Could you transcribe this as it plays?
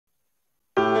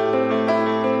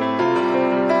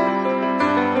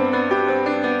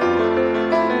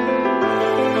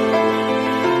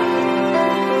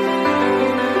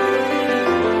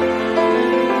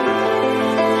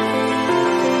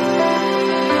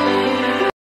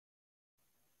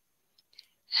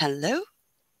Hello?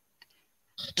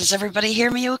 Does everybody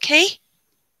hear me okay?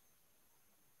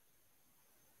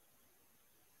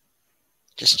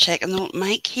 Just checking the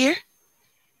mic here.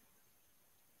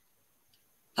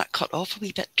 That cut off a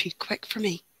wee bit too quick for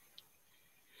me.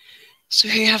 So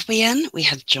who have we in? We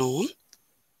have John.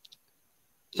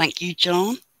 Thank you,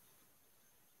 John.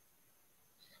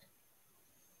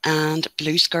 And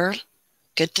Blues Girl.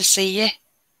 Good to see you.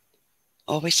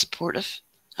 Always supportive.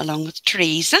 Along with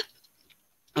Teresa.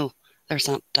 Oh, there's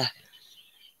that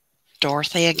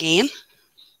Dorothy again.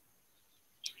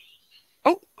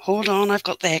 Oh, hold on. I've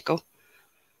got the echo.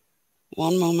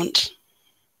 One moment.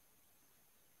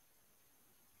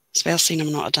 It's well seen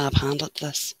I'm not a dab hand at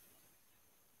this.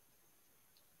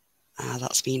 Ah,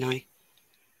 that's me now.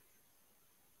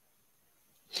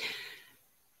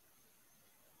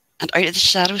 And out of the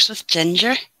shadows with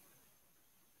Ginger.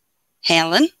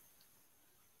 Helen.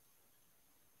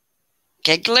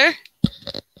 Giggler.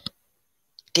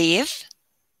 Dave.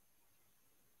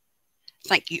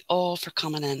 Thank you all for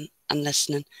coming in and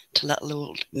listening to little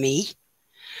old me.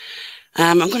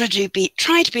 I'm going to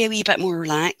try to be a wee bit more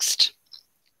relaxed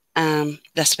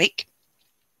this week.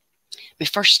 My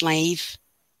first live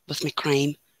with my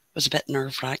crime was a bit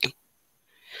nerve-wracking.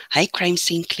 Hi, crime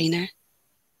scene cleaner.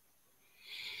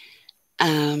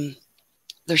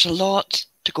 There's a lot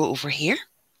to go over here,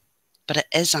 but it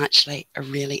is actually a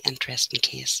really interesting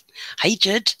case. Hi,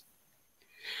 Jude.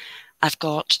 I've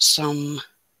got some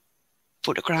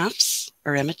photographs,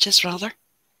 or images rather,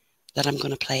 that I'm going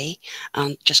to play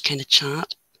and just kind of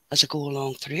chat as I go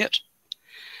along through it.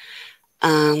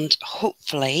 And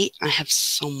hopefully I have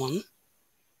someone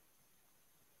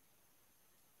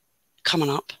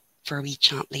coming up for a wee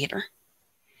chat later.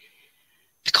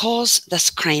 Because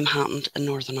this crime happened in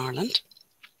Northern Ireland,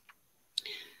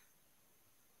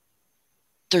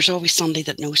 there's always somebody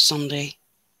that knows somebody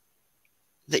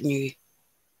that knew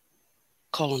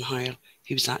Colin Howell,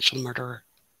 who was the actual murderer.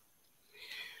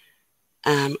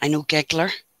 I know Giggler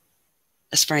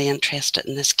is very interested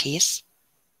in this case,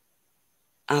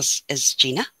 as is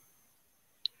Gina.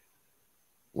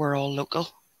 We're all local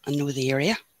and know the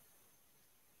area.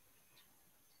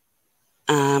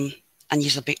 And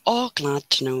you'll be all glad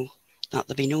to know that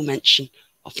there'll be no mention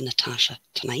of Natasha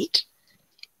tonight.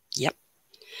 Yep.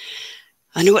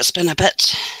 I know it's been a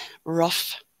bit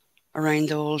rough around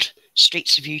the old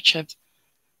streets of YouTube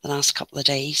the last couple of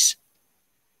days.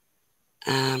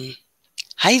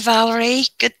 Hi, Valerie.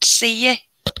 Good to see you.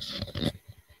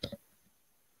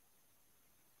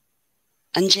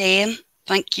 And Jane,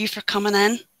 thank you for coming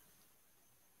in.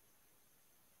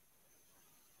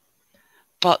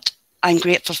 But I'm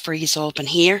grateful for you all been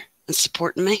here and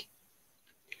supporting me.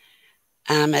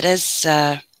 It is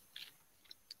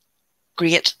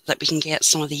great that we can get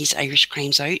some of these Irish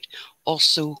crimes out.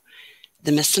 Also,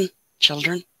 the missing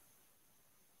children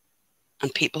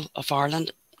and people of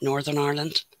Ireland, Northern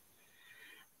Ireland.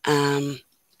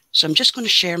 So I'm just going to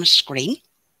share my screen.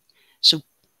 So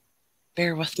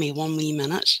bear with me one wee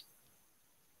minute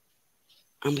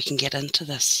and we can get into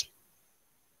this.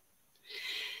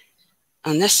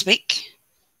 And this week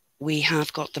we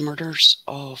have got the murders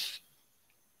of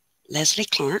Lesley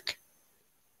Clark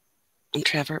and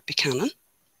Trevor Buchanan.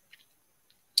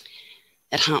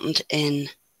 It happened in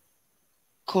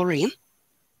Coleraine,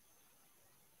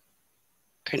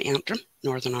 County Antrim,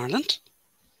 Northern Ireland.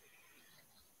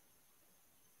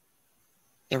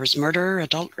 There was murder,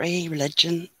 adultery,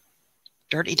 religion,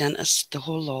 dirty dentist, the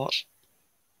whole lot.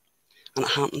 And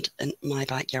it happened in my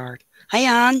backyard.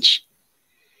 Hi, Ange.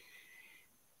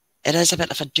 It is a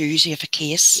bit of a doozy of a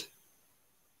case.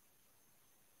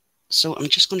 So I'm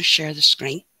just going to share the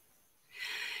screen.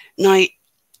 Now,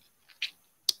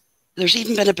 there's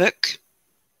even been a book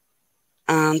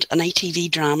and an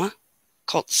ITV drama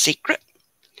called The Secret,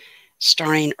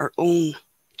 starring our own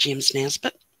James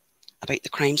Nesbitt, about the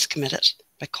crimes committed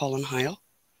by Colin Howell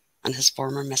and his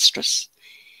former mistress,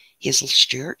 Hazel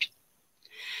Stewart.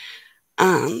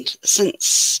 And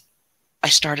since I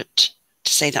started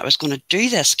to say that I was going to do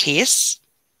this case,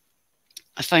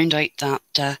 I found out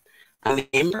that a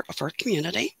member of our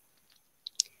community,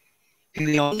 who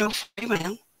we all know very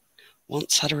well,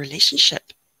 once had a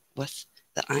relationship with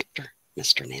the actor,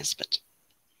 Mr. Nesbitt.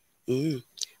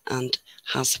 And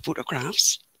has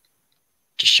photographs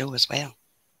to show as well.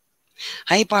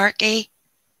 Hi, Barky.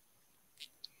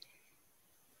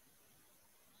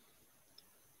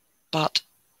 But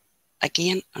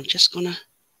again, I'm just going to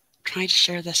try to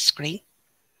share this screen.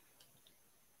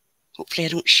 Hopefully I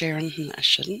don't share anything that I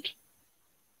shouldn't.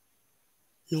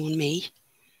 Knowing me.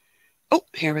 Oh,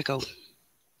 here we go.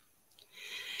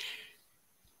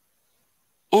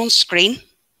 On screen,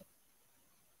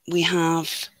 we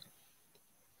have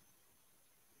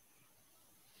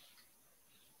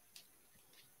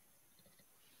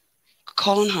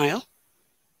Colin Howell,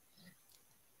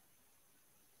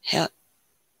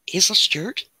 Hazel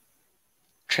Stewart,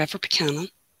 Trevor Buchanan,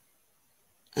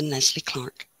 and Lesley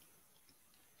Clark.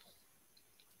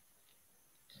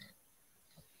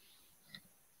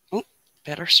 Oh,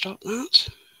 better stop that.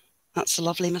 That's the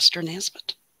lovely Mr.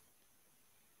 Nesbitt.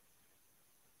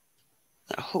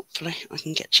 That hopefully I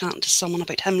can get chatting to someone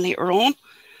about him later on,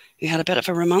 who had a bit of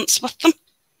a romance with them.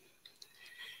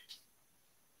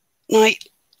 Now,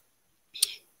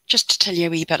 just to tell you a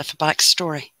wee bit of a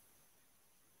backstory.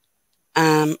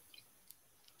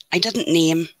 I didn't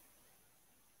name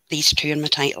these two in my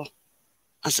title,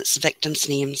 as it's victims'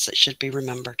 names that should be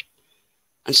remembered,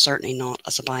 and certainly not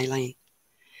as a byline.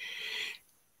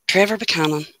 Trevor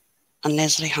Buchanan and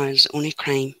Lesley Howell's only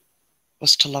crime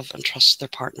was to love and trust their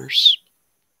partners.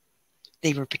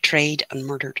 They were betrayed and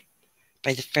murdered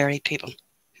by the very people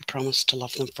who promised to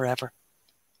love them forever.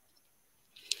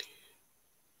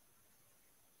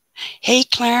 Hey,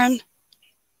 Claren,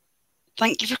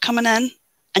 thank you for coming in.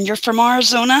 And you're from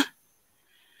Arizona?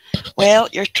 Well,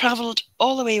 you're travelled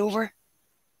all the way over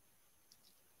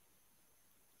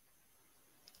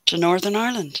to Northern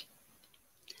Ireland.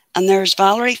 And there's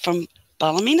Valerie from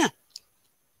Ballymena.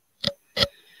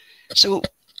 So,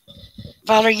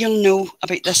 Valerie, you'll know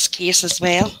about this case as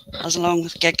well, as along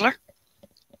with Giggler.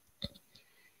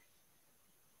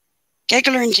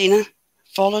 Giggler and Gina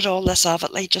followed all this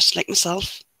avidly, just like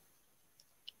myself.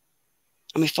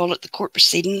 And we followed the court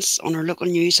proceedings on our local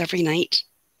news every night.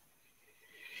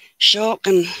 Shock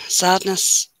and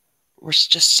sadness were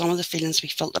just some of the feelings we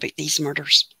felt about these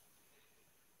murders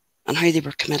and how they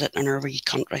were committed in our wee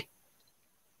country.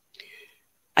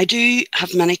 I do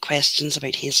have many questions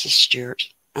about Hazel Stewart,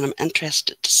 and I'm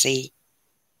interested to see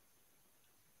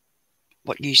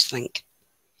what you think.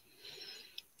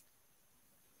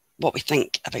 What we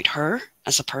think about her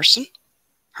as a person,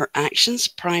 her actions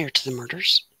prior to the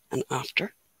murders and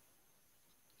after.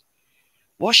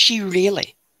 Was she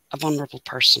really a vulnerable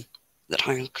person that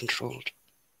Howell controlled?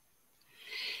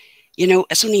 You know,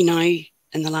 it's only now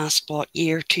in the last,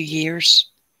 year, 2 years,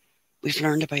 we've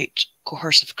learned about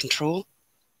coercive control,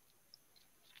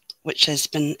 which has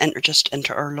been introduced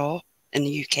into our law in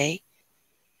the UK.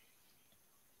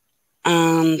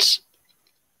 And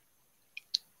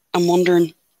I'm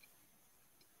wondering,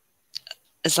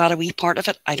 is that a wee part of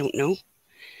it? I don't know.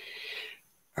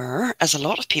 Or, as a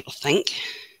lot of people think,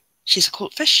 she's a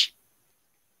cold fish.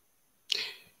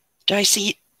 Do I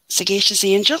see Sagacious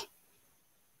Angel?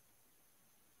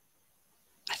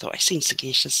 I thought I seen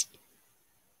Sagacious.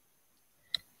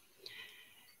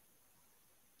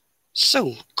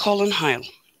 So, Colin Howell.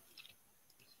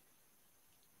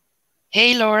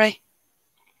 Hey, Laurie.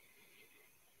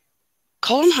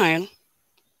 Colin Howell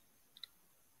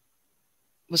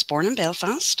was born in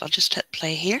Belfast. I'll just hit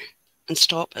play here and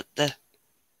stop at the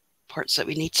parts that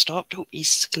we need stopped. Hope you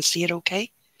can see it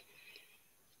okay.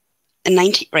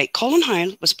 Colin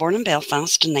Howell was born in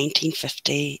Belfast in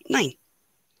 1959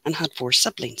 and had 4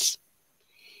 siblings.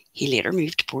 He later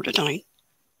moved to Portadown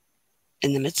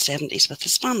in the mid-70s with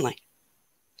his family.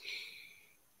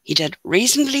 He did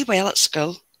reasonably well at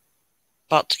school,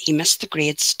 but he missed the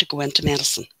grades to go into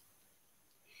medicine.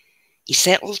 He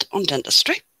settled on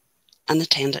dentistry and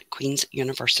attended Queen's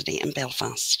University in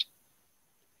Belfast.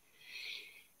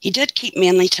 He did keep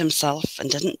mainly to himself and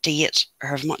didn't date or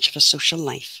have much of a social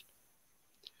life.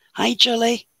 Hi,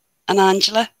 Julie and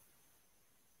Angela.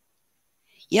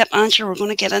 Yep, Angela, we're going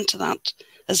to get into that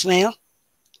as well.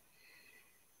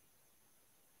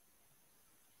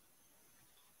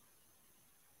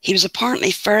 He was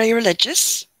apparently very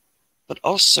religious, but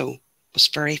also was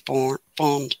very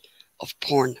fond of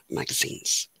porn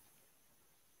magazines.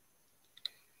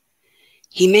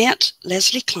 He met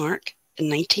Lesley Clark in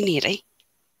 1980,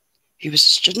 who was a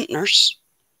student nurse,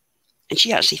 and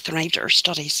she actually thrived at her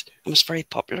studies and was very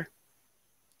popular.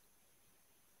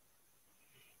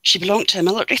 She belonged to a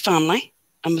military family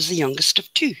and was the youngest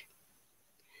of 2.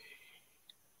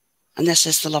 And this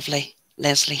is the lovely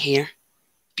Lesley here.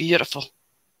 Beautiful.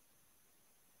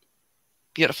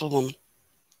 Beautiful woman.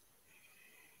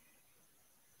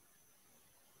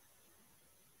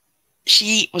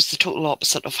 She was the total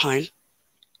opposite of Howell,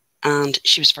 and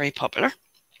she was very popular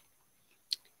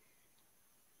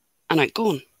and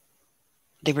outgoing.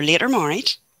 They were later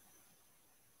married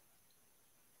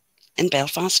in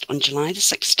Belfast on July the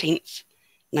 16th,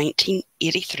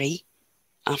 1983,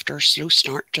 after a slow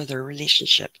start to their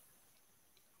relationship.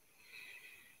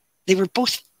 They were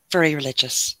both very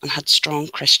religious and had strong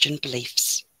Christian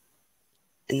beliefs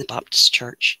in the Baptist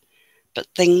Church But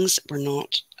things were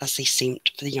not as they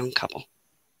seemed for the young couple.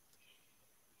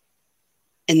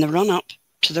 In the run-up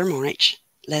to their marriage,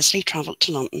 Lesley travelled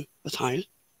to London with Howell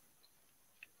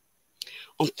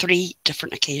on 3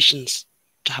 different occasions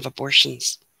to have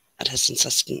abortions at his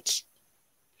insistence.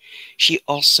 She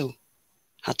also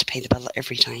had to pay the bill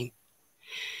every time.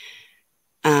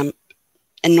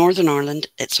 In Northern Ireland,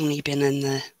 it's only been in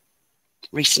the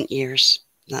recent years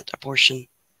that abortion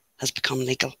has become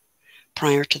legal.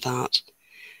 Prior to that,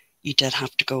 you did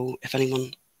have to go, if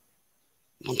anyone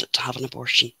wanted to have an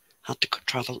abortion, had to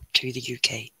travel to the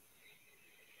UK.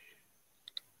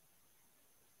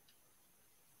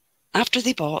 After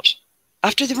they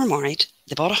were married,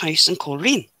 they bought a house in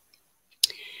Coleraine.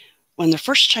 When their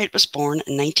first child was born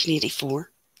in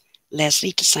 1984,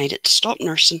 Lesley decided to stop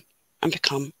nursing and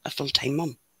become a full-time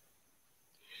mum.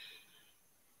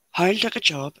 Howell took a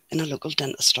job in a local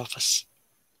dentist office.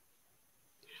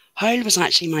 Howell was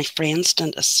actually my friend's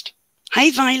dentist.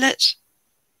 Hi, Violet!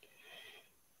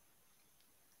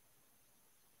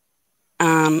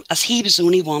 As he was the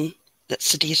only one that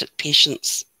sedated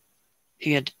patients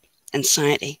who had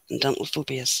anxiety and dental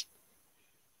phobias.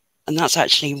 And that's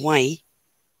actually why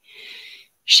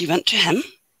she went to him.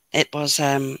 It was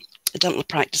a dental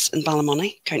practice in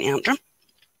Ballymoney, County Antrim.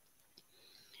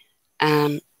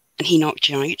 And he knocked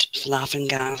you out with laughing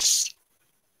gas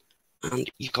and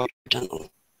you got your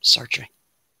dental surgery.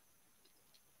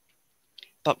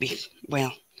 But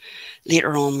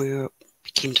later on we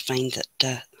came to find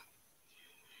that,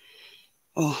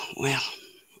 I'll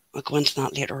go into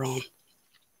that later on.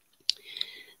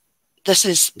 This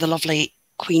is the lovely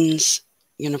Queen's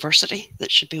University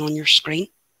that should be on your screen.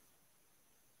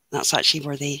 That's actually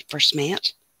where they first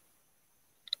met.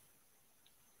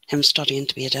 Him studying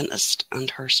to be a dentist and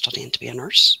her studying to be a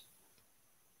nurse.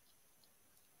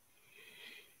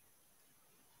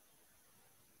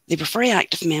 They were very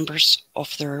active members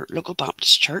of their local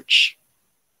Baptist church.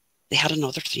 They had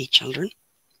another 3 children.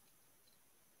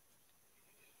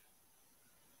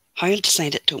 Howell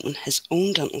decided to open his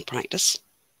own dental practice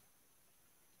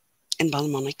in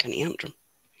Ballymoney, County Antrim.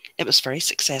 It was very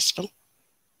successful,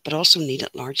 but also needed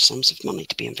large sums of money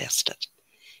to be invested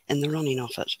in the running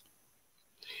of it.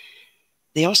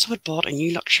 They also had bought a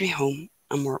new luxury home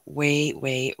and were way,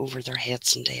 way over their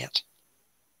heads in debt.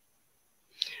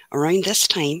 Around this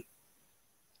time,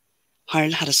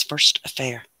 Howell had his first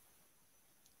affair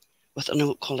with an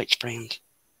old college friend.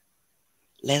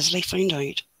 Lesley found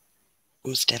out and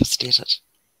was devastated.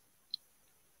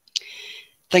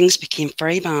 Things became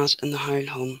very bad in the Howell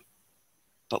home,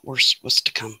 but worse was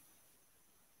to come.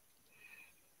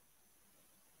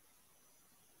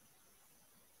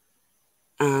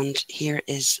 And here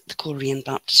is the Coleraine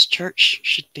Baptist Church,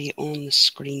 should be on the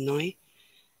screen now.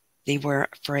 They were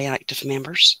very active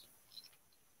members.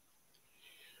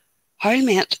 Howell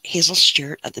met Hazel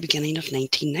Stewart at the beginning of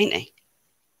 1990.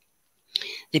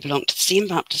 They belonged to the same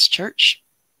Baptist church,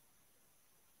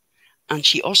 and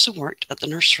she also worked at the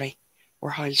nursery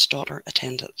where Howell's daughter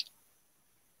attended.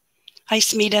 Hi,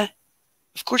 Smeda.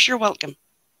 Of course you're welcome.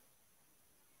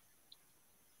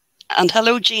 And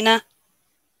hello, Gina.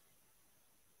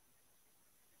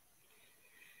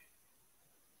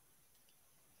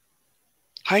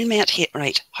 Howell met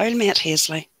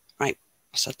Hazel. Right,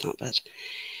 I said that bit.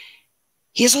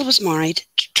 Hazel was married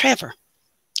to Trevor,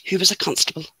 who was a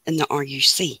constable in the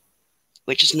RUC,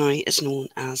 which is now known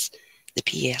as the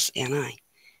PSNI,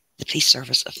 the Police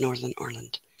Service of Northern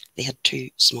Ireland. They had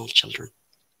 2 small children.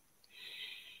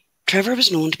 Trevor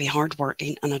was known to be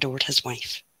hard-working and adored his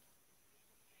wife.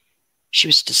 She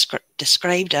was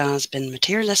described as being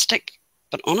materialistic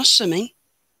but unassuming,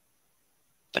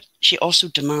 but she also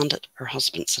demanded her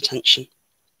husband's attention.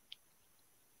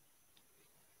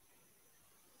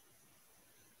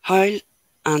 Howell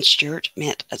and Stewart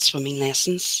met at swimming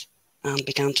lessons and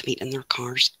began to meet in their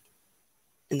cars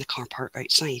in the car park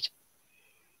outside.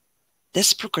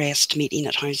 This progressed to meeting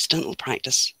at Howell's dental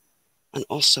practice and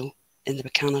also in the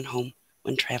Buchanan home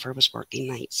when Trevor was working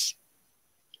nights.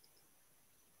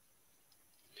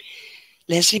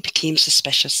 Lesley became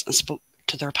suspicious and spoke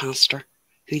to their pastor,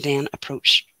 who then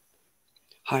approached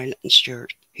Howell and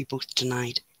Stewart, who both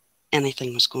denied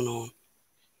anything was going on.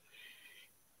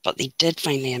 But they did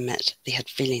finally admit they had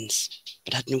feelings,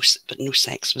 but no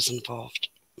sex was involved.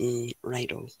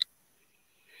 Righto.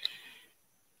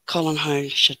 Colin Howell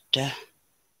should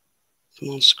come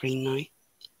on screen now.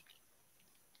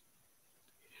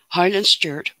 Howell and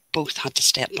Stewart both had to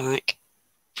step back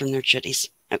from their duties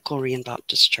at Coleraine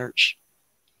Baptist Church.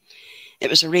 It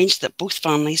was arranged that both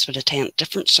families would attend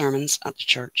different sermons at the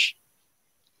church.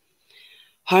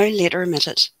 Howell later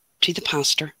admitted to the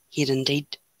pastor he had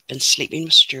indeed been sleeping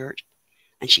with Stewart,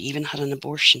 and she even had an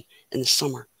abortion in the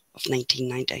summer of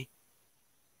 1990.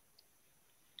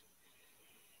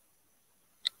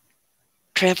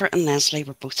 Trevor and Lesley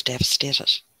were both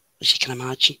devastated, as you can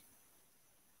imagine,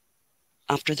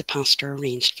 after the pastor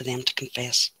arranged for them to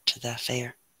confess to the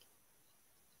affair.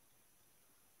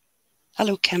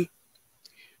 Hello, Kim.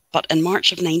 But in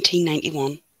March of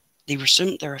 1991, they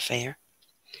resumed their affair.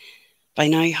 By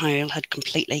now, Howell had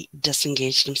completely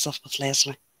disengaged himself with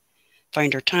Lesley,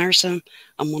 found her tiresome,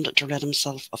 and wanted to rid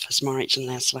himself of his marriage and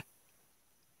Lesley.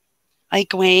 Hi,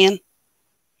 Gwen.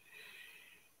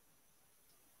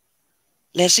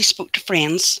 Lesley spoke to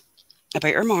friends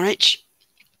about her marriage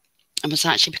and was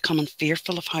actually becoming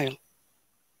fearful of Howell.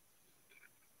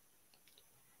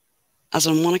 As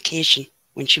on one occasion,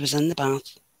 when she was in the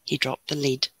bath, he dropped the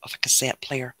lead of a cassette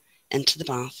player into the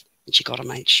bath and she got a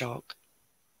mild shock.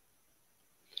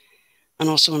 And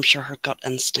also, I'm sure her gut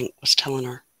instinct was telling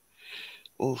her,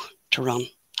 to run.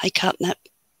 Hi, Catnip.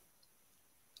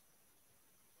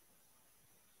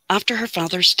 After her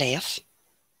father's death,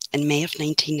 in May of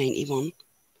 1991,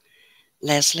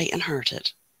 Lesley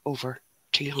inherited over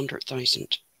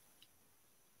 200,000.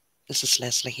 This is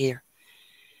Lesley here.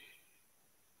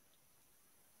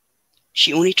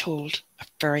 She only told a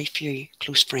very few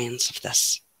close friends of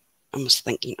this and was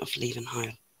thinking of leaving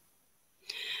Howell.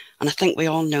 And I think we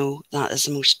all know that is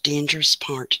the most dangerous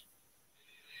part,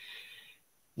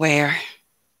 where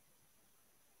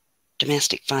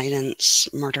domestic violence,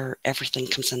 murder, everything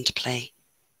comes into play,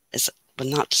 is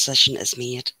when that decision is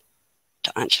made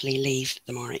to actually leave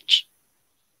the marriage.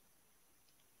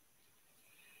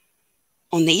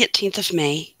 On the 18th of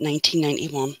May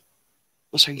 1991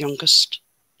 was her youngest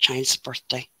child's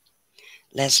birthday.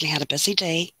 Lesley had a busy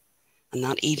day and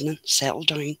that evening settled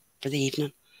down for the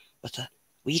evening with a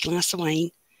wee glass of wine,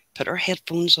 put her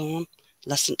headphones on,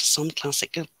 listened to some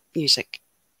classical music.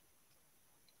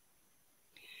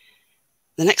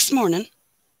 The next morning,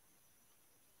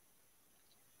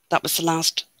 that was the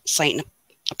last sighting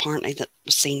apparently that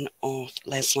was seen of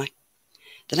Lesley.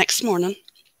 The next morning,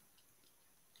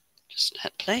 just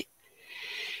hit play,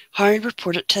 Howell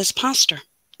reported to his pastor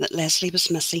that Lesley was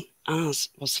missing, as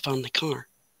was the family car.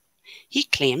 He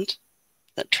claimed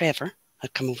that Trevor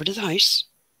had come over to the house,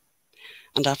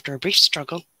 and after a brief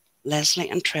struggle, Lesley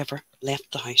and Trevor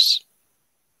left the house.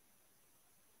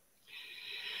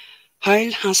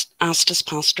 Howell has asked his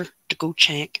pastor to go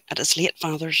check at his late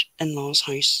father-in-law's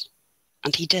house,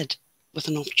 and he did, with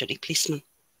an off-duty policeman.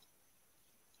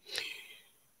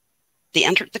 They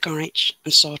entered the garage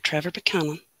and saw Trevor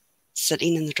Buchanan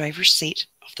sitting in the driver's seat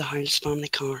of the Howell's family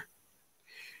car.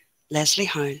 Lesley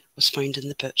Howell was found in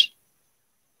the boot.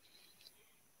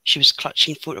 She was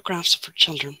clutching photographs of her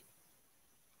children,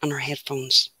 and her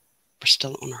headphones were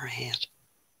still on her head.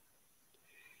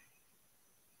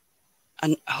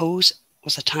 A hose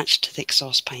was attached to the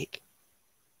exhaust pipe.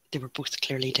 They were both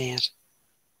clearly dead.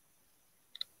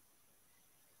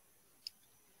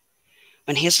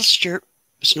 When Hazel Stewart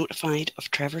was notified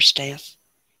of Trevor's death,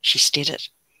 she stated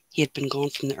he had been gone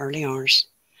from the early hours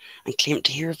and claimed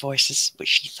to hear voices which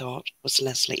she thought was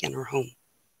Lesley in her home.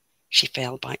 She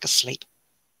fell back asleep.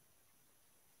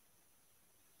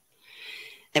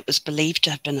 It was believed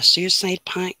to have been a suicide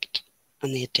pact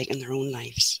and they had taken their own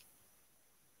lives.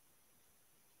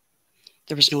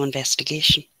 There was no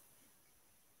investigation.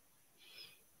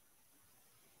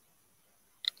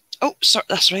 Oh, sorry,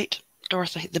 that's right,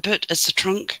 Dorothy. The boot is the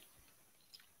trunk.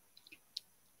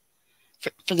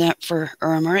 For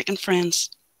our American friends.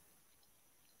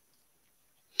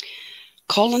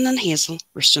 Colin and Hazel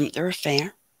resumed their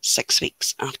affair 6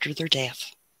 weeks after their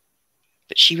death,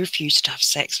 but she refused to have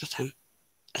sex with him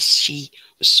as she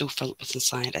was so filled with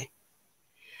anxiety.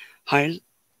 Howell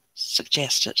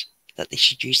suggested that they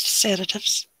should use the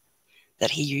sedatives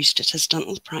that he used at his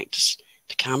dental practice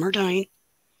to calm her down,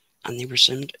 and they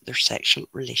resumed their sexual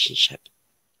relationship.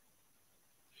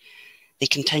 They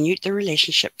continued their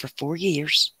relationship for 4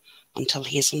 years until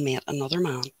Hazel met another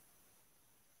man.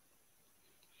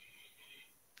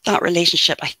 That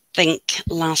relationship, I think,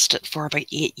 lasted for about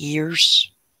 8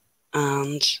 years,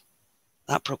 and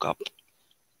that broke up.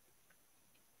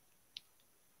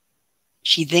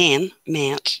 She then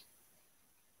met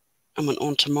and went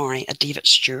on to marry a David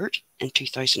Stewart in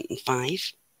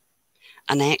 2005,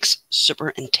 an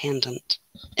ex-superintendent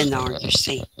in the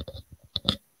RUC.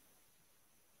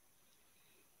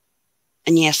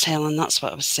 And yes, Helen, that's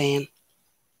what I was saying.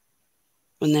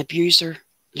 When the abuser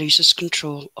loses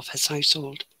control of his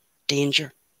household,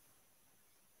 danger.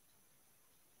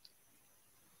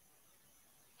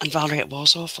 And Valerie, it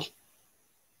was awful.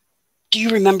 Do you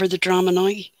remember the drama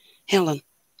now, Helen?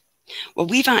 Well,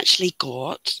 we've actually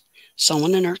got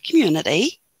someone in our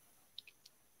community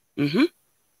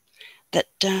that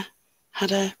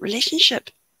had a relationship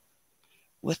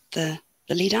with the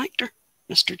lead actor,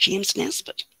 Mr. James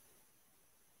Nesbitt.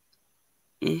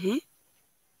 And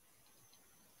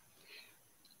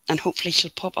hopefully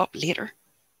she'll pop up later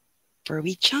for a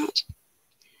wee chat.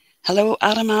 Hello,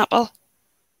 Adam Apple.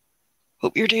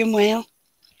 Hope you're doing well.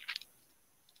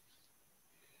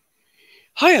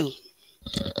 Howell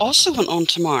also went on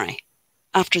to marry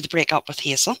after the breakup with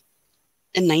Hazel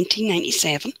in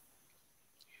 1997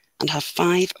 and have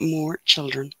 5 more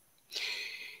children.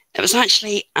 It was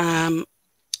actually a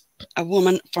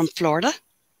woman from Florida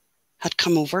had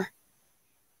come over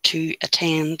to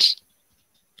attend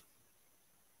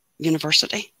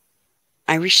university,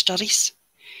 Irish studies.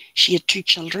 She had 2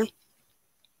 children,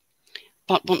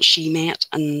 but once she met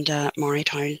and married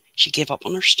Howell, she gave up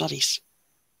on her studies.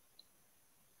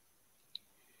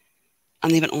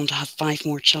 And they went on to have 5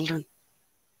 more children.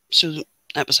 So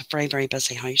that was a very, very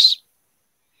busy house.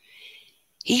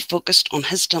 He focused on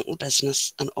his dental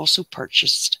business and also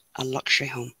purchased a luxury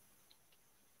home.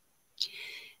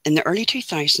 In the early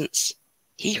 2000s,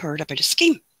 he heard about a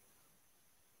scheme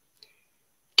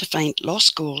to find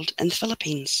lost gold in the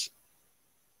Philippines,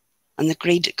 and the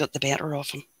greed got the better of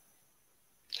him.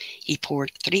 He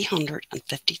poured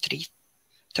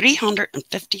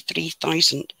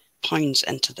 £353,000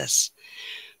 into this,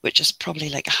 which is probably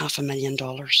like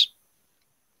 $500,000.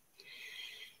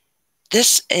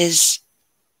 This is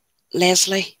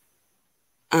Lesley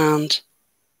and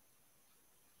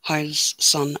Howell's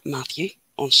son Matthew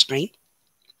on screen.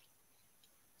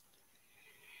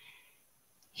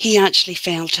 He actually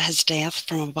fell to his death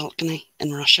from a balcony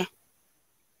in Russia.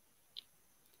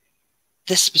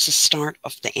 This was the start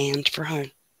of the end for Howell.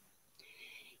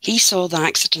 He saw the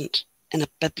accident in a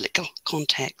biblical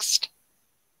context,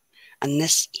 and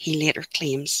this he later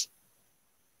claims,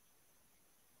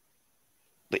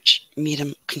 which made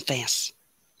him confess.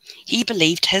 He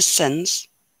believed his sins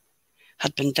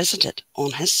had been visited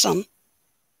on his son,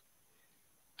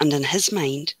 and in his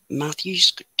mind,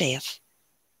 Matthew's death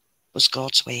was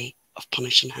God's way of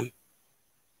punishing him.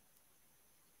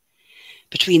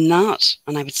 Between that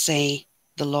and, I would say,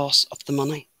 the loss of the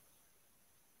money.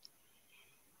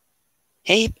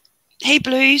 Hey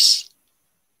Blues.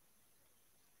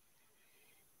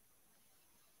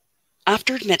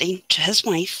 After admitting to his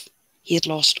wife he had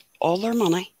lost all their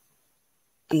money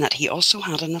and that he also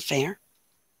had an affair,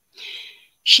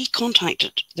 she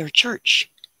contacted their church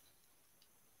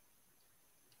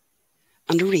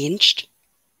and arranged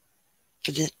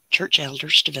for the church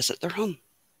elders to visit their home.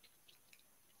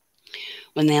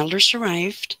 When the elders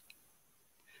arrived,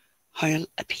 Howell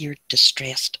appeared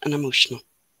distressed and emotional.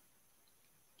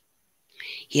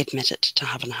 He admitted to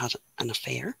having had an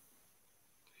affair,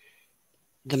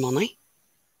 the money,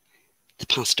 the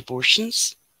past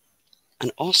abortions,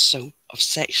 and also of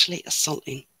sexually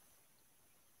assaulting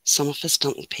some of his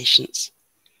dental patients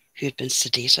who had been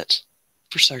sedated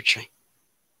for surgery.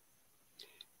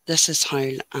 This is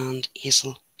Howell and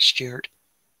Hazel Stewart.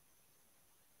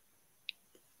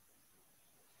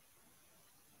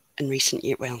 In recent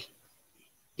years, well,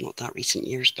 not that recent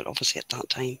years, but obviously at that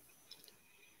time.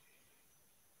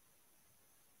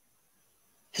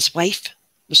 His wife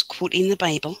was quoting the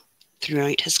Bible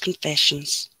throughout his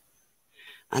confessions,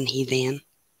 and he then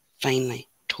finally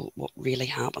told what really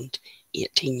happened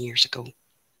 18 years ago.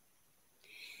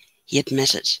 He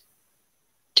admitted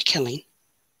to killing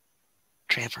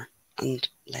Trevor and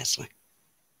Lesley.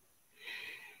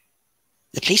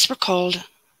 The police were called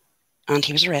and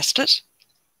he was arrested.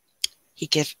 He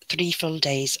gave 3 full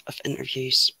days of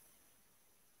interviews.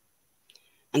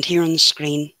 And here on the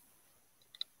screen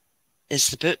is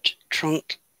the boot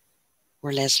trunk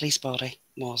where Lesley's body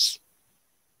was.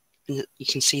 And you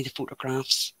can see the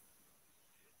photographs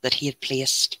that he had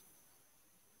placed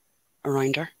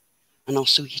around her. And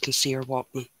also you can see her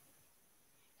Walkman.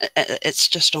 It's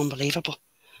just unbelievable.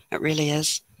 It really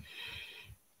is.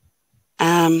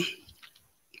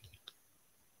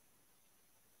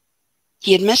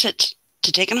 He admitted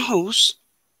to taking a hose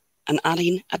and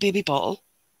adding a baby bottle,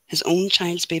 his own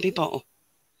child's baby bottle,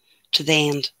 to the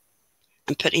end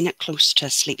and putting it close to a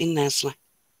sleeping Lesley.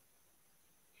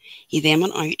 He then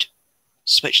went out,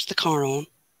 switched the car on,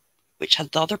 which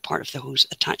had the other part of the hose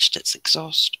attached to its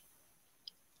exhaust.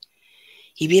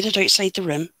 He waited outside the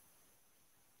room,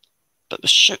 but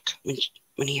was shook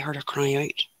when he heard her cry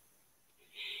out.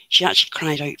 She actually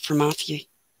cried out for Matthew.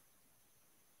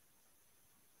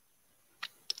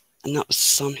 And that was the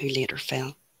son who later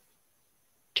fell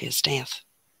to his death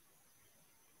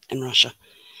in Russia.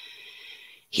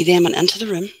 He then went into the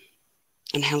room,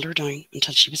 and held her down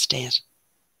until she was dead.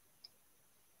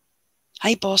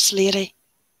 "Hi, boss lady.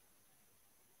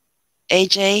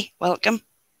 AJ, welcome."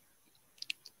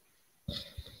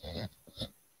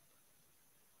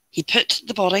 He put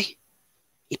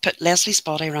Lesley's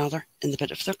body in the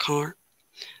boot of their car,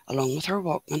 along with her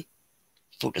Walkman,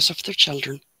 photos of their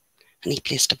children, and he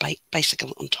placed a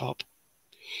bicycle on top.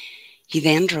 He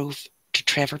then drove to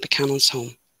Trevor Buchanan's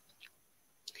home.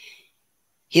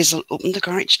 Hazel opened the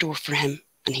garage door for him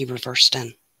and he reversed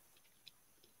in.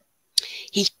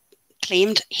 He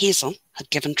claimed Hazel had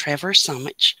given Trevor a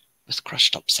sandwich with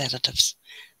crushed up sedatives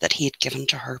that he had given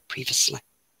to her previously.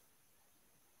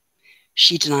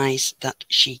 She denies that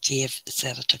she gave the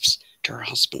sedatives to her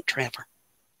husband Trevor.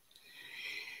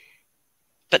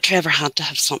 But Trevor had to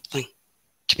have something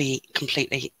to be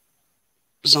completely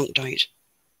zonked out.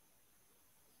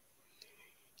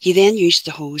 He then used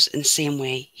the hose in the same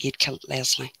way he had killed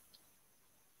Lesley.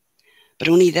 But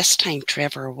only this time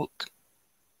Trevor awoke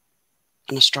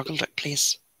and a struggle took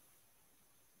place.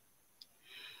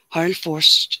 Howell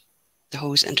forced the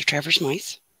hose into Trevor's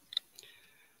mouth,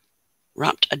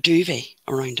 wrapped a duvet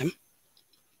around him,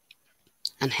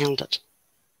 and held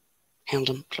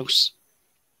him close,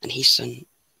 and he soon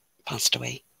passed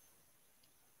away.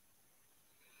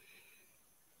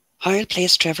 Howell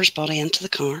placed Trevor's body into the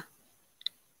car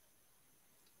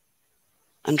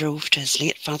and drove to his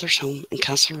late father's home in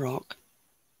Castle Rock,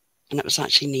 and it was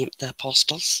actually named the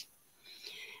Apostles.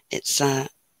 It's a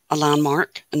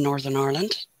landmark in Northern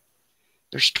Ireland.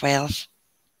 There's 12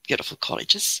 beautiful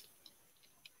cottages.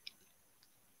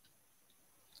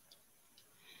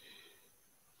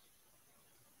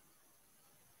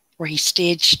 Where he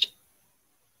staged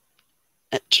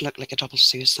it to look like a double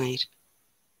suicide.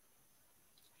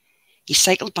 He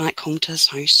cycled back home to his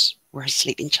house where his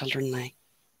sleeping children lay.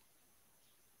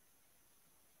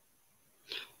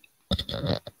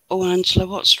 "Oh, Angela,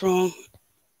 what's wrong?"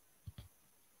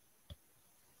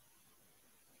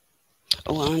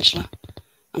 "Oh, Angela,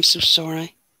 I'm so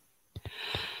sorry."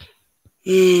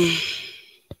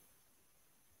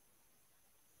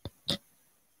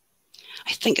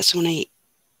 I think it's only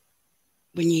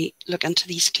when you look into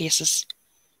these cases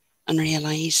and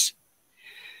realise,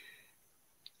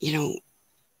 even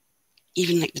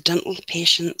like the dental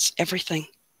patients, everything.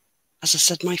 As I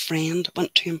said, my friend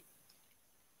went to him.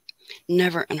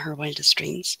 Never in her wildest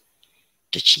dreams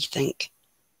did she think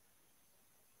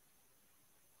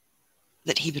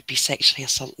that he would be sexually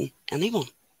assaulting anyone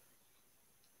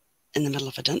in the middle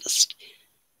of a dentist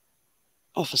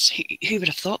office. Who would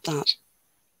have thought that?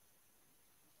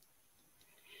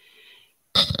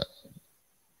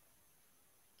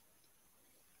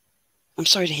 I'm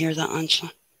sorry to hear that,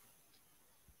 Angela.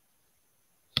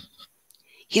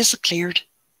 Hazel cleared.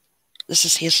 This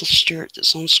is Hazel Stewart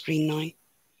that's on screen now.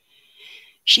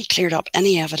 She cleared up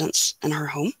any evidence in her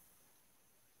home.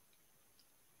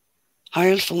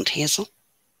 Howell phoned Hazel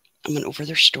and went over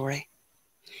their story.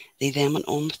 They then went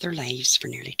on with their lives for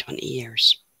nearly 20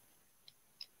 years.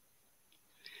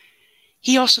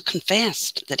 He also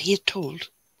confessed that he had told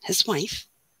his wife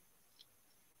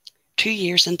 2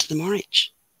 years into the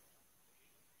marriage.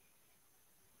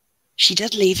 She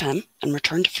did leave him and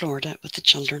return to Florida with the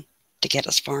children to get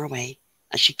as far away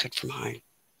as she could from Howell.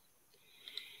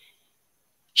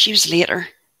 She was later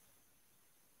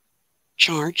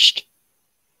charged,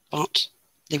 but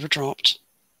they were dropped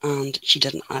and she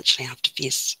didn't actually have to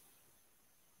face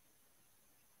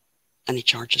any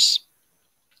charges.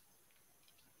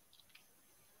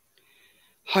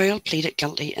 Howell pleaded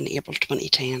guilty in April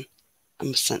 2010 and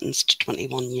was sentenced to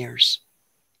 21 years.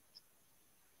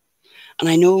 And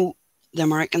I know the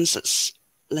Americans that's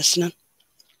listening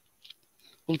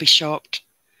will be shocked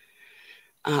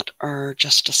at our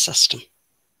justice system.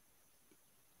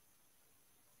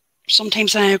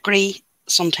 Sometimes I agree,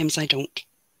 sometimes I don't.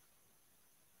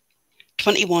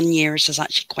 21 years is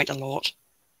actually quite a lot.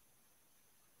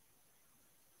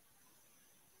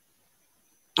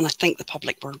 And I think the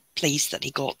public were pleased that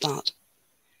he got that.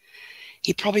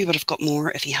 He probably would have got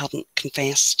more if he hadn't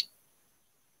confessed.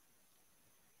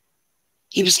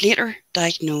 He was later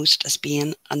diagnosed as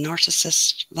being a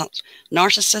narcissist. That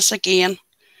narcissist again.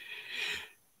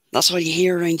 That's all you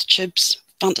hear around the tubes.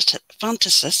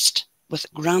 Fantasist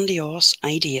with grandiose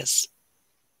ideas.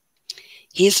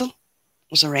 Hazel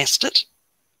was arrested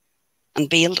and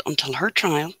bailed until her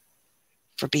trial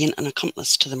for being an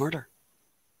accomplice to the murder.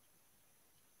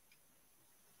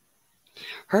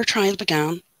 Her trial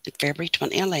began in February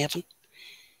 2011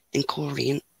 in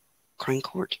Coleraine Crown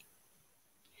Court.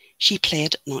 She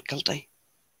pled not guilty.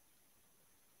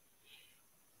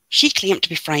 She claimed to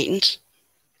be frightened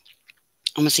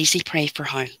and was easy prey for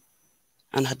Howell.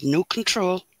 and had no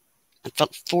control and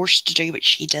felt forced to do what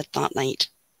she did that night.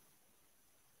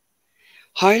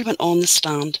 Howell went on the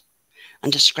stand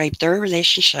and described their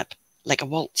relationship like a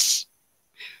waltz,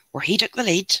 where he took the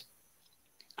lead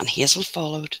and Hazel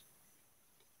followed,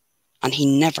 and he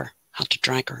never had to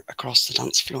drag her across the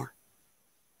dance floor.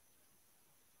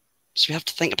 So we have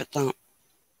to think about that.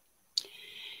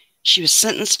 She was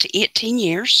sentenced to 18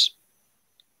 years,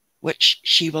 which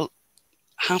she will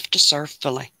have to serve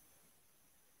fully.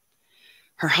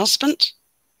 Her husband,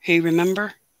 who,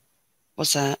 remember,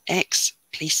 was an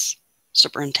ex-police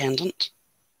superintendent,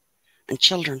 and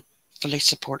children fully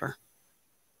support her.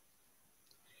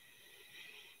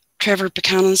 Trevor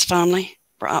Buchanan's family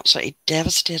were absolutely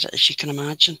devastated, as you can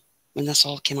imagine, when this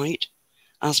all came out,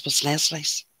 as was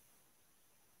Lesley's.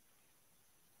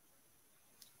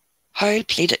 Howell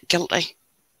pleaded guilty.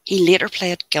 He later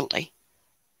pled guilty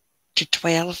to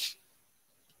 12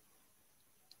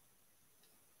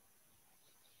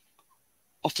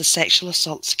 of the sexual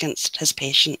assaults against his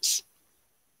patients.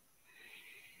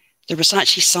 There was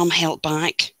actually some held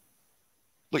back,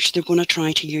 which they're going to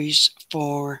try to use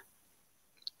for,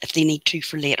 if they need to,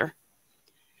 for later.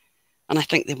 And I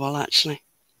think they will, actually.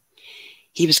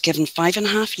 He was given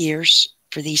 5.5 years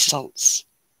for these assaults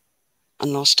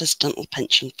and lost his dental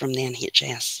pension from the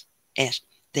NHS,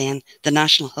 then the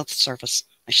National Health Service,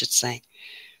 I should say.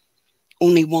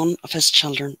 Only one of his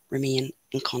children remain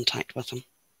in contact with him.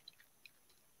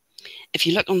 If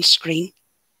you look on the screen,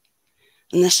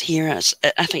 and this here is,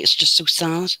 I think it's just so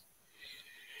sad.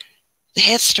 The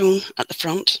headstone at the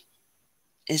front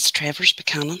is Trevor's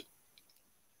Buchanan.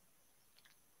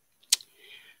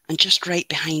 And just right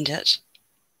behind it,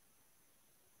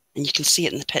 and you can see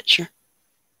it in the picture,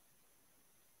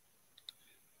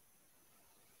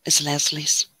 is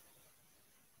Lesley's.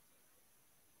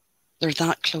 They're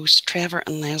that close. Trevor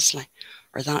and Lesley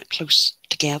are that close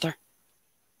together.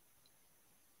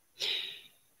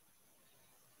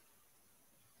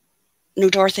 No,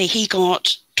 Dorothy, he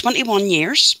got 21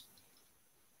 years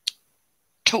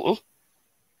total.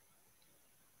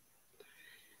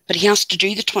 But he has to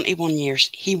do the 21 years.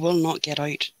 He will not get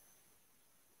out.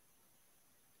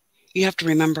 You have to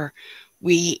remember,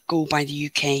 we go by the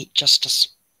UK justice.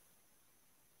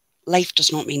 Life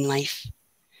does not mean life.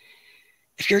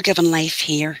 If you're given life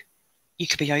here, you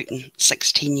could be out in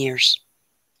 16 years,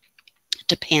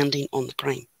 depending on the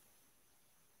crime.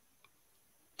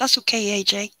 That's okay,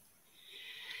 AJ.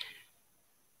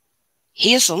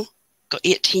 Hazel got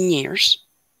 18 years.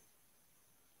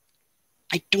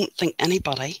 I don't think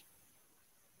anybody...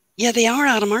 Yeah, they are,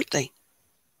 Adam, aren't they?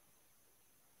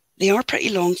 They are pretty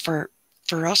long for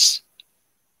us.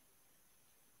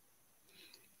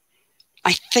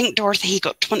 I think, Dorothy, he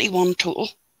got 21 total.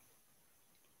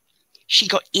 She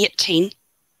got 18,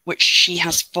 which she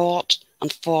has fought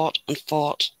and fought and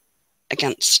fought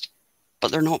against.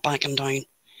 But they're not backing down.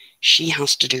 She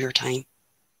has to do her time.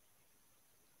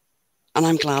 And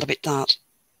I'm glad about that.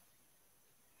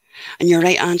 And you're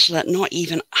right, Angela, not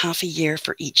even half a year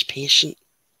for each patient.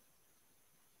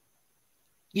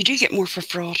 You do get more for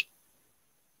fraud.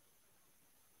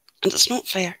 And it's not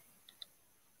fair.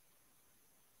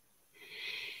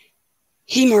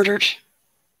 He murdered,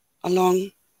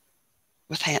 along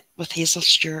with Hazel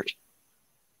Stewart,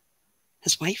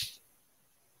 his wife,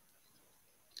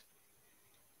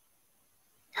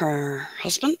 her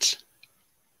husband,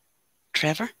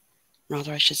 Trevor,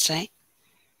 rather I should say,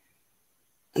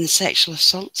 and the sexual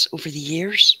assaults over the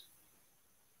years.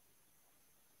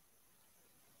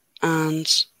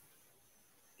 And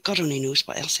God only knows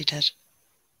what else he did.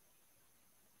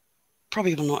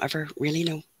 Probably will not ever really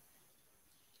know.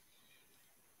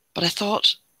 But I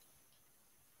thought,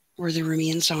 where the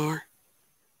remains are,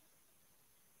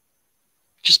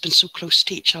 just been so close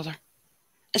to each other.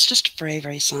 It's just very,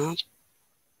 very sad.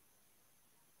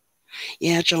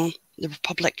 Yeah, John, the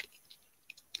Republic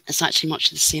is actually much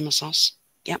the same as us.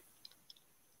 Yep.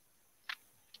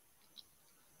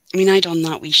 I mean, I done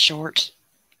that wee short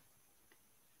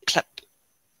clip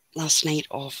last night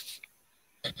of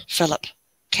Philip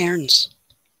Cairns.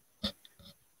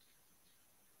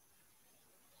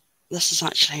 This is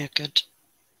actually a good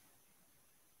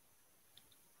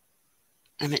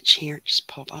image here, just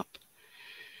pop up.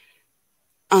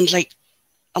 And like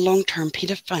a long-term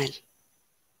paedophile,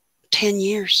 10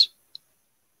 years.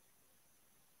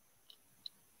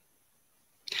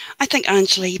 I think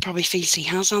Angela, he probably feels he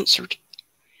has answered.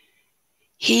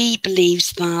 He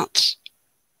believes that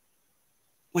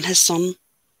when his son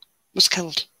was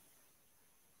killed,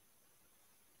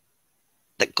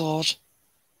 that God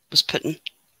was putting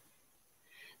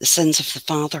the sins of the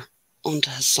father onto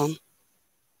his son.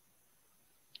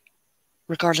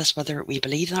 regardless whether we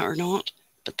believe that or not,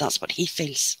 but that's what he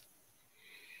feels.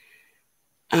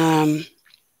 But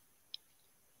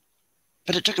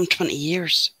it took him 20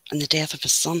 years and the death of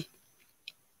his son.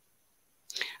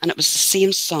 And it was the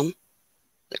same son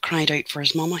that cried out for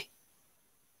his mummy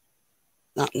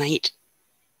that night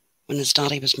when his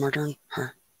daddy was murdering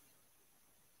her.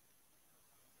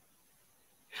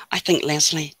 I think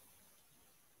Lesley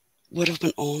would have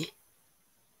went on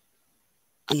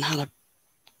and had a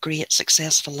great,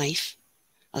 successful life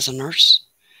as a nurse,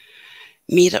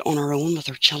 made it on her own with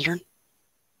her children.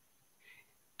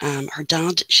 Her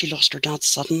dad, she lost her dad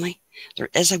suddenly. There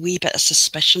is a wee bit of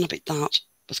suspicion about that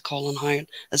with Colin Howell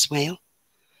as well.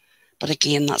 But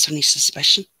again, that's only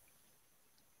suspicion.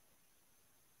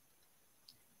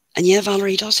 And yeah,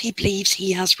 Valerie does. He believes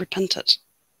he has repented.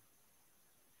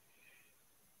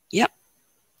 Yep.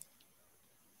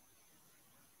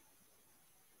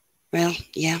 Well,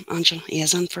 yeah, Angela, he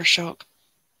is in for a shock.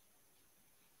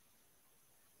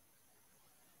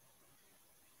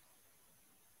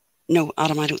 No,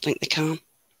 Adam, I don't think they can.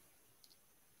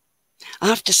 I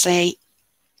have to say,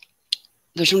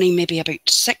 there's only maybe about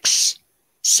 6,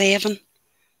 7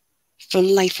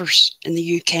 full-lifers in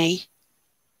the UK.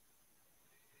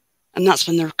 And that's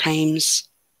when their crimes,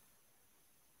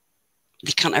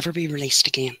 they can't ever be released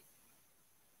again.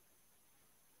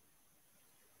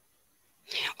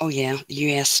 Oh yeah, the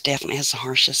US definitely has the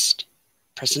harshest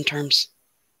prison terms.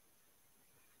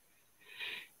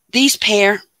 These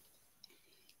pair,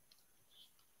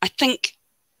 I think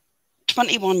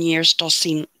 21 years does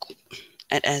seem,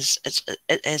 it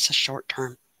is a short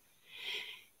term.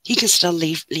 He can still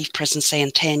leave prison, say,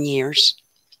 in 10 years.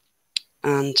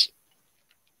 And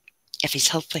if he's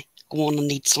healthy, go on and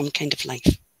lead some kind of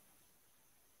life.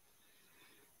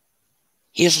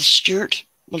 Hazel Stewart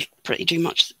will pretty do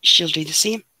much. She'll do the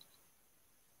same.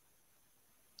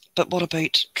 But what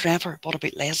about Trevor? What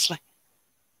about Lesley?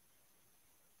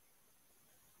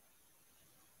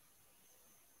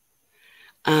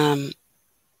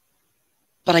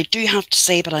 But I do have to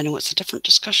say, but I know it's a different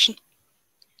discussion,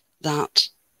 that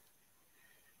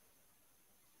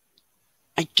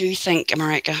I do think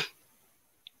America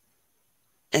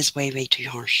is way, way too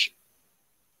harsh.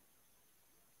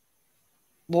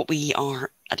 What we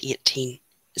are at 18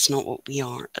 is not what we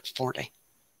are at 40.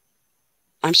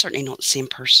 I'm certainly not the same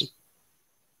person.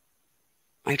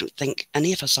 I don't think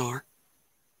any of us are.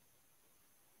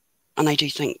 And I do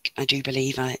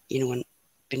believe, in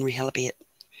being rehabilitated,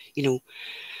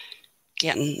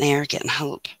 getting there, getting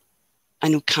help. I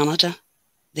know Canada,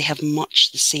 they have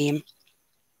much the same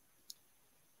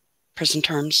prison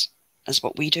terms as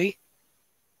what we do.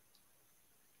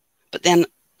 But then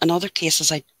in other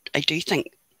cases, I do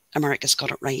think America's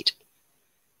got it right.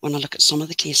 When I look at some of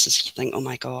the cases, you think, oh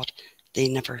my God, they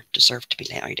never deserve to be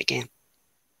let out again.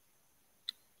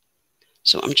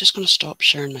 So I'm just going to stop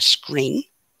sharing my screen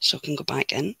so I can go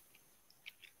back in.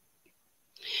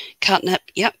 Catnip,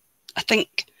 yep. I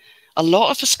think a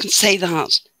lot of us can say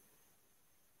that.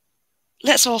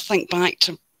 Let's all think back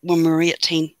to when we were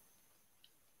 18.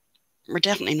 We're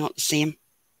definitely not the same.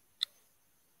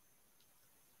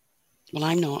 Well,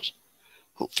 I'm not.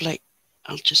 Hopefully,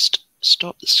 I'll just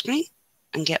stop the screen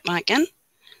and get back in.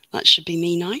 That should be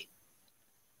me now.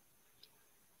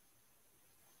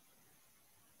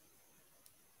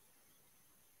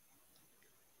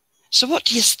 So what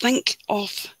do you think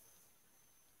of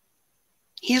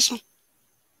Hazel?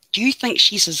 Do you think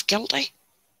she's as guilty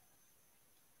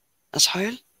as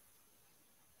Howell?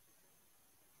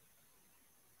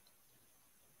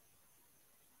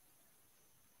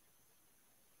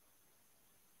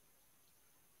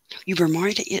 You were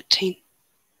married at 18.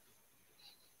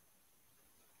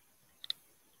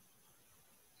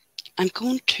 I'm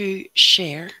going to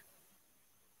share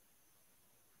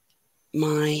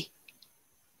my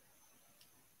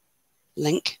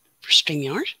link for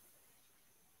StreamYard.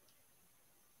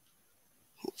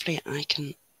 Hopefully I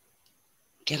can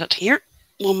get it here.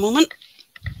 One moment.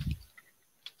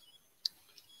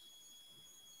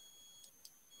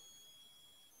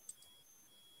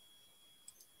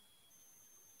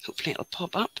 Hopefully it'll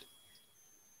pop up.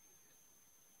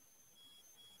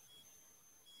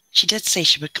 She did say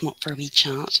she would come up for a wee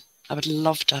chat. I would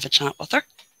love to have a chat with her.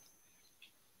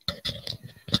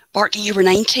 Barty, you were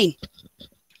 19.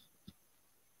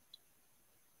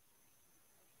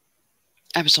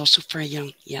 I was also very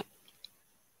young, yep.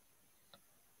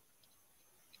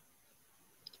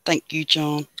 Thank you,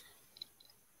 John.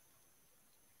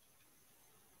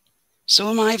 So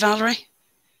am I, Valerie.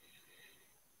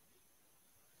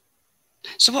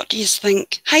 So what do you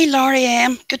think? Hi, Laurie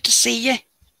M. Good to see you.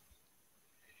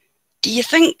 Do you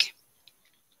think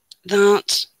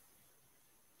that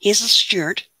Hazel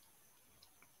Stewart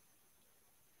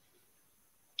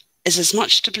is as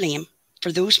much to blame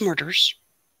for those murders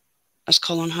as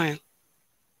Colin Howell?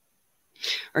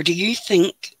 Or do you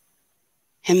think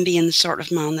him being the sort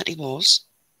of man that he was,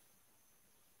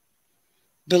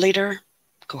 bullied her,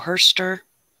 coerced her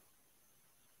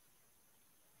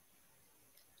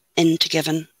into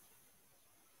giving,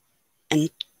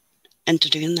 into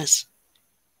doing this?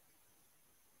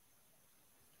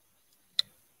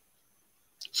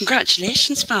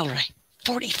 Congratulations, Valerie.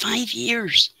 45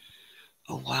 years.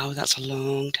 Oh, wow, that's a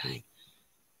long time.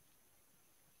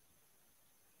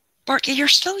 Barky, you're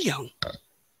still young.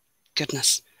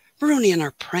 Goodness, we're only in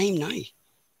our prime now.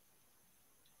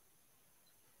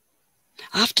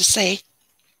 I have to say,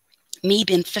 me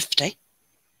being 50,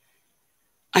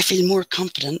 I feel more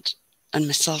confident in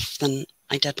myself than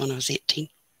I did when I was 18,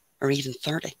 or even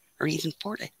 30, or even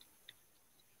 40.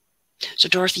 So,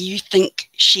 Dorothy, you think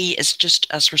she is just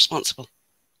as responsible?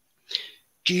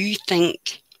 Do you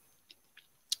think,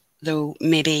 though,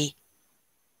 maybe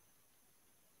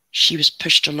she was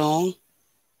pushed along,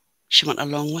 she went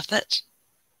along with it?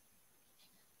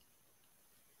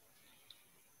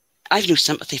 I've no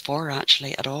sympathy for her,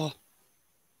 actually, at all.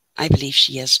 I believe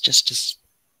she is just as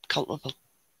culpable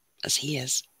as he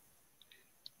is.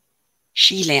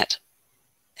 She let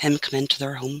him come into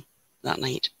their home that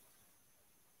night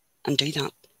and do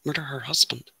that, murder her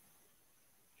husband.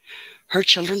 Her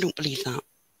children don't believe that.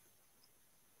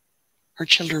 Her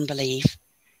children believe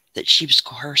that she was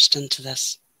coerced into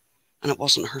this and it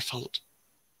wasn't her fault.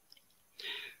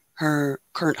 Her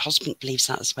current husband believes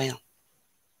that as well.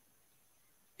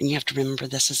 And you have to remember,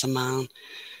 this is a man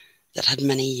that had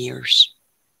many years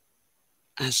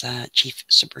as a chief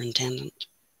superintendent.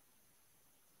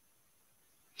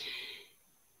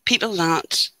 People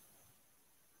that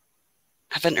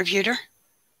have interviewed her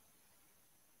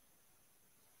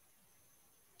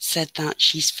said that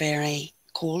she's very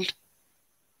cold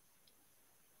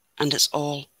and it's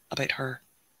all about her.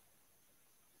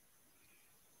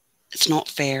 It's not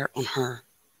fair on her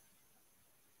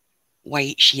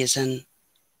why she is in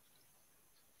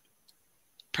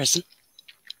prison.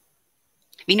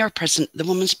 I mean, our prison, the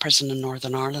women's prison in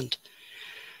Northern Ireland,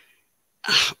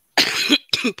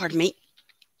 pardon me,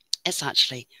 it's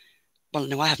actually, well,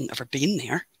 no, I haven't ever been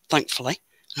there, thankfully.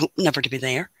 I hope never to be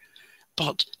there.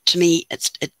 But to me,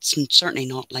 it's certainly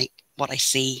not like what I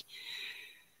see,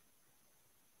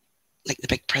 like the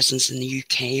big prisons in the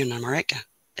UK and America.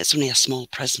 It's only a small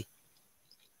prison.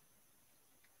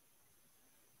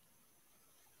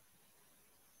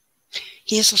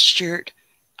 Hazel Stewart,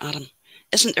 Adam,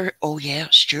 isn't there? Oh yeah,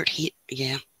 Stewart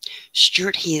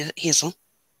Hazel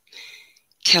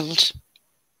killed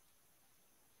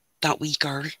that wee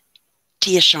girl,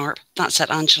 Tia Sharp. That's it,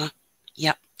 Angela.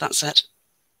 Yep, that's it.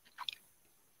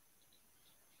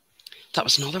 That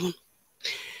was another one.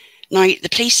 Now, the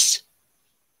police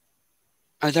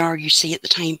are there, you see, at the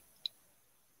time.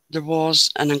 There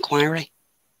was an inquiry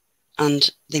and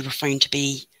they were found to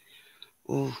be,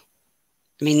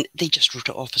 they just wrote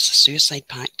it off as a suicide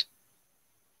pact.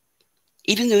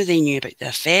 Even though they knew about the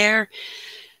affair,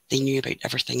 they knew about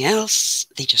everything else,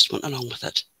 they just went along with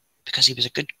it because he was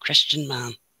a good Christian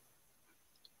man.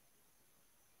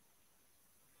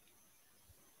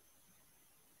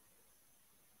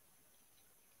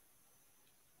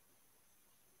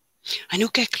 I know,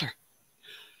 Gickler.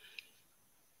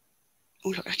 Oh,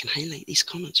 look, I can highlight these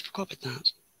comments. Forgot about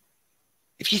that.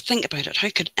 If you think about it, how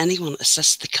could anyone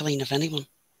assist the killing of anyone?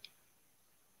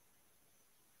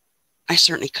 I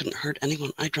certainly couldn't hurt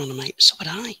anyone. I'd run them out. So would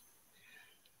I.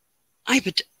 I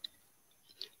would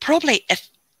probably, if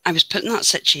I was put in that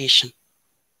situation,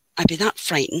 I'd be that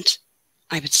frightened.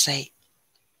 I would say,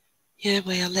 yeah,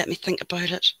 well, let me think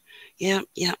about it. Yeah.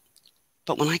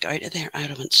 But when I got out of there, I would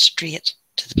have went straight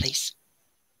to the police.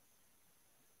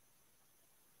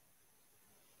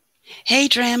 Hey,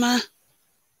 Drama.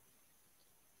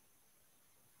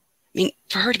 I mean,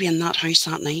 for her to be in that house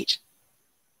that night.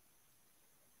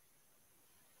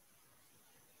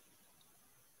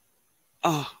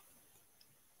 Oh.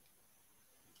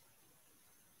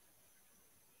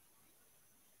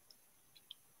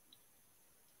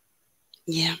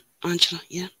 Yeah, Angela,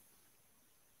 yeah.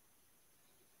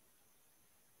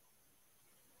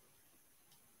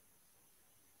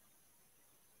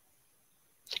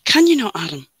 Can you not,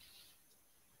 Adam?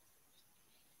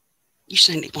 You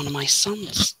sound like one of my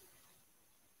sons.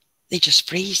 They just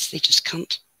freeze. They just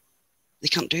can't. They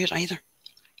can't do it either.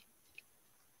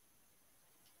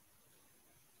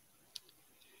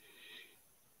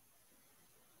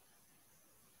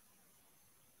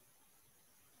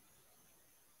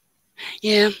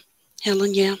 Yeah,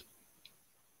 Helen, yeah.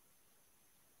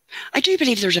 I do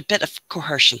believe there's a bit of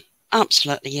coercion.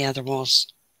 Absolutely, yeah, there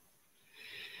was.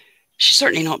 She's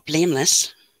certainly not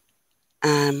blameless.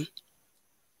 And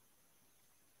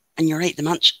you're right,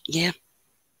 yeah,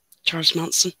 Charles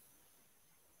Manson.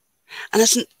 And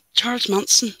isn't Charles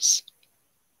Manson's,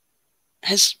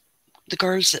 the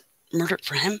girls that murdered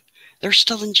for him, they're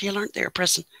still in jail, aren't they, or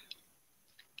prison?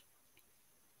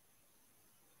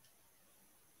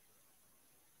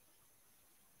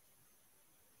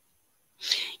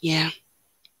 Yeah.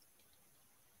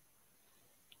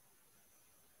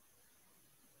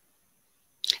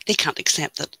 They can't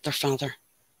accept that their father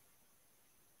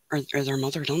or their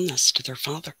mother done this to their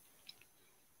father.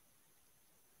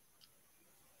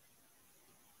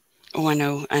 Oh, I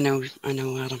know,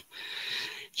 Adam.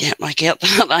 Yeah, I get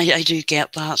that. I do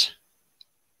get that.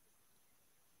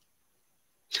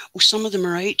 Oh, some of them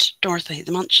are out, Dorothy,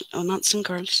 the Manson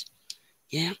girls.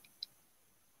 Yeah.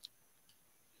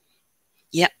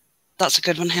 Yeah, that's a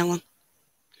good one, Helen.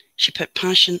 She put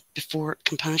passion before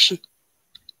compassion.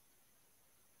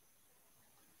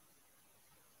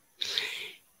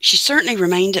 She certainly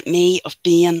reminded me of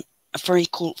being a very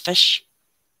cold fish.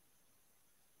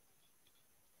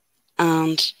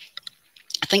 And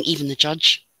I think even the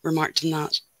judge remarked on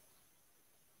that.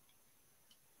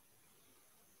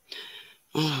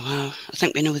 Oh, wow. I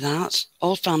think we know that.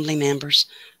 All family members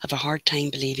have a hard time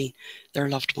believing their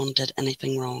loved one did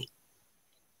anything wrong.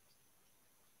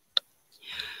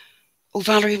 Oh,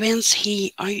 Valerie, when's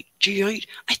he due out?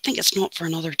 I think it's not for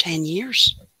another 10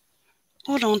 years.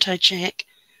 Hold on till I check.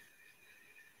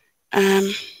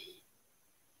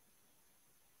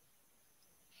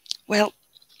 Well,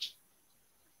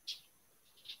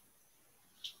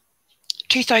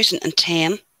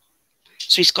 2010.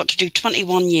 So he's got to do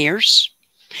 21 years.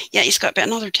 Yeah, he's got about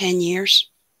another 10 years.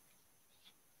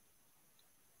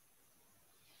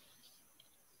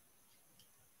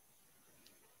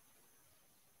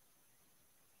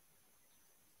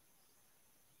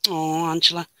 Oh,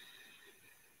 Angela.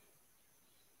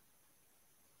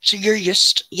 So you're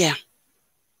used, yeah.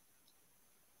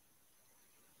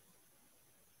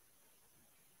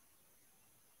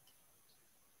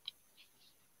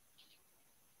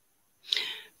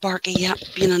 Barky, yeah.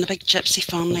 Being in a big gypsy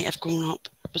family, I've grown up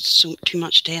with too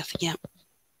much death, yeah.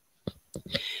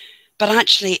 But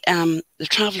actually, the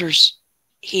travellers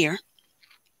here,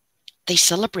 they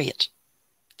celebrate.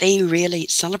 They really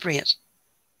celebrate.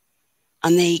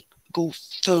 And they go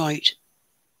full out.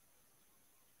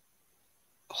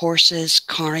 Horses,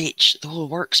 carriage, the whole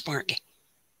works, Barky.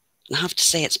 And I have to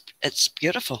say, it's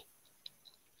beautiful.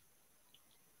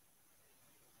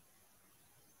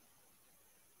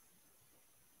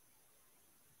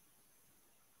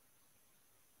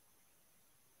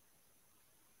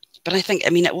 But I think,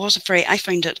 it was I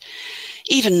found it,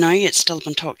 even now it's still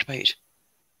been talked about.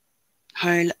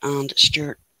 Howell and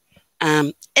Stewart.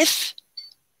 If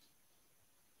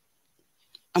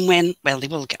and when, well, they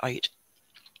will get out.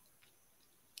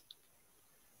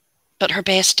 But her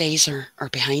best days are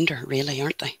behind her, really,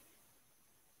 aren't they?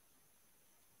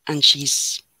 And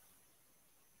she's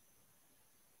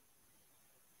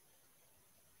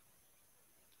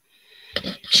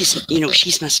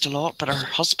missed a lot, but her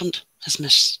husband has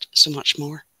missed so much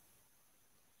more.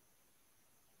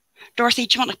 Dorothy,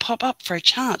 do you want to pop up for a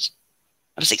chat?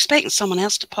 I was expecting someone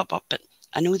else to pop up, but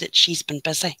I know that she's been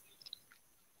busy.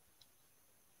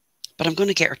 But I'm going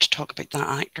to get her to talk about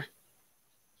that actor.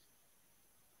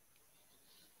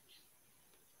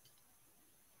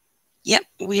 Yep,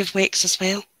 we have wakes as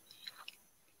well.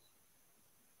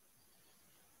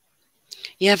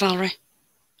 Yeah, Valerie.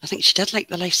 I think she did like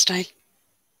the lifestyle.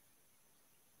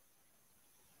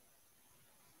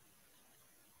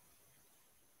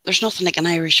 There's nothing like an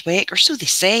Irish wake, or so they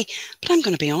say, but I'm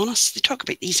going to be honest, they talk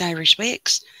about these Irish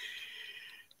wakes.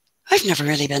 I've never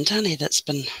really been to any that's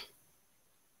been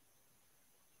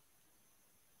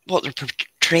what they're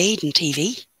portrayed in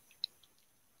TV.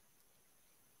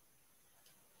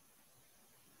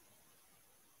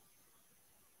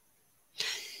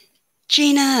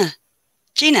 Gina,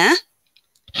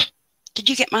 did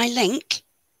you get my link?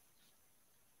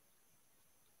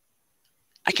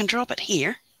 I can drop it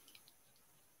here.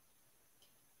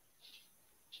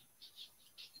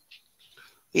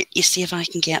 You see if I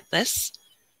can get this.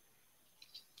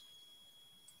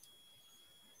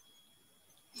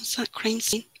 What's that crime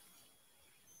scene?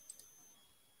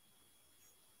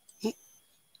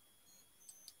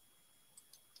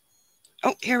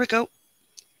 Oh, here we go.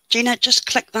 Gina, just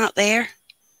click that there.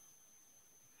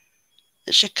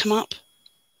 It should come up.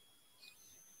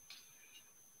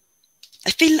 I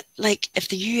feel like if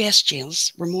the US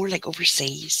jails were more like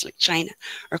overseas, like China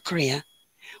or Korea,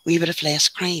 we would have less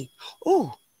crime.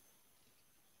 Oh,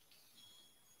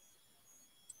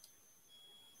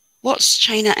 what's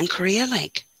China and Korea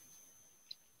like?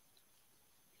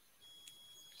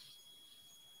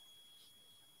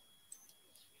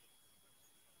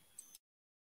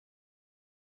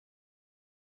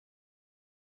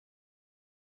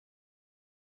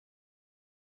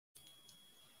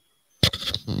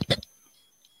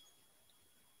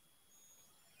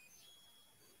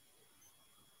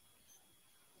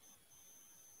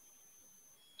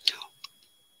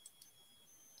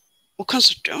 Well,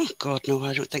 oh God, no,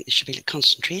 I don't think they should be like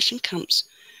concentration camps.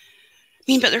 I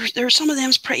mean, but there are some of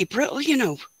them's pretty brutal, you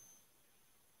know.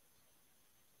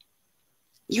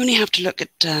 You only have to look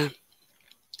at,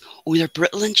 oh, they're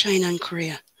brutal in China and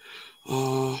Korea.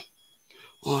 Oh,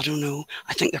 I don't know.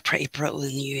 I think they're pretty brutal in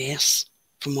the US,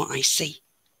 from what I see.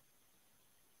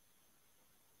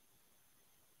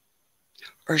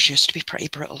 Ours used to be pretty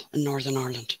brutal in Northern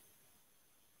Ireland.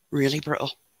 Really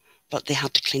brutal. But they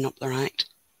had to clean up their act.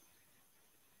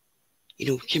 You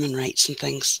know, human rights and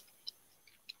things.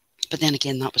 But then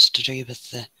again, that was to do with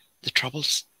the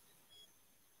Troubles.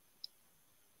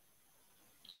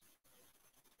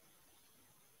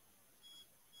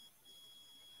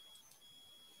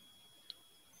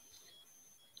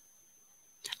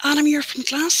 Adam, you're from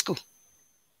Glasgow.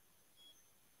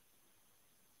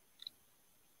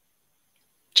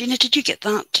 Gina, did you get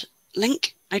that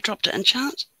link? I dropped it in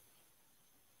chat.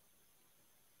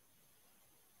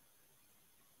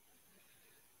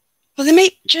 Well, they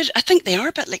might, Jude, I think they are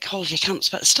a bit like holiday camps,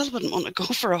 but I still wouldn't want to go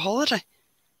for a holiday.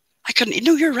 I couldn't,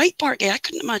 no, you're right, Barky. I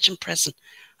couldn't imagine prison.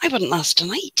 I wouldn't last a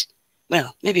night.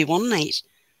 Well, maybe one night,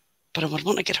 but I would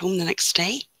want to get home the next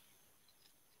day.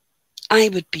 I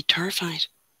would be terrified.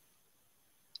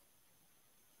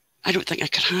 I don't think I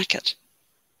could hack it.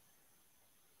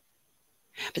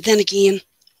 But then again,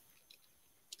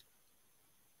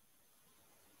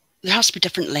 there has to be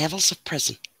different levels of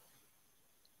prison.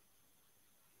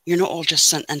 You're not all just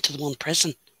sent into the one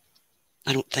prison,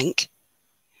 I don't think.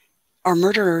 Are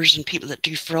murderers and people that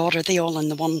do fraud, are they all in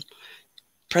the one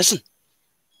prison?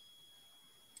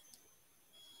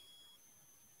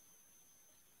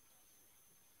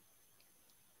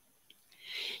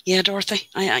 Yeah, Dorothy.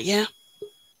 Yeah.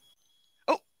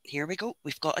 Oh, here we go.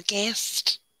 We've got a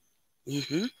guest.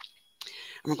 And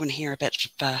we're going to hear a bit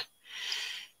of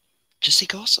juicy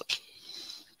gossip.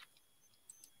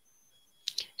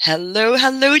 Hello,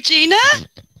 Gina.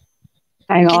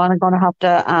 Hang on, I'm going to have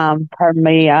to turn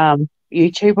my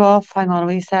YouTube off. Hang on a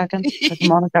wee second, because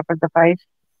I'm on a different device.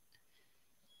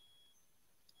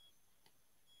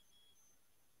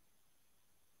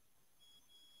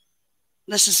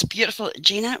 This is beautiful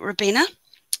Gina Rabina.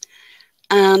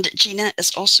 And Gina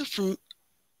is also from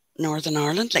Northern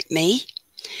Ireland, like me.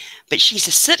 But she's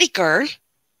a city girl,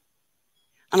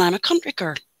 and I'm a country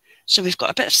girl. So we've got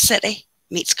a bit of city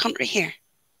meets country here.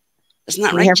 Isn't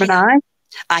that Can right, you hear me Gina? now?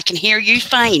 I can hear you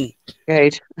fine.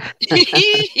 Good.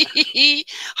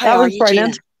 How That are was you,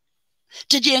 brilliant. Gina?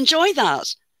 Did you enjoy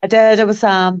that? I did. I was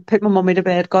put my mummy to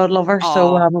bed, God love her.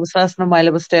 So Oh, I was listening while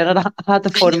I was doing it. I had the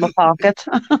phone in my pocket.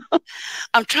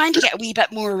 I'm trying to get a wee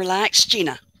bit more relaxed,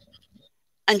 Gina,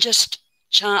 and just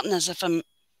chatting as if I'm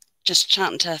just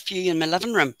chatting to a few in my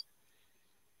living room.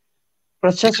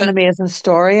 But it's just an Because, amazing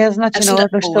story, isn't it? You isn't know,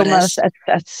 it? there's Oh, so it much.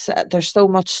 is. There's so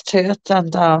much to it,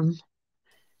 and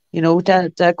you know,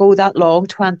 to go that long,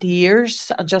 20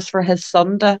 years, and just for his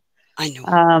son to I know.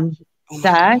 um Oh my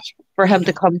die, God. for I him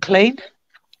to know. come clean.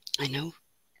 I know.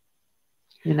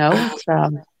 You know, it's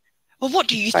Well, what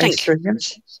do you very think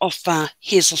strange. of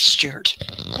Hazel Stewart?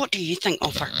 What do you think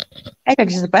of her? I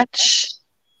think she's a bitch.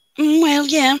 Well,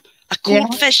 yeah, a Yeah,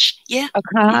 cold fish. Yeah.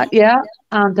 okay, yeah.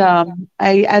 And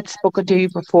I had spoken to you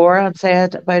before and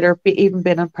said about her even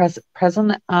being in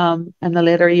prison in the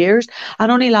later years.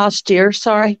 And only last year,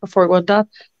 sorry, before I go on that,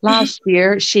 last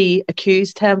year she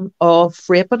accused him of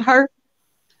raping her.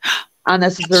 And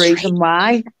this is the That's right. reason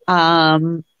why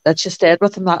that she stayed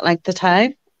with him that length of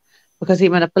time, because he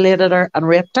manipulated her and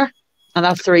raped her. And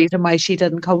that's the reason why she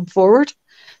didn't come forward.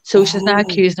 So she's now Oh,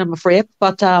 accusing him of rape,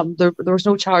 but there was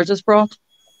no charges brought.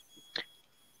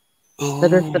 oh.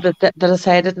 They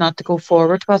decided not to go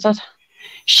forward with it.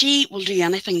 She will do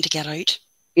anything to get out.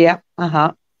 Yeah,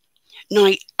 uh-huh.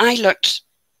 Now,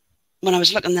 when I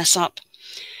was looking this up,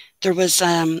 there was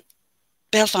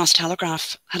Belfast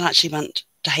Telegraph had actually went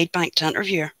to Hydebank to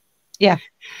interview her. Yeah.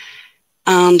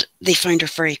 And they found her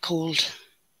very cold.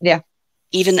 Yeah.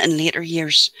 Even in later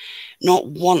years, not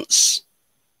once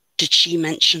did she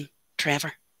mention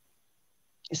Trevor.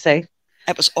 You see?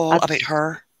 It was all about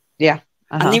her. Yeah.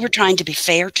 And they were trying to be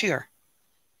fair to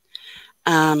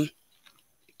her.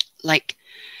 Like,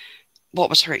 what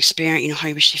was her experience? You know,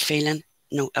 how was she feeling?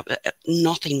 No,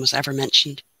 nothing was ever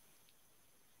mentioned.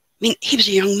 I mean, he was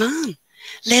a young man.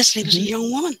 Lesley was a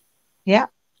young woman. Yeah.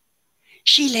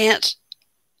 She let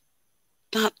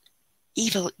that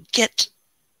evil get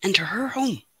into her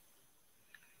home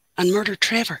and murder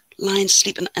Trevor lying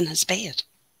sleeping in his bed.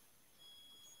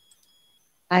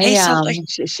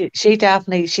 She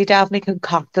definitely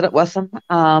concocted it with him.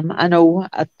 I know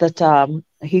that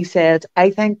he said, I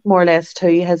think more or less to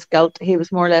his guilt, he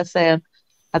was more or less saying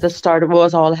at the start it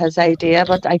was all his idea,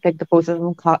 but I think the both of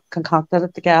them concocted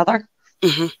it together.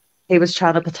 He was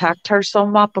trying to protect her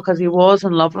somewhat because he was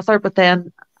in love with her, but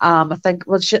then I think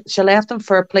she left him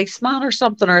for a policeman or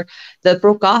something, or they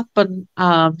broke up, and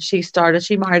she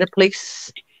married a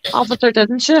police officer,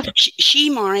 didn't she? She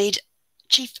married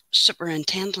Chief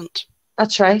Superintendent.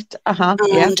 That's right.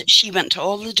 And she went to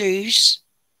all the dues.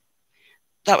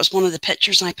 That was one of the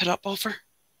pictures I put up of her.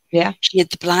 Yeah. She had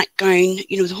the black gown,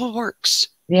 you know, the whole works.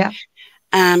 Yeah.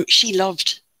 She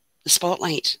loved the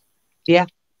spotlight. Yeah.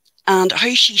 And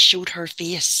how she showed her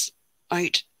face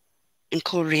out in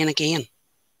Coleraine again.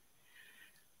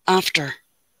 After,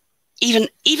 even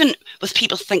with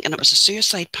people thinking it was a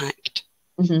suicide pact,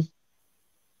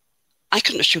 I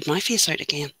couldn't have showed my face out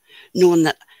again, knowing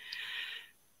that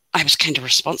I was kind of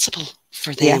responsible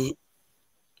for them. Yeah.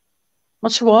 Well,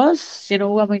 she was, you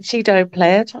know, I mean, she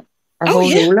downplayed her whole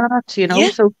role in it, you know,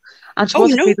 so, and she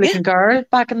was a good-looking girl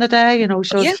back in the day, you know,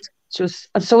 she was,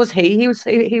 and so was he. He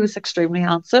was extremely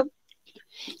handsome.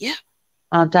 Yeah.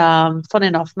 And funny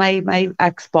enough, my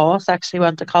ex-boss actually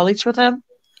went to college with him.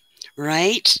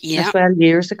 Right, yeah. As well,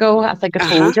 years ago. I think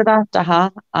I told you that.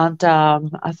 And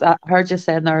I heard you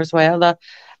saying there as well that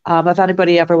if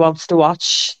anybody ever wants to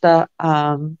watch the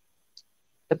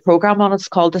program on it's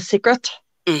called The Secret.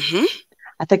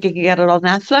 I think you can get it on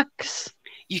Netflix.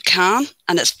 You can,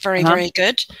 and it's very, very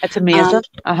good. It's amazing.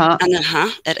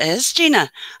 It is,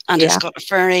 Gina. And it's got a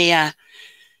very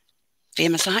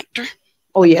famous actor.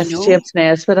 Oh, yes, James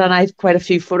Nesbitt, and I have quite a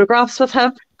few photographs with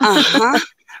him.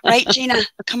 Right, Gina,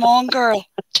 come on, girl.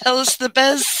 Tell us the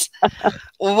biz.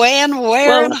 When,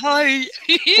 where, and how.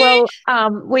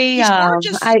 Well,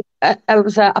 it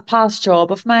was a past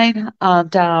job of mine,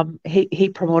 and he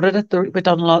promoted it. We've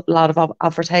done a lot of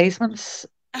advertisements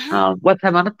with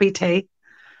him on at BT.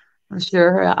 I'm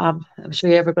sure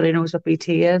everybody knows what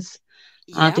BT is.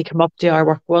 Yeah. And he came up to our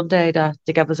work one day to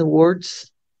give us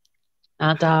awards,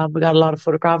 and we got a lot of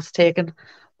photographs taken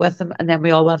with him, and then we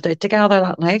all went out together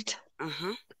that night.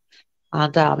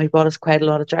 And he bought us quite a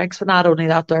lot of drinks, but not only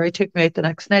that, he took me out the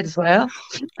next night as well.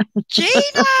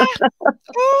 Gina!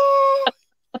 Oh,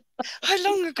 how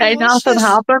long ago was nothing this?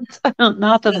 happened.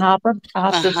 Nothing happened,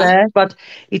 I have to say. But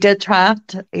he did try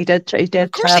it. He did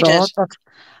try it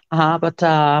on. But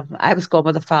I was going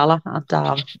with a fella at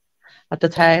the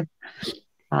time.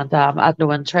 And I had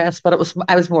no interest, but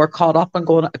I was more caught up in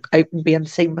going out and being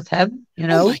seen with him, you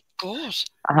know. Oh my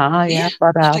God. Yeah.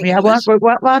 But we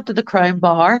went to the Crown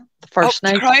Bar the first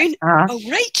night. Crown? Oh,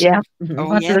 right. Yeah.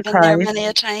 Went to the Crown. There many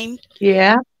a time.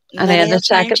 Yeah. And then the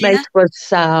second night was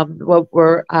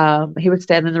he was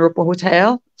staying in the Europa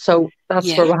Hotel, so that's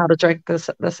where we had a drink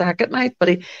the second night.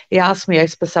 But he asked me out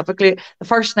specifically. The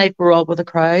first night we were all with a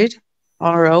crowd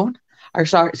on our own. Or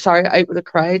sorry, out with a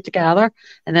crowd together,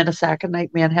 and then a second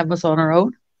night, me and him was on our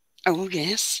own. Oh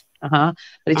yes. But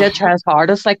he did try his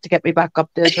hardest, like to get me back up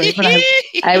to a drink, but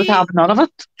I was having none of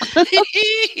it.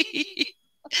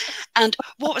 And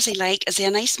what was he like? Is he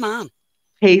a nice man?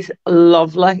 He's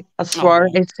lovely. I swear,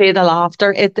 I'd say the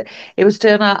laughter. He was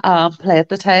doing a play at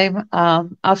the time.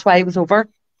 That's why he was over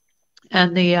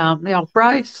in the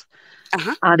opera house,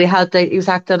 and he was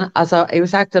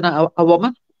acting a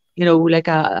woman. You know, like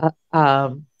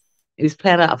he was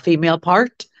playing a female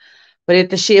part, but he had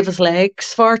to shave his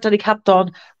legs for it, and he kept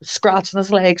on scratching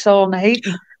his legs all night.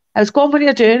 And I was going, "What are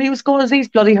you doing?" He was going, "Is these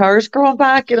bloody hairs growing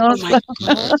back?" You know. Oh my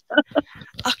God.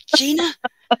 Oh, Gina,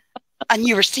 and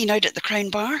you were seen out at the Crown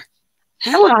Bar?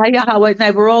 Huh? Oh, yeah.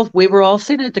 We were all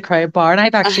seen at the Crown Bar, and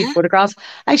I've actually photographs.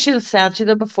 I should have sent you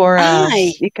them before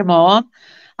you came on,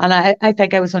 and I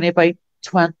think I was only about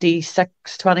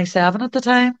 26, 27 at the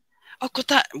time. Oh, got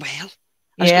that well.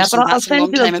 Yeah, but I'll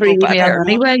send you them through email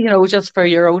anyway. You know, just for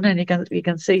your own, and you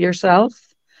can see yourself.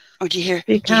 Oh, do you hear?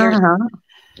 You can,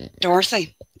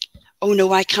 Dorothy. Oh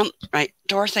no, I can't. Right,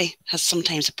 Dorothy has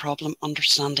sometimes a problem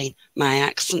understanding my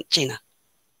accent, Gina.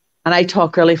 And I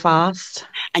talk really fast.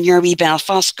 And you're a wee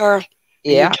Belfast girl.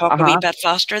 Yeah, you talk a wee bit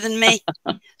faster than me.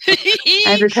 I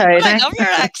love your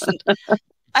accent.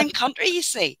 I'm country, you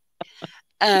see.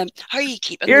 How are you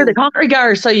keeping You're the though? country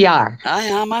girl, so you are. I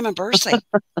am. I'm a Bursey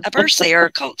or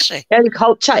a culture, Yeah, the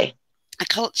culture. a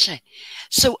culture.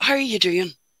 So how are you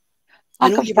doing? I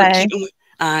know Fucking you weren't fine. keeping.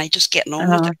 I just getting on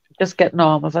with it. Just getting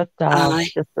on with it. Aye,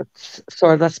 Just it's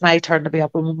sort of it's my turn to be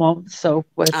up with my mum, so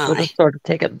we sort of aye.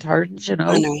 take it in turns, you I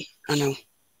know. know. I know.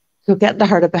 So getting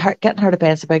her to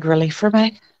bed is a big relief for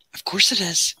me. Of course it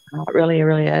is. It really,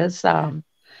 really is.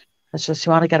 It's just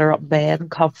you want to get her up in bed and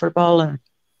comfortable, and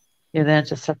you then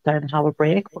just sit down and have a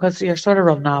break because you're sort of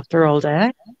running after all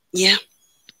day. Yeah,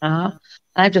 Uh,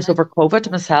 I'm just over COVID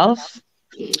myself.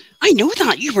 I know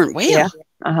that you weren't Yeah.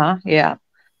 well. Yeah.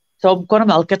 So I'm going to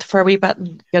milk it for a wee bit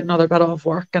and get another bit off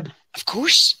work and Of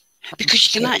course, because you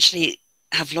can yeah. actually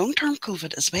have long-term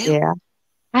COVID as well. Yeah.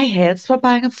 My head's so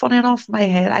banging funny enough. My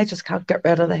head, I just can't get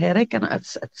rid of the headache and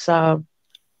it's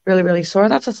really, really sore.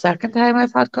 That's the second time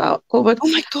I've had COVID. Oh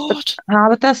my But, God.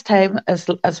 but this time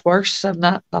is worse than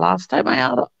the last time I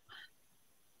had it.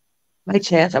 My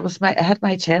chest, I had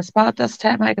my chest bad this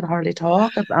time. I could hardly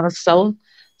talk and I was still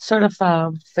sort of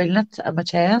feeling it in my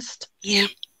chest. Yeah,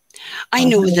 I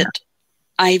know Yeah. that.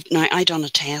 I done a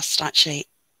test actually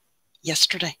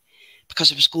yesterday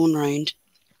because I was going round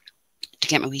to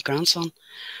get my wee grandson,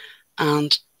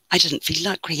 and I didn't feel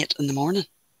that great in the morning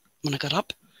when I got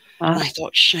up, and I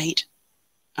thought, shite,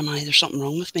 there's something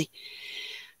wrong with me?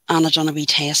 And I done a wee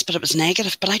test, but it was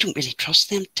negative. But I don't really trust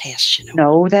them tests, you know.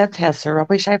 No, them tests are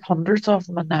rubbish. I have hundreds of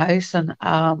them in the house, and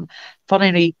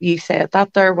funny you said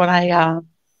that there. When I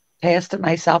tested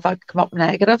myself, I come up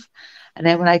negative, and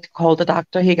then when I called the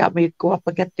doctor, he got me to go up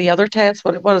and get the other test.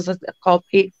 What is it called?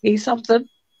 P something.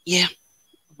 Yeah.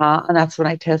 And that's when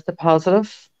I tested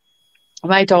positive.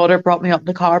 My daughter brought me up in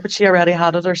the car, but she already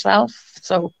had it herself.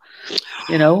 So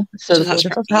so So the both that's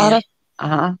of us had yeah.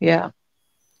 it. Yeah.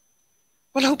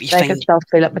 Well, I hope you But I can find. still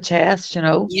feel it in my chest.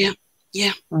 Yeah.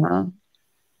 Yeah. Uh-huh.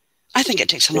 I think it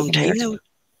takes a Good long to hear. time though.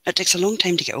 It takes a long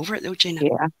time to get over it though, Gina.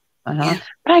 Yeah. Yeah.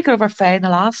 But I got over fine the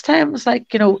last time. It was like,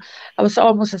 I was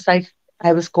almost as like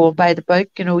I was going by the book,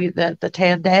 the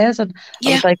 10 days, and I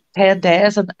Yeah. was like 10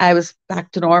 days and I was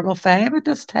back to normal fine at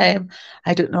this time.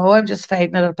 I don't know. I'm just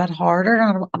finding it a bit harder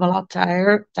and I'm a lot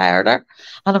tireder,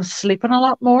 and I'm sleeping a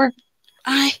lot more.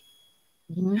 Aye.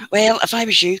 Mhm. Well, if I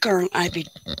was you, girl, I'd be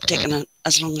taking it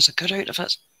as long as I could out of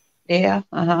it, Yeah.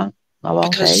 I will be.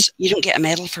 because you don't get a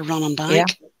medal for running Yeah.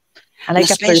 back, And I and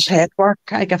get full especially. pet work.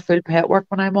 I get full pet work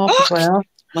when I'm off Oh, as well.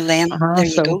 well then, there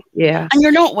you So go. yeah. And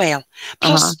you're not well.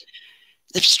 Uh-huh. Plus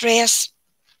the stress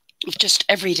of just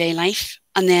everyday life,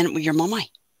 and then with your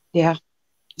mummy. Yeah.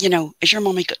 Is your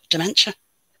mummy got dementia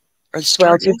or the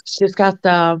Well, starting? she's got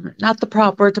not the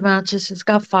proper dementia. She's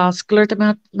got vascular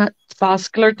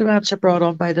dementia brought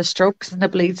on by the strokes and the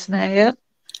bleeds in the head.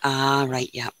 Ah, right,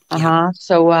 yeah, yeah.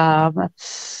 So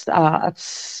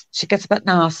it's she gets a bit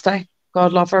nasty.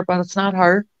 God love her, but it's not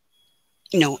her.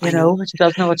 No, I know. She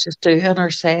doesn't know what she's doing or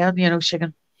saying. She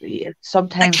can. It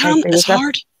Sometimes I can. feel It's as if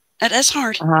hard. It is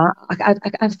hard.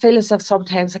 I feel as if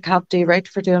sometimes I can't do right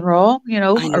for doing wrong. Or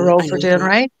wrong I for know doing that.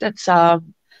 right. It's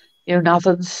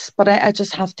nothing's. But I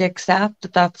just have to accept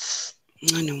that that's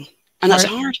I know. And it's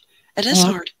part. hard. It is Uh,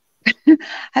 hard.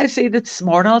 I see this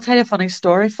morning. I'll tell you a funny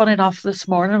story. Funny enough, this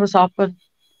morning I was up and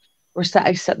I was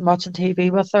sitting watching TV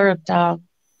with her, and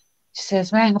she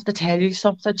says, "May I have to tell you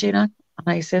something, Gina?" And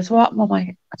I says, "What,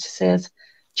 Mummy?" And she says,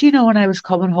 "Do you know when I was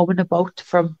coming home in the boat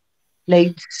from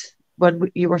Leeds when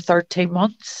you were 13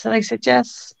 months?" And I said,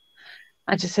 "Yes."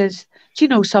 And she says, "Do you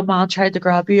know some man tried to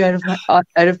grab you out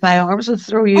of my arms and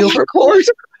throw Oh you my God. overboard?"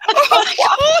 I Oh thought, my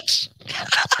 "What?"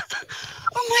 God.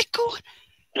 Oh my God.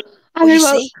 Oh, And I you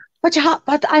went, see,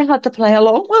 but I had to play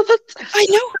along with it. I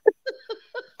know.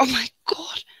 Oh my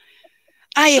God.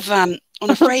 I have, on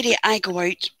a Friday, I go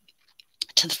out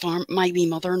to the farm. My wee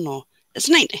mother-in-law is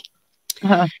 90,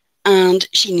 Uh-huh. and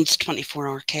she needs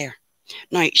 24-hour care.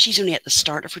 Now, she's only at the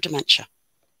start of her dementia.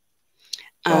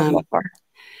 God love Um, her.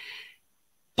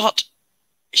 but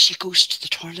she goes to the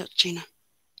toilet, Gina.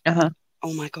 Uh-huh.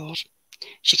 Oh my God.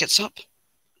 She gets up,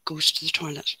 goes to the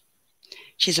toilet.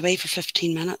 She's away for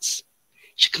 15 minutes.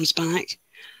 She comes back.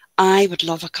 I would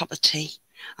love a cup of tea.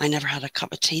 I never had a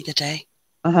cup of tea the day.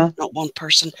 Uh-huh. Not one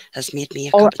person has made me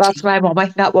a Oh, cup of that's tea. my mummy.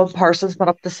 That one person's been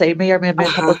up to see me or made me a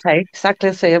cup Uh-huh. of tea. Exactly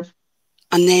the same.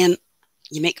 And then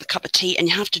you make the cup of tea, and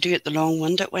you have to do it the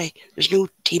long-winded way. There's no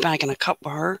tea bag in a cup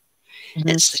with her. Mm-hmm.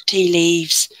 It's the tea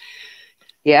leaves,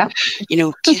 Yeah.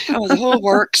 the whole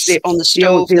works The, on the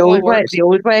stove, the the whole old way,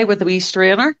 works. with the wee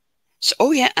strainer. So,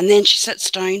 oh yeah, and then she sits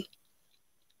down.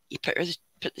 You put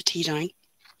the tea down,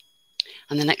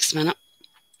 and the next minute,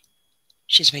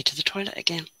 she's away to the toilet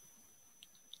again.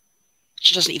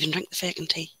 She doesn't even drink the fucking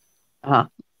tea. Uh-huh.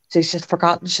 So she's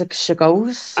forgotten she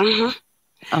goes. Uh-huh.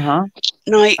 Uh-huh.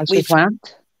 Now, As she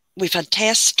went. we've had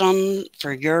tests done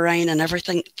for urine and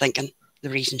everything, thinking the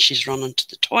reason she's running to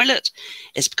the toilet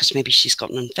is because maybe she's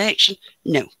got an infection.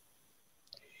 No.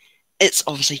 It's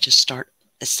obviously it's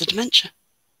the dementia.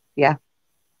 Yeah.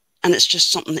 And it's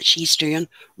just something that she's doing,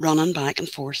 running back and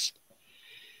forth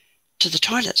to the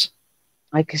toilet.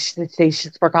 Like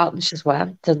she's forgotten she's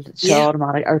went, and she Yeah.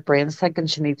 automatically, her brain's thinking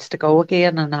she needs to go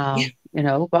again, and Yeah. you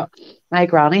know. But my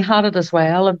granny had it as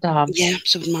well, and Yeah,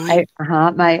 so did mine.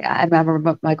 I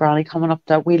remember my granny coming up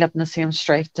we lived in the same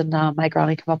street, and my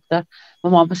granny came up to my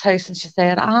mama's house, and she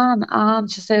said, Anne,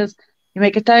 she says, you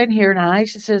make it down here now.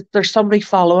 She says, there's somebody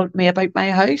following me about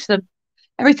my house, and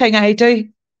everything I do,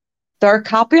 they're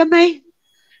copying me.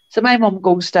 So my mum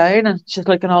goes down and she's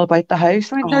looking all about the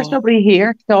house. I mean, there's Oh. nobody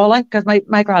here, Dolly, because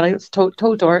my granny was told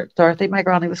Dorothy. My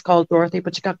granny was called Dorothy,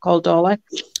 but she got called Dolly. And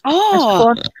she's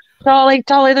Oh. going,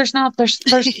 Dolly, there's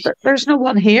no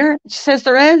one here. She says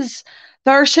there is.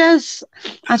 There she is.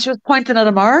 And she was pointing at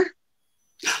a mirror.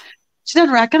 She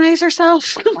didn't recognise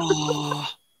herself. Oh.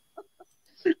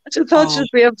 She thought she was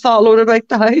being followed about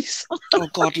the house. Oh,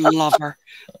 God love her.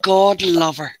 God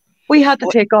love her. We had to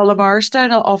take all the mirrors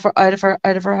down out of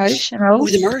her house, you know. Oh,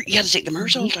 the mirror. You had to take the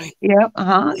mirrors all down. Yeah,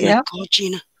 Oh my God,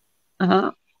 Gina.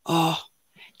 Oh,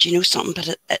 do you know something?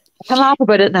 But I can laugh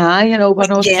about it now, you know. But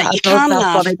yeah, you it's can not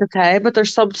laugh. funny to say. But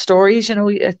there's some stories, you know,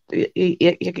 you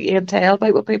can tell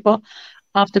about what people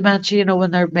have dementia, you know,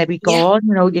 when they're maybe gone,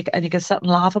 you know, and you can sit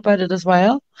and laugh about it as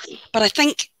well. But I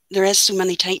think there is so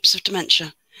many types of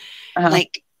dementia.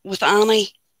 Like with Annie,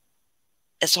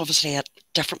 it's obviously a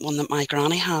different one that my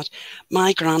granny had.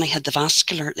 My granny had the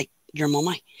vascular, like your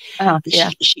mummy.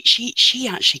 Yeah. She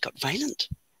actually got violent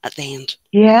at the end.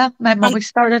 Yeah, my mummy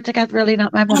started to get really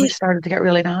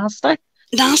nasty.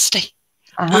 Nasty.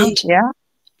 And yeah.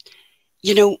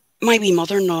 You know, my wee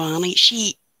mother-in-law, Annie,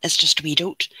 she is just a wee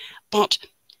dote, but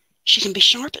she can be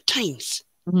sharp at times.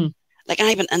 Like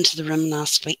I went into the room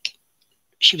last week.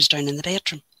 She was down in the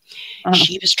bedroom.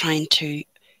 She was trying to,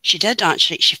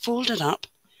 she folded up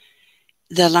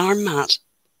the alarm mat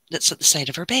that's at the side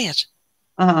of her bed.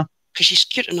 Because she's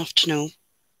cute enough to know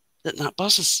that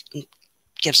buzzes and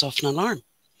gives off an alarm.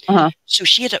 So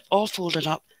she had it all folded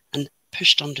up and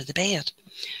pushed under the bed.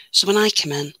 So when I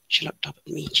came in, she looked up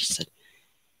at me and she said,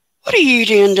 "What are you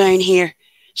doing down here,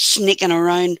 sneaking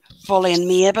around, following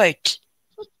me about?"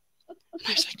 And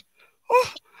I was like,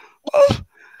 oh.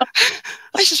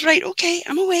 I says, right, okay,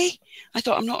 I'm away. I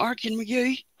thought, I'm not arguing with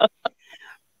you.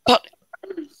 But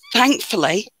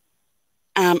thankfully,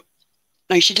 now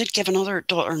she did give another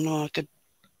daughter-in-law a good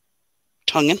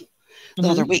tonguing the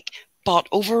other week. But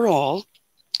overall,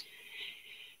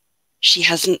 she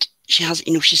hasn't,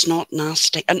 you know, she's not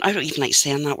nasty. And I don't even like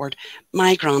saying that word.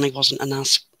 My granny wasn't a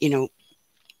nasty, you know.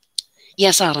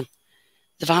 Yes, Adam,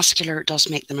 the vascular does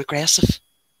make them aggressive.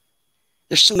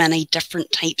 There's so many different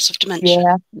types of dementia.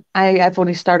 Yeah, I've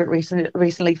only started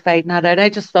recently finding that out. I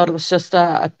just thought it was just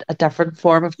a different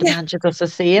form of dementia, just the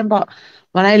same. But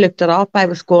when I looked it up, I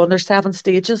was going, there's 7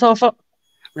 stages of it.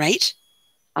 Right.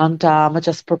 And it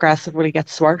just progressively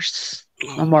gets worse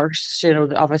and worse. You know,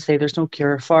 obviously there's no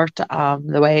cure for it.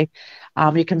 The way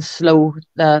you can slow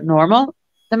the normal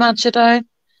dementia down,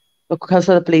 but because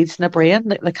of the bleeds in the brain,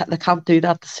 they can't do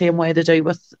that the same way they do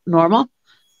with normal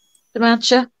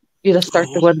dementia. You just start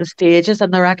to go into stages,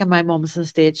 and I reckon my mum's in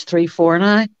stage 3, 4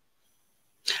 now.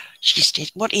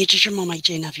 What age is your mum,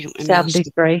 Jane? Have you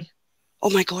 73. Oh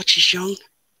my God, she's young.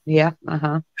 Yeah.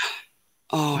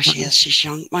 Oh, she is. She's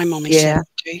young. My mummy's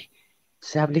 72.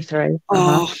 73.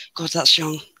 Oh God, that's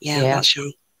young. Yeah, that's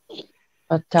young.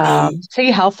 But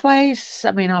see, health wise,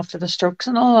 I mean, after the strokes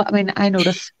and all, I mean, I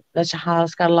noticed that she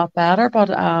has got a lot better, but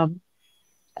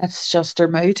it's just her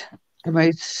mood. Her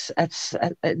mood's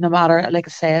no matter, like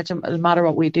I said, no matter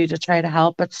what we do to try to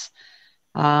help, it's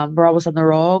we're always in the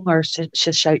wrong, or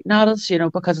she's shouting at us, you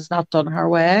know, because it's not done her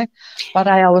way. But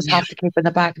I always have to keep in the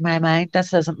back of my mind,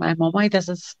 this isn't my mummy, this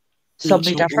is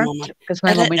somebody different. Because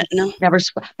my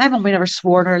mummy never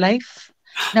swore in her life.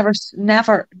 Never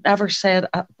said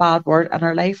a bad word in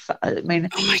her life. I mean,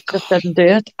 just didn't do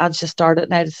it, and she started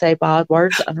now to say bad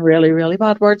words, and really, really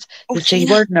bad words. The C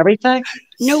word and everything.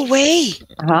 No way.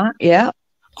 Yeah.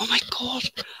 Oh my God!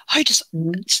 How does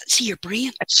see your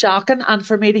brain? It's shocking, and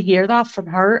for me to hear that from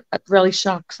her, it really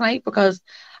shocks me because,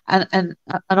 and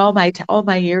all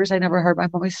my years, I never heard my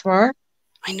mummy swear.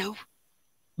 I know.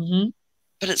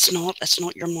 But it's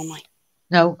not your mummy.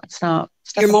 No, it's not.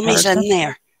 It's your mummy's in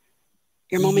there.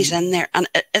 Your mummy's in there, and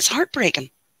it's heartbreaking.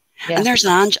 Yeah. And there's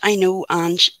Ange. I know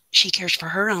Ange. She cares for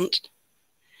her aunt,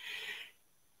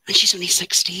 and she's only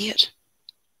 68.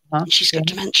 and she's Yeah. got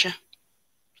dementia.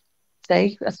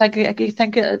 See, it's like you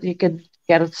think you can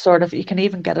get it sort of. You can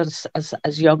even get it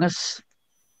as young as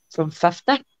from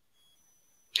 50.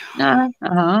 No,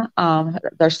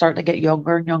 they're starting to get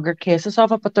younger and younger cases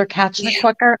of it, but they're catching it Yeah,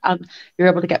 quicker, and you're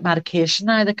able to get medication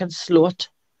now that can slow it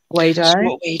way down.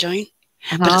 slow it way down.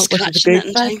 But it's Which is a catching good it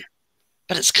in thing. time.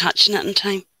 But it's catching it in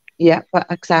time. Yeah, but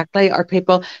exactly. Or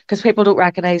people, because people don't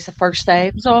recognise the first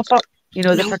signs of it. You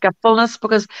know, the No. forgetfulness,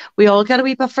 because we all get a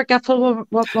wee bit forgetful when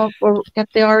we get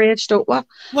the our age, don't we? I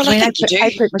Well, I mean, think you do. I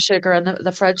put my sugar in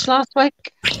the fridge last week,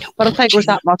 I know, but I poor think there was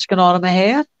Gina. that much going on in my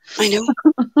head. I know.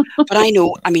 But I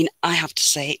know, I mean, I have to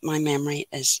say, my memory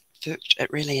is fucked.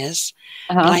 It really is.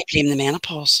 But Uh-huh. I blame the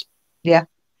menopause. Yeah.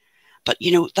 But,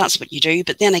 that's what you do.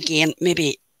 But then again,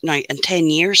 maybe now in 10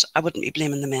 years, I wouldn't be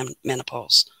blaming the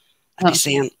menopause. I'd be Uh-huh.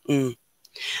 saying,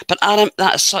 But Adam,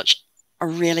 that is such a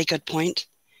really good point.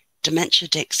 Dementia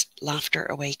takes laughter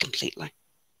away completely.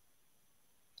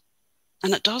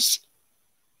 And it does.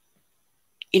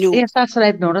 Yes, that's what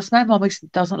I've noticed. My mummy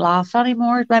doesn't laugh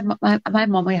anymore. My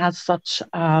mummy has such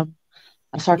a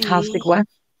sarcastic mm, wit.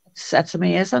 It's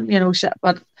amazing,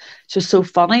 but she's so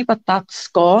funny, but that's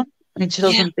gone. I mean, she yeah,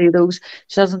 doesn't do those.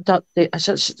 She doesn't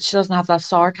she doesn't have that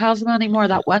sarcasm anymore.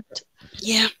 That wit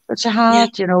yeah, that she yeah.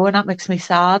 had, and that makes me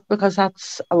sad because that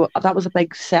was a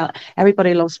big sell.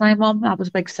 Everybody loves my mum. That was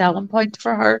a big selling point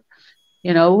for her. She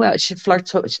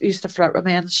used to flirt with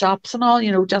me in the shops and all.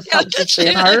 Just Yeah, that was just did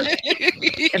being her.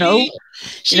 You know,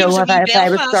 she? She was a wee if I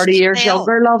was 30 Belfast years belle.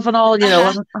 younger, love and all,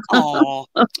 Uh-huh. and Oh,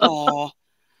 oh.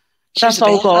 She was that's a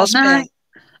all gone Belfast now. belle.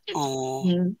 Oh.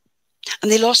 Mm.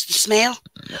 And they lost the smell.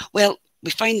 Well,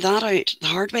 we found that out the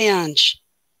hard way, Ange.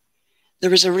 There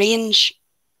was a range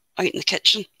out in the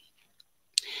kitchen,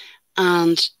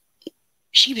 and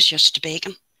she was used to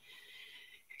baking.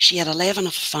 She had 11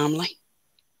 of a family,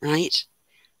 right?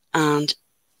 And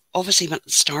obviously, at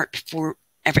the start, before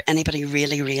anybody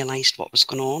really realised what was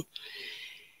going on,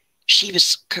 she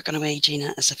was cooking away,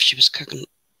 Gina, as if she was cooking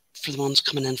for the ones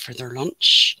coming in for their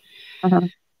lunch, Uh-huh.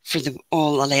 for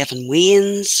all 11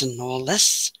 wains and all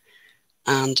this.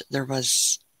 And there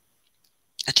was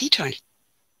a tea towel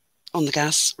on the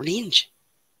gas range.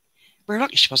 We're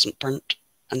lucky she wasn't burnt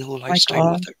and the whole My house down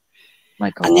God, with her. my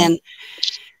And God. then,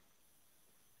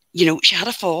 she had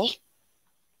a fall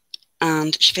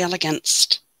and she fell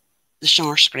against the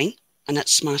shower screen and it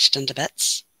smashed into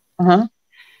bits. Uh-huh.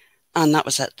 And that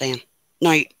was it then.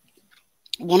 Now,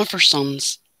 one of her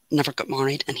sons never got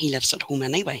married and he lives at home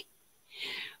anyway.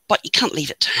 But you can't leave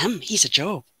it to him. He's a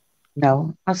job.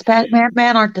 No,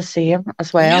 men aren't the same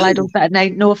as well. I No. don't.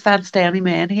 And no offense to any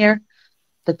men here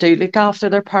that do look after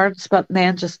their parents, but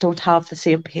men just don't have the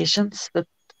same patience that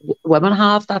women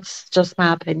have. That's just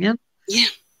my opinion. Yeah.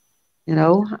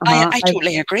 Uh-huh. I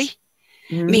totally agree.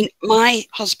 I Mm-hmm. mean, my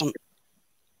husband,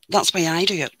 that's why I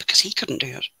do it, because he couldn't do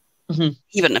it. Mm-hmm.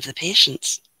 He wouldn't have the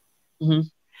patience.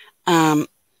 Mm-hmm.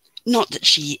 Not that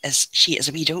she is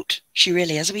a wee dote. She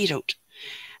really is a wee dote.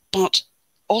 But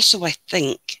also I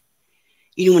think,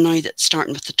 now that's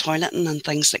starting with the toileting and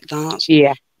things like that,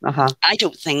 Yeah. Uh-huh. I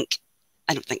don't think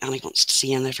Annie wants to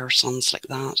see any of her sons like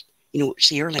that.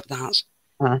 See her like that.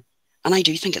 Uh-huh. And I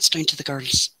do think it's down to the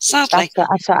girls. Sadly.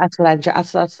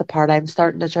 That's the part I'm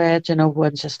starting to dread.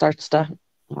 When she starts to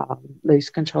lose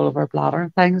control of her bladder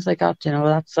and things like that.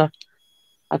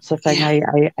 That's the thing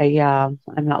Yeah.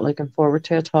 I'm not looking forward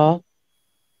to at all.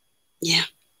 Yeah.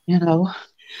 But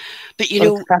But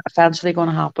it's eventually going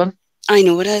to happen. I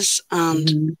know it is. And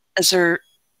Mm-hmm. is there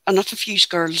enough of you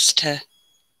girls to?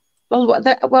 Well,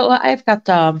 I've got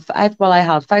I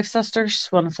had five sisters.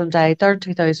 One of them died there in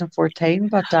 2014.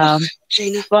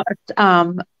 Gina. But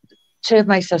two of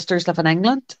my sisters live in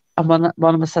England, and one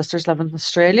of my sisters live in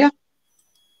Australia.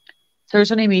 So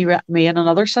there's only me and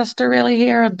another sister really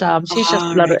here, and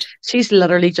Right. she's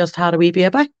literally just had a wee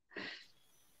baby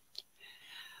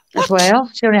as What? well.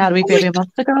 She only had a wee Oh my, baby a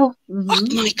month ago. oh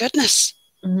Mm-hmm. my goodness.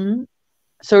 Mm-hmm.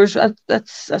 So it's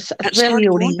It's really hard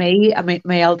only going. me and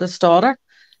my eldest daughter,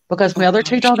 because my Oh other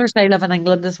two gosh. daughters, they live in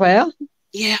England as well.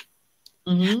 Yeah.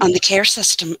 Mm-hmm. And the care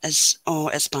system is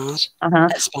bad. Uh-huh.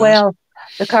 It's bad. Well,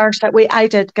 the cars that I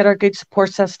did get a good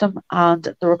support system, and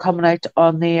they were coming out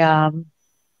on the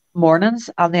mornings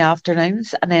and the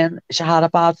afternoons, and then she had a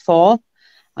bad fall,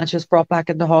 and she was brought back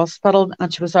into hospital,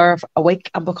 and she was there for a week,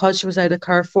 and because she was out of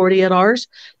care 48 hours,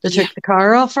 they Yeah. took the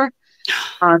car off her,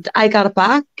 and I got it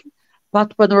back.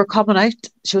 But when they were coming out,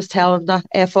 she was telling the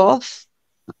F off,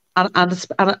 and it's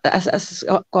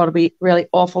going to be really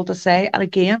awful to say. And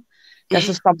again, this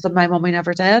is something my mummy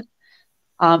never did.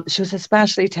 She was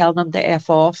especially telling them to F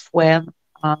off when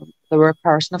they were a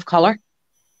person of colour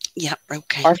Yeah.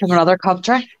 Okay. or from Yeah. another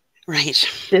country. Right.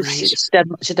 She,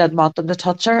 she didn't want them to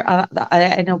touch her. And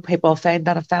I know people find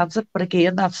that offensive, but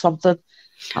again, that's something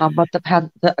what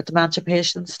the dementia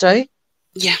patients do.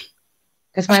 Yeah.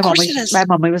 Because Of course it is. my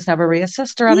mummy was never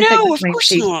racist or anything. No, I of mean,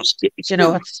 course not. you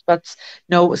know, No. it's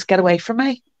no, it's get away from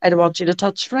me. I don't want you to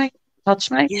touch me.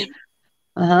 Touch me. Yeah.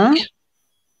 Uh-huh. Yeah.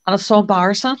 And it's so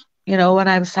embarrassing, when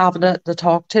I was having to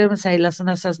talk to him and say, listen,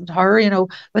 this isn't her,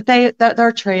 but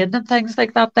they're trained in things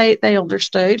like that. They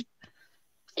understood.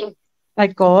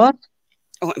 Thank God.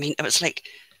 Oh, I mean, it was like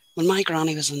when my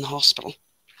granny was in the hospital.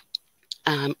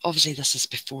 Obviously, this is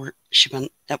before she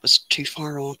went. It was too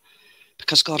far on,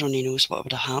 because God only knows what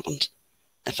would have happened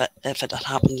if it had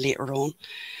happened later on.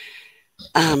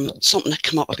 Something had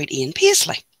come up about Ian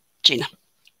Paisley, Gina.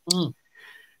 Mm.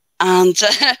 And,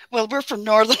 well, we're from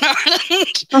Northern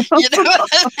Ireland, you know what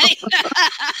I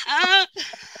mean?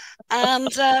 And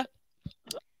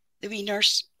the wee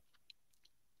nurse,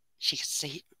 she could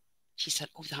see, she said,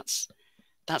 oh,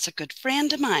 that's a good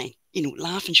friend of mine,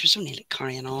 laughing. She was only like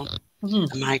carrying on.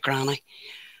 Mm-hmm. And my granny,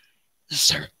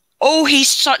 sir, oh, he's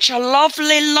such a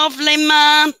lovely, lovely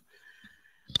man.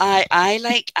 I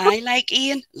like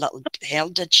Ian. Little hell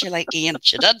did she like Ian.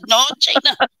 She did not,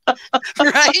 Gina.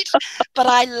 Right? But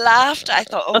I laughed. I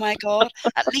thought, oh my God,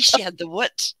 at least she had the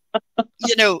wit.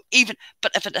 Even,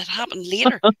 but if it had happened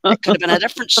later, it could have been a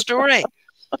different story.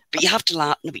 But you have to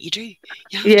laugh. No, but you do. You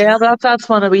have to Yeah, laugh. that's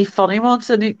one of the wee funny ones.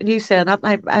 And you saying that,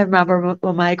 I remember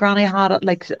when my granny had it,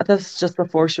 like this just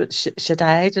before she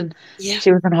died, and Yeah.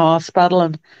 she was in hospital,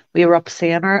 and we were up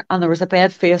seeing her, and there was a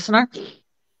bed facing her,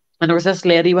 and there was this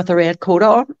lady with a red coat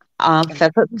on,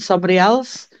 visiting somebody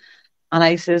else. And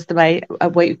I says to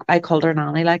I called her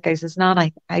Nanny, like I says,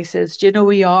 Nanny, I says, do you know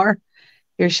who you are?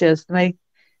 Here she is to me.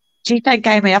 Do you think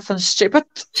I'm effing stupid?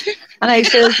 And I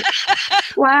says,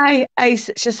 why?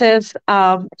 She says,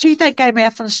 do you think I'm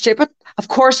effing stupid? Of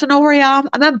course I know where I am.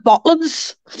 I'm in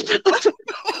Butlins.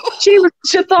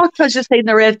 She thought because she'd seen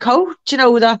the red coat,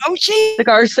 Oh, gee. the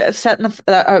girls sitting with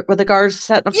the girls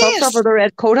sitting in front of Yes. her, the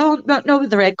red coat on. No,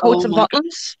 the red coats Oh in my God.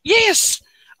 Butlins. Yes.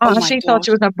 Oh my She thought God.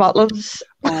 she was in Butlins.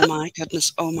 Oh my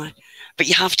goodness. Oh my. But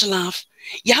you have to laugh.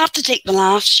 You have to take the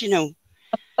laughs,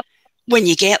 when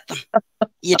you get them.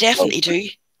 You definitely do.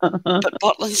 But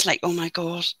Butlin's like, oh my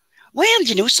God. Well,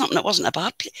 something, it wasn't a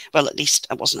bad place. Well, at least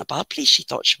it wasn't a bad place she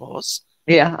thought she was.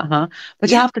 Yeah, But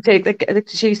you Yeah. have to take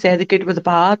she said the good with the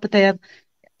bad, but then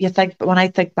you think when I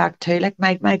think back to like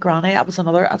my granny, that's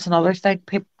another thing.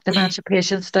 Dementia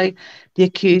patients do. They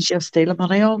accuse you of stealing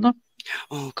money on them.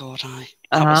 Oh God, that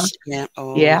Uh-huh. was, yeah.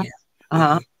 Oh Yeah. yeah.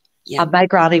 Uh-huh. Yeah. And my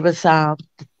granny was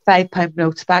 £5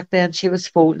 notes back then. She was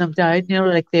folding them down,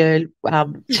 like the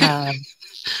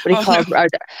what do you Oh call no.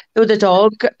 it? The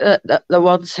dog, the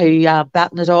ones who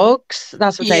batten the dogs.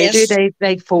 That's what they do. Yes.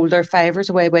 They fold their fivers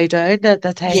way down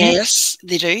the tiny. Yes,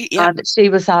 they do. Yeah. And she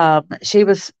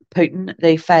was putting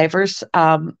the fivers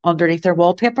underneath their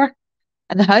wallpaper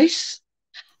in the house.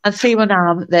 And see when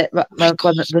Oh my when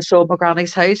God. they sold my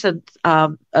granny's house, and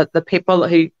the people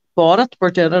who bought it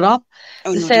were doing it up.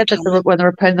 Oh They no, don't said that tell me. when they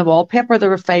were putting the wallpaper, they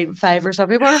were finding fivers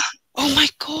everywhere. Oh my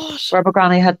God. Where my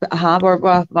granny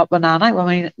where my nanny,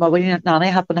 when we nanny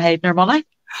had been hiding her money.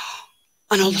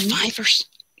 And all the Mm-hmm. fivers.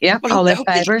 Yeah, Well, all I the hope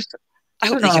they, fivers. I I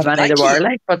hope don't they know how give it many back there to you. were,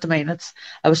 like, but I mean, it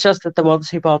was just that the ones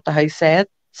who bought the house said,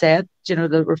 they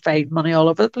were finding money all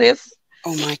over the place.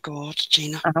 Oh my God,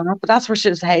 Gina. But that's where she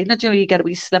was hiding it. You get a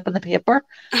wee slip in the paper.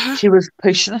 Uh-huh. She was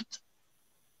pushing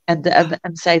it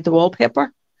inside the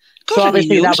wallpaper. So God only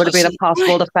obviously that knows would have what's been in.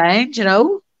 impossible to find.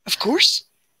 Of course.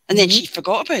 And then Mm-hmm. she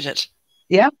forgot about it.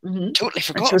 Yeah. Mm-hmm. Totally And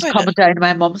she forgot was about it. coming down to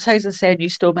my mum's house and saying, "You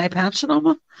stole my pension on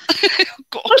me."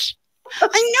 God.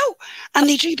 I know. And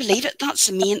they do believe it. That's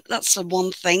the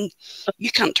one thing.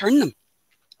 You can't turn them.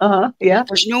 Yeah.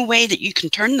 There's no way that you can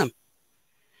turn them.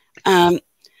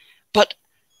 But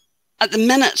at the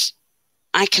minute,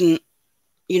 I can,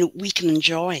 we can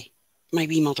enjoy my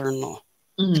wee mother-in-law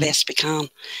the best we can,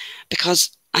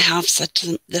 because I have said to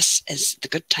them, this is the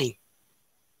good time.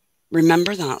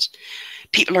 Remember that.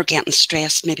 People are getting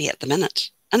stressed maybe at the minute,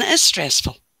 and it is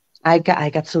stressful. I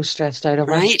get so stressed out of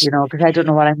Right? it, because I don't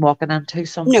know what I'm walking into No.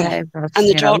 sometimes. And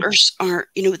the daughters are,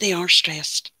 they are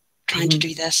stressed, trying to Mm-hmm.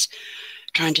 do this,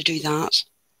 trying to do that.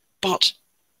 But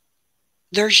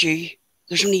there's you.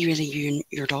 There's only really you and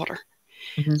your daughter.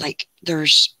 Mm-hmm. Like,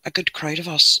 there's a good crowd of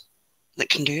us that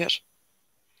can do it,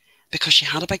 because she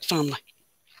had a big family.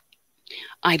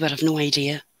 I would have no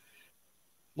idea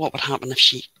what would happen if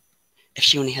she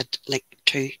only had like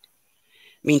two.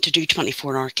 I mean, to do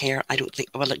 24-hour care, I don't think,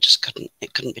 well,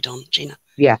 it couldn't be done, Gina.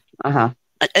 Yeah.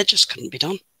 It just couldn't be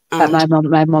done. But And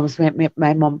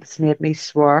my mum's made me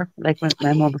swear. Like I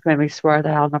my know, mum's made me swear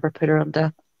that I'll never put her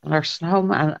into a nursing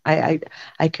home, and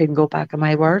I couldn't go back on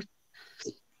my word.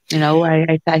 You know, I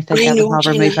think I I would know, have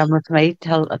her Gina. move in with me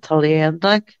till the end.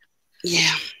 Like,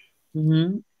 Yeah.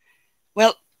 hmm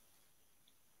Well,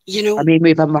 you I know, mean,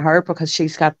 move in with her because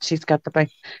she's got the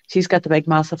big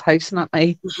massive house, not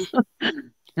me.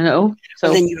 mhm. You know,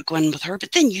 Well, so then you would go in with her,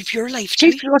 but then you've your life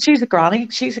too. she's a granny.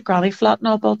 She's a granny flat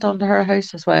now built onto her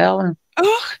house as well. And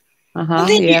Oh,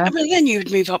 yeah. well, then you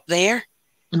would move up there.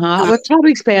 I And would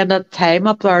probably spend that time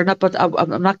up there, but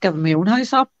I'm not giving my own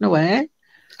house up. No way.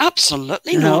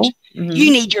 absolutely You not. know.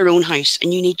 You need your own house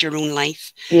and you need your own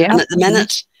life. Yeah. And at the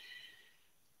minute,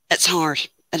 it's hard.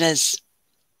 It is.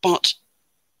 But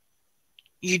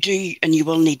you do and you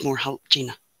will need more help,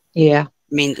 Gina. Yeah.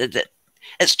 I mean,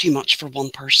 it's too much for one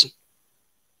person.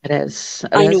 It is.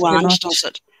 It I is know too Ange does much.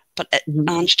 it, Hmm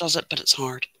Ange does it, but it's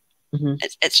hard. hmm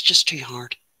It's just too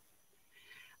hard.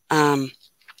 Um,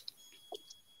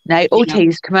 Now you know,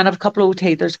 OTs come in. I have a couple of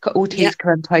OT. There's yeah. OTs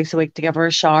come in twice a week to give her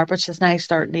a shower, but she's now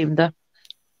starting even to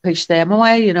push them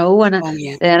away. You know, and Oh,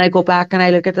 yeah. then I go back and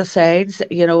I look at the signs.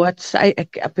 You know, I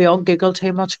be on Google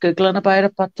too much googling about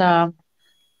it, but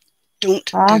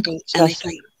Don't Google it's just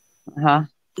anything. uh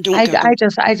Don't Google.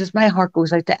 I just my heart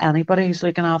goes out to anybody who's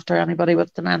looking after anybody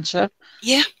with dementia.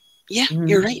 Yeah, yeah, Hmm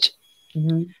you're right.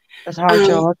 hmm It's a hard Um,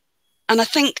 job. and I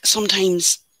think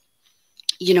sometimes,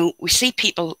 we see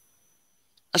people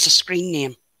as a screen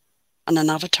name and an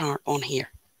avatar on here.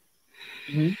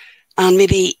 Hmm And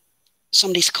maybe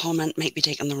somebody's comment might be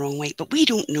taken the wrong way, but we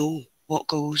don't know what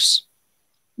goes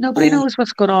Nobody on. knows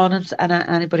what's going on in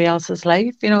anybody else's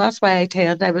life. You know, that's why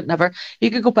I would never,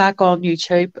 you could go back on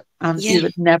YouTube and Yeah, you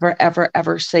would never, ever,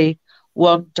 ever see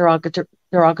one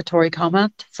derogatory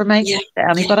comment from me yeah, to yeah.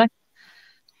 anybody.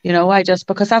 You know,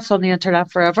 because that's on the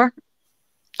internet forever,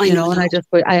 I you know know, and that.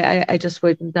 I just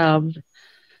wouldn't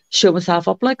show myself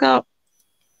up like that.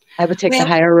 I would take the Well,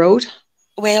 higher road.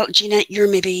 Gina,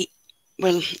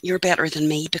 you're better than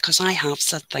me because I have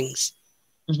said things.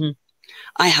 Hmm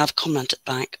I have commented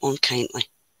back unkindly.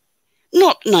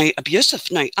 Not now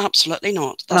abusive. No, absolutely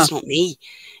not. Uh, That's not me.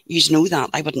 You know that.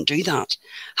 I wouldn't do that.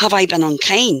 Have I been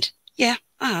unkind? Yeah,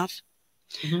 I have.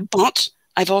 hmm But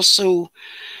I've also,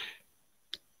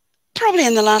 probably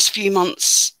in the last few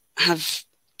months, have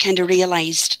kind of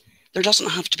realised there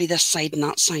doesn't have to be this side and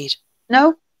that side.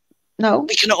 No, no,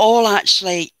 We can all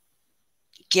actually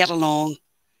get along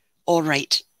all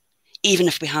right, even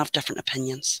if we have different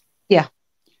opinions. yeah.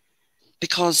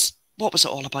 Because what was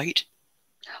it all about?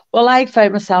 Well, I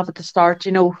found myself at the start,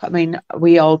 you know, I mean,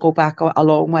 we all go back a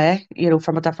long way, you know,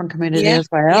 from a different community Yeah, as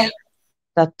well. yeah.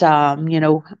 That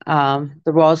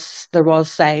there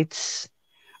was sites.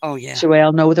 Oh, yeah. So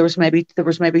well, no, there was maybe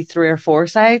three or four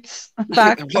sites I think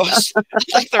back, there was. I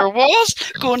think there was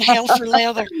going hell for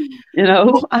leather. you know,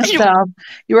 Well, and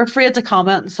you were afraid to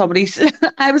comment on somebody's.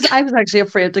 I was actually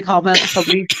afraid to comment on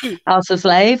somebody else's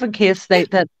life in case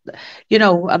that you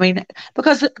know, I mean,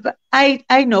 because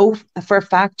I know for a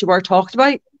fact you were talked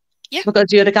about yeah, because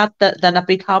you'd have got the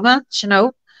nippy comments, you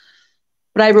know.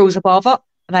 But I rose above it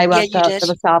and I yeah, went you did. to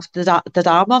myself the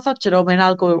dam of it. You know, I mean,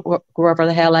 I'll go wherever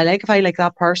the hell I like. If I like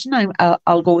that person,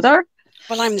 I'll go there.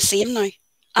 Well, I'm the same now.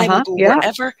 I will go Yeah,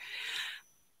 wherever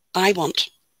I want.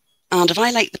 And if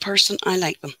I like the person, I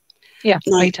like them. yeah,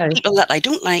 Now, me too. people that I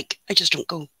don't like, I just don't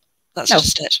go. That's No,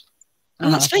 just it.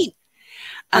 And that's uh-huh. fine.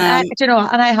 And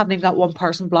Um, I haven't even got one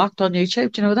person blocked on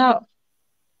YouTube. Do you know that?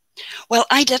 well,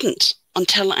 I didn't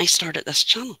until I started this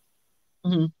channel.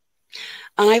 Hmm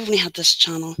And I've only had this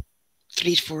channel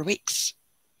 3 to 4 weeks.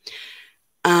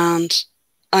 And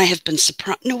I have been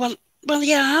surprised. No,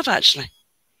 yeah, I have actually.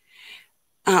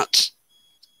 At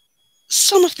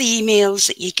some of the emails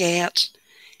that you get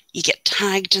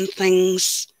tagged in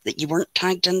things that you weren't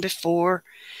tagged in before.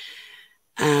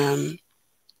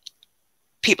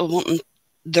 People wanting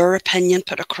their opinion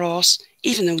put across,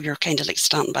 even though you're kind of like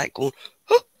standing back going,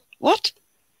 oh, what?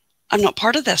 I'm not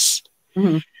part of this.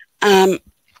 hmm Um,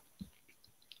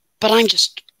 but I'm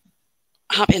just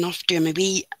happy enough doing my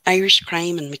wee Irish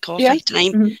crime and my Yeah. coffee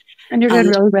time. hmm And you're doing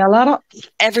And really well at it.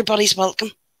 everybody's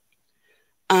welcome.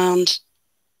 And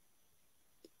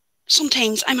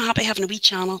sometimes I'm happy having a wee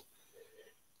channel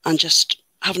and just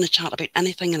having a chat about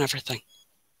anything and everything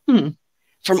Hmm.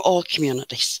 from all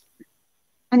communities.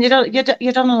 And you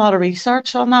done a lot of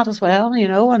research on that as well, you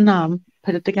know, and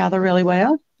put it together really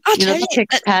well. I You know, tell that you,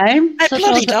 takes time. it So it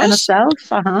bloody does in does.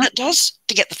 itself. Uh-huh. It does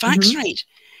to get the hmm facts right.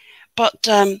 But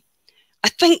I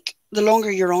think the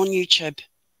longer you're on YouTube,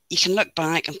 you can look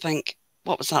back and think,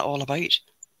 what was that all about?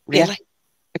 Yeah, Really?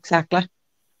 exactly.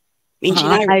 mean,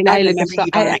 Gina, I I look remember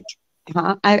you back.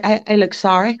 I look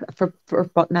sorry for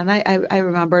butting in. I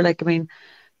remember, like, I mean,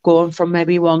 going from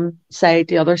maybe one side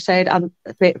to the other side and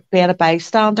being a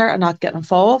bystander and not getting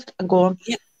involved and going,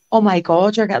 Yeah, oh my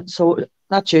God, you're getting so,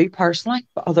 not you personally,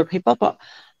 but other people, but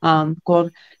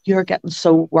going, you're getting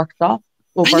so worked up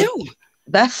I over know.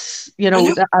 this, I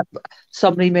know. that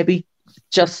somebody maybe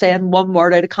just saying one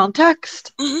word out of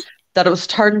context, Hmm. that it was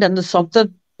turned into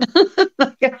something.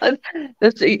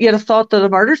 You'd have thought that I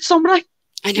murdered somebody,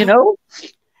 I you know. know?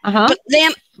 Uh-huh. But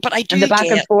then, but I And the do back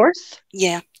and get, forth.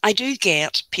 yeah, I do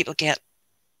get people get,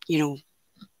 you know,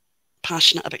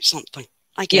 passionate about something.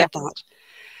 I Yeah. get that.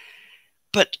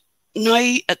 But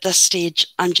now at this stage,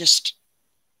 I'm just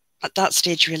at that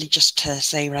stage really just to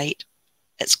say, right,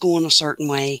 it's going a certain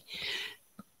way.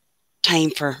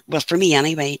 Time for, well, for me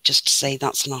anyway, just to say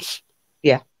that's enough.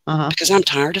 Yeah. Uh-huh. Because I'm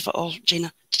tired of it all,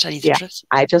 Gina, to tell you the Yeah. truth.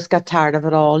 I just got tired of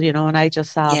it all, and I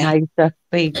just Yeah. I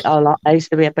used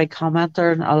to be a big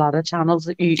commenter on a lot of channels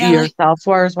that you Yeah, yourself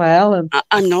were as well. And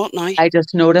I'm not now. I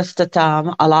just noticed that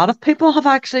a lot of people have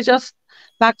actually just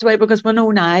backed away because we know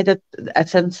now that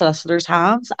it's in solicitors'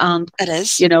 hands, and It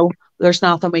is. you know there's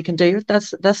nothing we can do at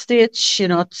this stage.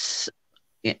 It's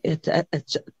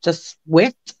just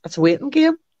wait. It's a waiting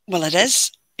game. Well, it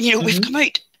is. We've Hmm. come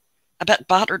out a bit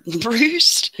battered and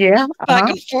bruised, Yeah. back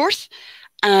Uh-huh. and forth.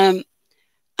 Um,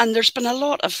 and there's been a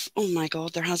lot of, oh my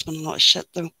God, there has been a lot of shit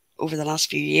though over the last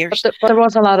few But, years. but there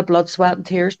was a lot of blood, sweat, and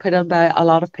tears put in by a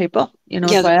lot of people, Yeah,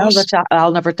 as there well, was. which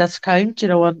I'll never discount.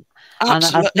 And I've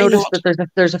Absolutely noticed not. that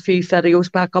there's a few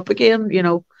videos back up again.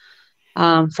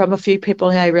 From a few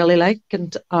people who I really like,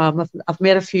 and I've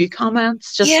made a few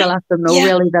comments just Yeah, to let them know yeah.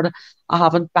 really that I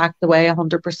haven't backed away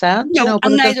 100%. No, But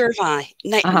and I just, neither have I.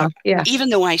 Look, yeah, even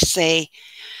though I say,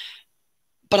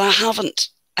 but I haven't,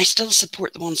 I still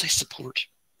support the ones I support,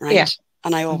 yeah, right?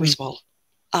 And I hmm always will.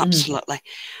 hmm Absolutely.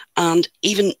 And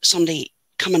even somebody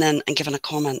coming in and giving a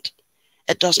comment,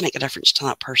 it does make a difference to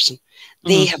that person.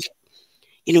 They hmm have,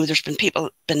 there's been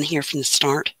people been here from the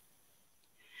start,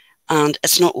 and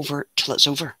it's not over till it's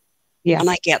over. yeah, And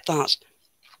I get that.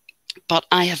 But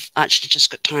I have actually just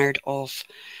got tired of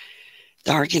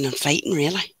the arguing and fighting,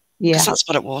 really. Because yeah, that's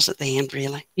what it was at the end,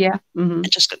 really. yeah.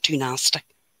 It just got too nasty.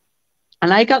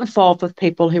 And I got involved with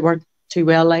people who weren't too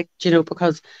well liked,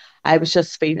 because I was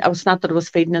just feeding. I was not that I was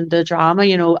feeding into drama,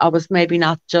 I was maybe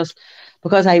not just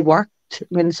because I worked. I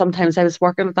mean, sometimes I was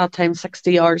working at that time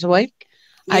 60 hours a week.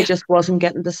 I Yeah. just wasn't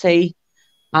getting to see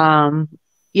um,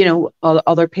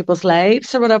 other people's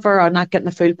lives or whatever, or not getting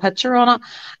the full picture on it.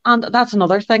 And that's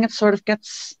another thing. It sort of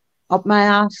gets up my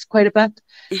ass quite a bit.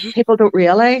 Hmm. People don't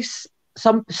realize,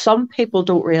 some people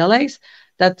don't realize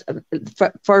that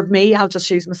for me, I'll just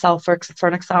use myself for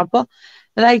an example,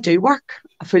 that I do work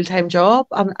a full-time job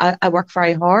and I work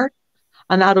very hard.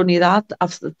 And not only that,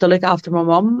 I've to look after my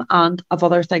mum and I've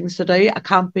other things to do. I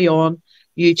can't be on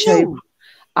YouTube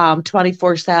No.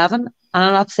 24/7. And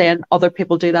I'm not saying other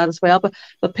people do that as well,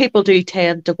 but people do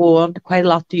tend to go on quite a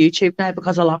lot to YouTube now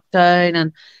because of lockdown,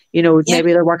 and Yeah.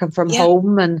 maybe they're working from Yeah.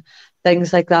 home and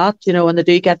things like that, and they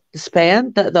do get to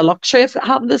spend the luxury of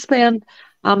having to spend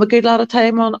a good lot of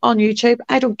time on YouTube.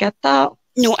 I don't get that,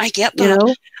 No, I get you that.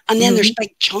 know. And then there's Hmm.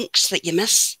 big chunks that you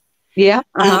miss. Yeah,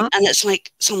 uh-huh. And it's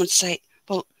like someone say,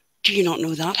 well, do you not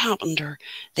know that happened? Or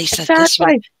they said this, or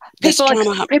Exactly. this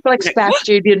drama happened. People You're like, what?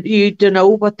 expect you to know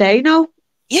what they know.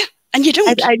 Yeah. And you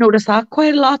don't. I notice that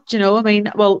quite a lot, I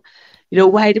mean, well,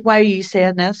 why are you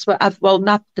saying this? Well,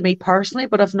 not to me personally,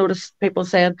 but I've noticed people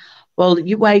saying, well,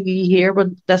 why are you here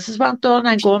when this is went on?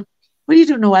 I'm going, well, you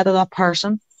don't know whether that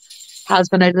person has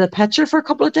been out of the picture for a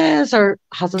couple of days or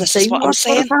hasn't This is seen what I'm what has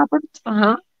saying. happened.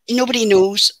 Uh-huh. Nobody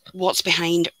knows what's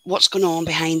going on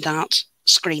behind that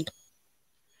screen.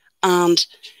 And,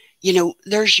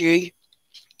 there's you.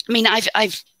 I mean,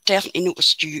 I've definitely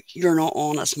noticed you're not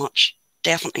on as much.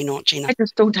 Definitely not, Gina. I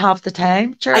just don't have the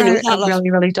time. Sure, I know I that, love.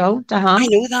 really, really don't. Uh-huh. I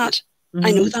know that.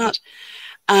 I Mm-hmm. know that.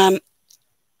 Um,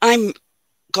 I'm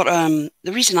got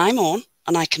the reason I'm on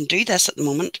and I can do this at the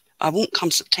moment. I won't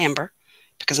come September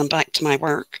because I'm back to my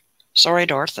work. Sorry,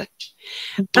 Dorothy.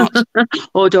 But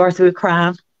Oh, Dorothy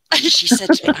Cran. she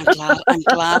said to me, I'm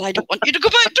glad I don't want you to go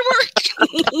back to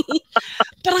work.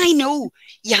 But I know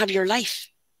you have your life.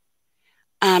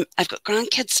 I've got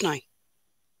grandkids now.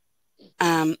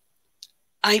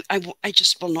 I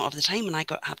just will not have the time, and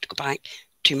have to go back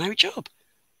to my job.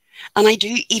 And I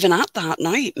do, even at that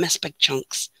now, miss big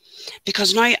chunks.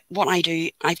 Because now what I do,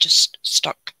 I've just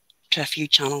stuck to a few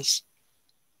channels.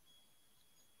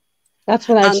 That's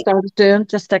what I've And started doing,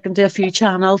 just sticking to a few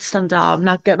channels and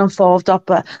not getting involved up.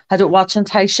 I don't watch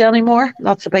Entisha anymore.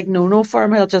 That's a big no-no for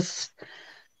me. I'll just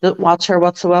don't watch her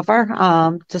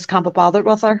whatsoever. Just can't be bothered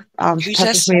with her. She Who's pisses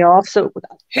this? me off. So,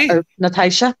 Who?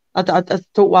 Natasha, I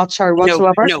don't watch her No,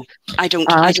 whatsoever. no, I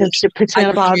don't. I don't. Because she puts me I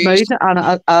in a bad mood, refuse.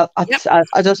 and Yep,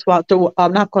 I just want to.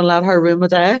 I'm not going to let her ruin my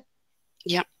day.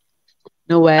 yep.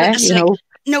 No And way, it's you like, know.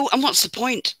 no, and what's the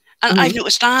point? And Hmm. I've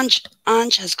noticed Ange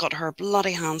has got her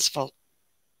bloody hands full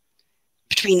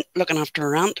between looking after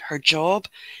her aunt, her job.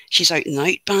 She's out in the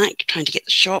outback trying to get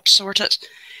the shop sorted.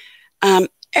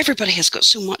 Everybody has got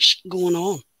so much going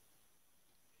on.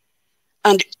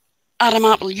 And Adam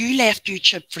Apple, you left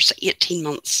YouTube for 18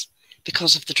 months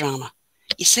because of the drama.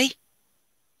 You see?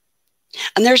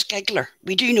 And there's Giggler.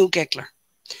 We do know Giggler.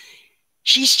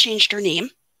 She's changed her name,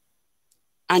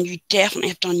 and you definitely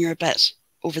have done your bit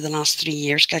over the last 3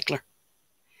 years, Giggler.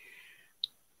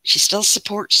 She still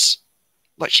supports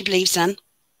what she believes in,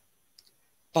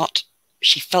 but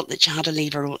she felt that she had to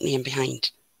leave her old name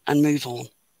behind and move on.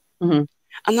 Hmm.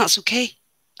 And that's okay.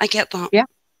 I get that. Yeah.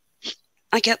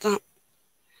 I get that.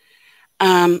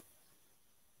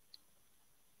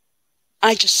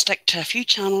 I just stick to a few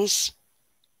channels,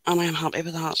 and I'm happy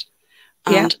with that.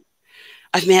 Yeah. And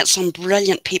I've met some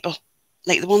brilliant people,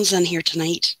 like the ones in here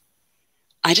tonight.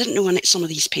 I didn't know some of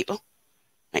these people.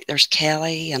 Like there's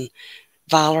Kelly and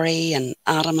Valerie and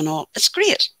Adam and all. It's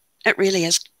great. It really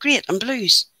is great. And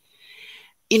Blues.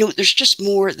 You know, there's just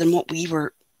more than what we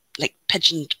were like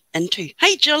pigeoned into.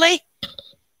 Hi, Julie.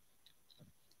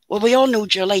 Well, we all know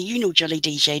Julie. You know Julie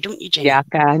DJ, don't you, Jenny? Yeah,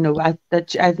 I know.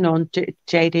 I've known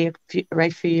JD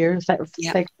right for years,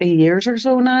 Yeah. like 3 years or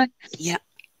so now. Yeah.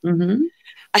 Hmm.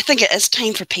 I think it is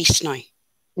time for peace now.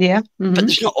 Yeah. But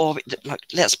there's not always, look,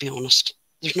 let's be honest,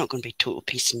 there's not going to be total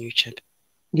peace in YouTube.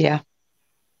 Yeah.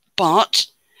 But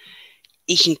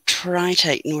you can try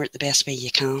to ignore it the best way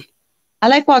you can. I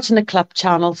like watching the clip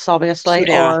channels, obviously,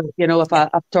 or you know, if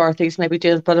Dorothy's maybe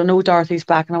doing it, but I know Dorothy's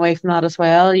backing away from that as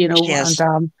well, you know, Yes.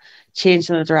 and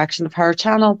changing the direction of her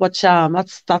channel, which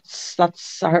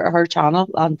that's her channel,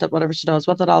 and whatever she does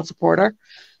with it, I'll support her.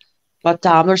 But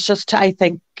there's just, I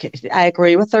think, I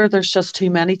agree with her. There's just too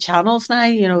many channels now.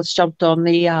 You know, it's jumped on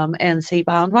the NC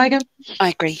bandwagon. I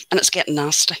agree, and it's getting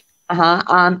nasty.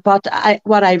 But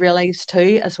what I realised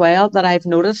too as well, that I've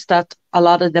noticed that a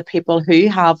lot of the people who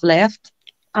have left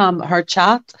her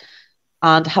chat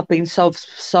and have been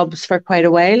subs for quite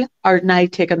a while are now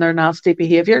taking their nasty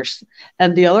behaviours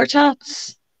in the other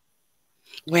chats.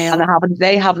 Well, And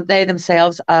they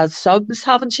themselves as subs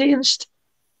haven't changed.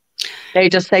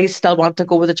 They still want to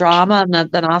go with the drama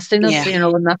and the nastiness, yeah, you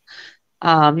know, and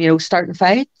the you know, starting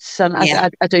fights. And yeah.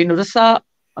 I do notice that.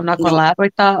 I'm not going to No, lie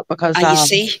about that because you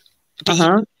see,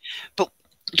 but, but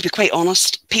to be quite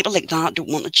honest, people like that don't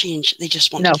want to change. They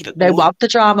just want no, to keep it they going. want the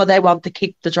drama. They want to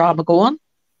keep the drama going.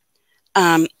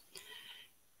 And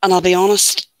I'll be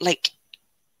honest, like,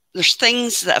 there's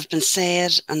things that have been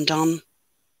said and done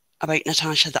about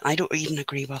Natasha that I don't even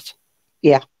agree with.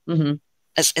 Yeah. Mm-hmm.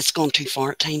 It's gone too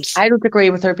far at times. I don't agree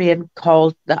with her being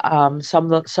called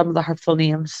some of the hurtful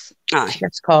names. Aye. She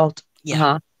gets called.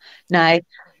 Yeah. Now,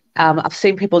 I've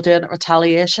seen people doing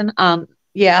retaliation, and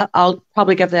yeah, I'll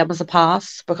probably give them as a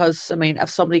pass because I mean, if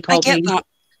somebody called me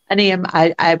a name,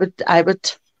 I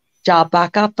would jab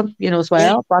back at them, you know, as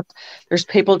well. Yeah. But there's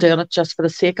people doing it just for the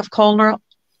sake of calling her up,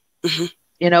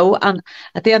 you know. And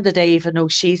at the end of the day, even though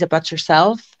she's a bitch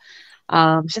herself,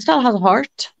 she still has a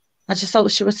heart, and she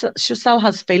still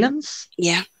has feelings.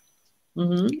 Yeah.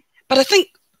 Mm-hmm. But I think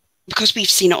because we've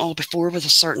seen it all before with a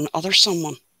certain other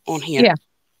someone on here. Yeah.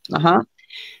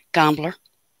 Gambler.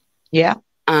 Yeah.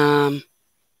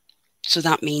 So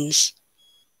that means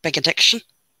big addiction.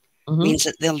 Means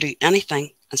that they'll do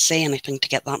anything and say anything to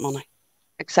get that money.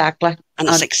 Exactly. And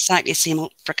it's exactly the same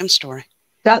old frickin' story.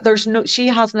 She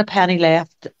hasn't a penny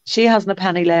left. She hasn't a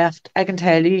penny left. I can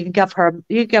tell you, you can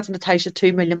give Natasha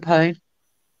 £2 million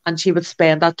and she would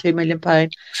spend that £2 million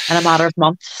in a matter of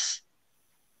months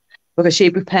because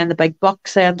she'd be paying the big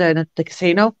bucks then down at the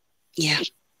casino. Yeah.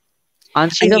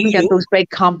 And she doesn't get those big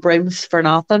comp rooms for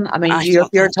nothing. I mean,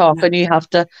 you're talking, you have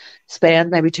to spend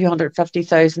maybe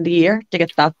 250,000 a year to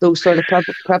get those sort of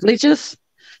privileges.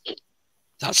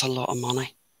 That's a lot of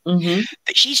money. Mm-hmm.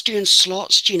 But she's doing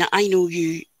slots, Gina. I know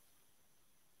you.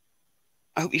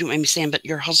 I hope you don't mind me saying, but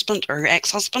your husband or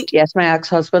ex-husband? Yes, my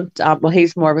ex-husband. Well, he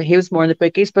was more in the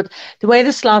bookies. But the way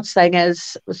the slots thing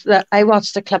was that I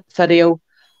watched a clip video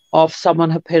of someone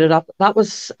who put it up. That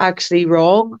was actually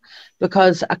wrong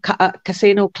because a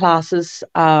casino classes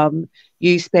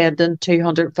you spending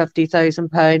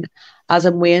 £250,000 as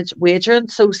in wagering.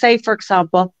 So say, for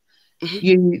example,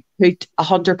 you put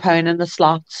 £100 in the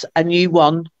slots and you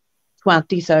won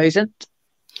 20,000.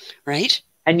 Right.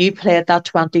 and you played that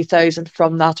 20,000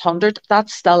 from that 100,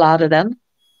 that's still added in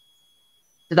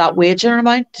to that wager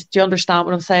amount. Do you understand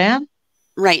what I'm saying?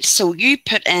 Right. So you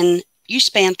put in, you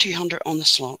spend 200 on the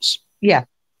slots. Yeah.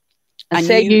 And And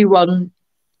say you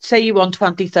won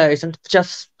 20,000,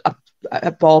 just a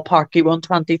ballpark, you won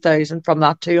 20,000 from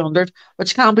that 200,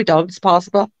 which can be done, it's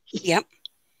possible. Yep.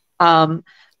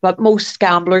 But most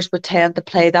gamblers would tend to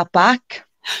play that back.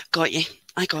 Got you.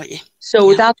 I got you.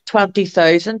 So that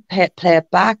 20,000 play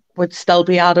it back would still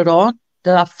be added on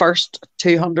to that first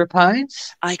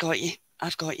 £200. I got you.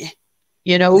 I've got you.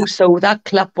 You know, so that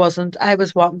clip wasn't, I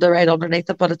was wanting to write underneath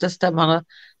it, but it just didn't want to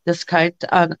discount,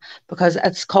 and because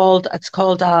it's called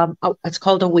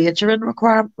a wagering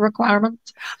requirement.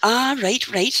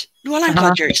 Right. Well, I'm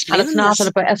glad you're explaining and it's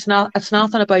this. it's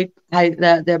nothing about how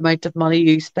the amount of money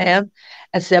you spend,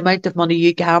 it's the amount of money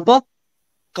you gamble.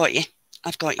 Got you.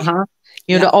 I've got you.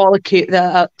 You know,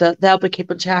 they'll be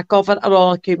keeping track of it. It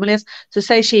all accumulates. So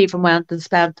say she even went and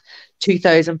spent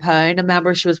 £2,000. I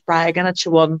remember she was bragging that she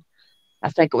won, I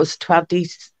think it was 20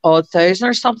 odd thousand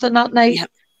or something that night.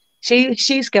 Yep.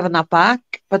 She's given that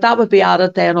back, but that would be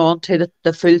added then on to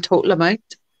the full total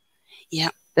amount. Yeah.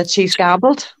 That she's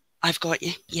gambled. I've got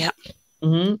you. Yeah.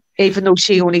 Mm-hmm. Even though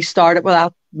she only started with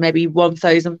that maybe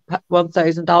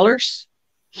 $1,000.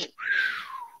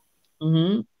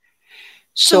 Mm-hmm.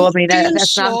 So I mean,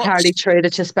 it's not entirely true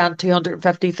that she spent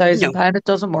 £250,000. No. It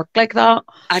doesn't work like that.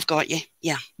 I've got you.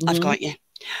 Yeah, I've got you.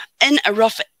 In a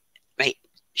rough, right?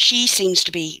 She seems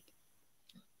to be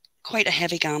quite a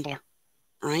heavy gambler,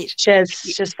 right?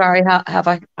 She's very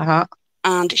heavy.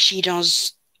 And she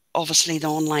does obviously the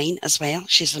online as well.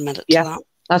 She's admitted to that.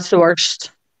 That's the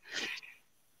worst.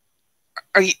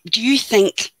 Do you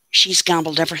think she's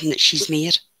gambled everything that she's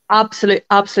made?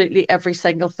 Absolutely every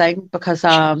single thing, because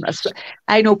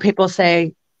I know people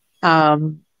say,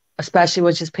 especially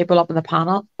when she's people up in the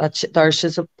panel, that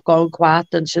she's gone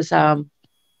quiet and she's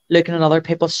looking at other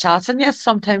people's chats, and yes,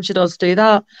 sometimes she does do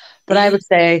that, but I would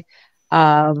say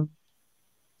 60%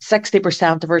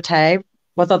 of her time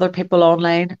with other people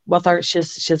online with her,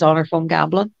 she's on her phone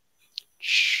gambling.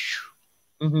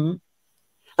 Because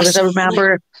I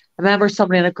remember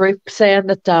somebody in a group saying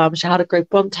that she had a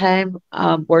group one time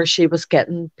where she was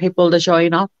getting people to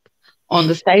join up on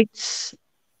the sites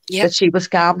that she was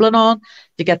gambling on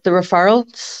to get the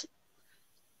referrals.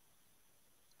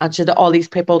 And she had all these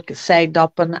people signed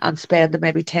up and spending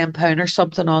maybe £10 or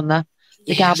something on the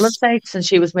gambling sites, and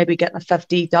she was maybe getting a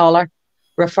 $50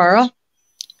 referral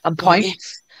and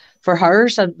points for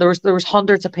hers. And there was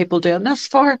hundreds of people doing this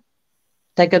for her,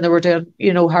 thinking they were doing,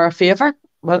 her a favour,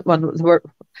 when they were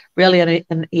really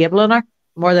enabling her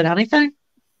more than anything.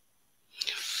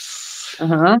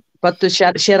 But she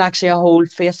had actually a whole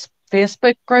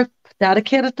Facebook group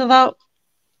dedicated to that.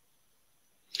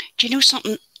 Do you know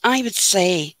something? I would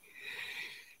say,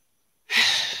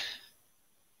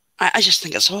 I just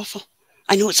think it's awful.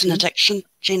 I know it's an addiction,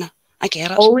 Gina. I get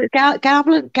it. Oh,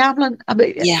 gambling. I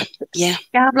mean, yeah.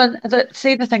 Gambling.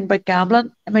 See, the thing about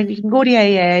gambling, I mean, you can go to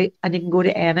AA and you can go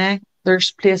to NA.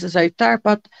 There's places out there,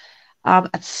 but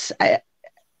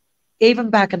even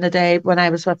back in the day when I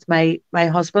was with my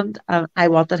husband and I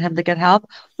wanted him to get help,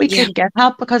 we couldn't get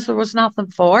help because there was nothing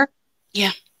for.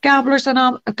 Yeah. Gamblers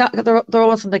there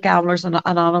wasn't the Gamblers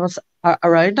Anonymous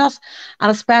around us,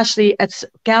 and especially it's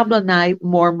gambling now.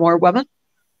 More and more women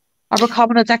are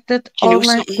becoming addicted to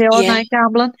online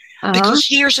gambling. Because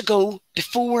years ago,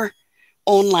 before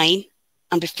online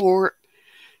and before,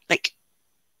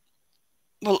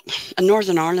 in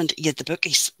Northern Ireland, you had the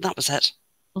bookies. That was it.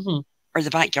 Or the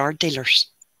backyard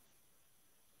dealers.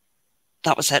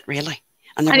 That was it, really.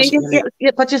 And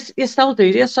but you still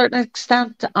do to a certain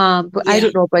extent. But I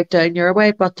don't know about down your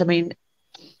way, but I mean,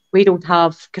 we don't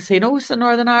have casinos in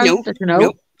Northern Ireland,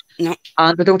 No.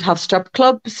 And we don't have strip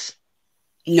clubs.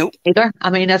 No. Either. I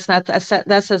mean, this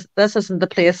isn't the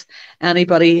place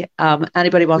anybody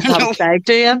wants to have a stag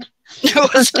doing. No,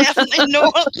 it's definitely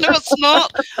not. No, it's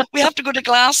not. We have to go to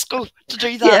Glasgow to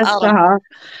do that. Yes,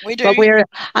 we do. But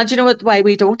and you know what? Why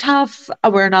we don't have?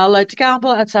 We're not allowed to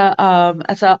gamble. It's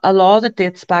a law that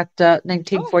dates back to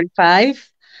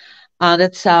 1945, and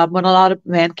it's when a lot of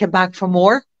men came back from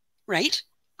war. Right.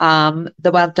 They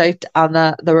went out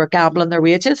and they were gambling their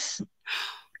wages.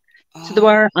 So they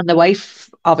were, and the wife,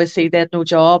 obviously, they had no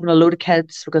job and a load of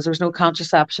kids because there was no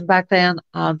contraception back then,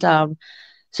 and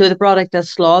so they brought out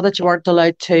this law that you weren't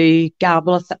allowed to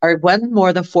gamble or win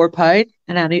more than £4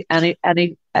 in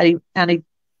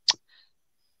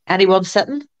any one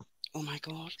sitting. Oh my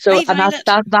God! So and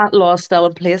that law is still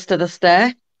in place to this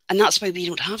day. And that's why we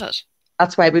don't have it.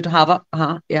 That's why we don't have it.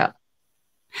 Yeah.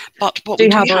 But what Do we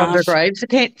you do have her have, underground?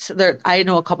 So there, I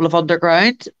know a couple of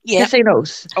underground yeah,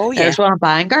 casinos. oh yeah, There's one in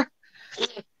Bangor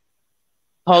called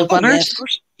oh yeah, of Winners.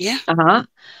 course, yeah, Uh-huh.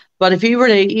 But if you were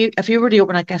to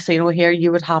open a casino here,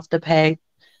 you would have to pay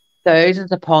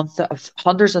thousands upon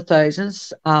hundreds of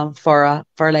thousands for a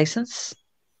license.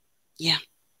 yeah.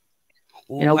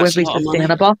 You Oh, know, would that's a be lot of money.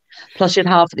 sustainable. Plus, you'd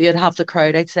have the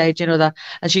crowd outside. You know that,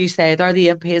 as you say, they're the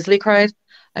Ian Paisley crowd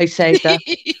outside the.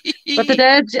 But they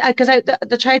did because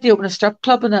they tried to open a strip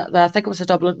club in I think it was a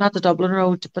Dublin, not the Dublin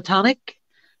Road, Botanic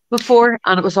before,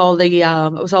 and it was all the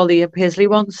Ian Paisley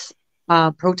ones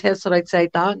protested outside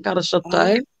that and got it shut Oh,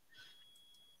 down.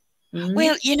 Mm.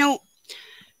 well,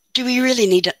 do we really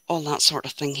need all that sort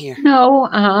of thing here? No,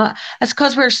 it's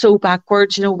because we're so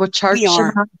backwards, you know, with We church and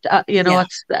are, that, you know,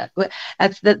 yeah,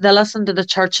 it's they listen to the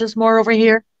churches more over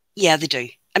here yeah, they do.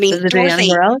 I mean, than they do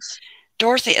anywhere else.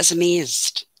 Dorothy is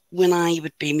amazed when I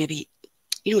would be maybe,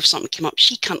 if something came up,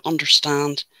 she can't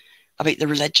understand about the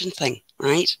religion thing,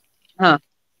 right? Huh.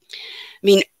 I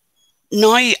mean,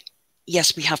 now,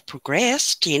 yes, we have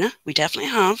progressed, Gina. We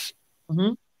definitely have.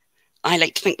 Hmm. I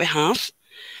like to think we have.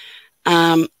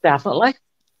 Definitely.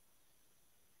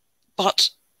 But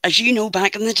as you know,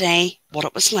 back in the day, what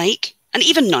it was like, and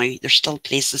even now, there's still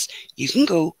places you can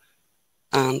go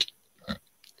and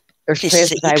There's places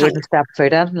places that you I can't. wouldn't step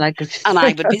foot in, like And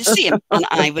I would be the same. And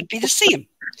I would be the same.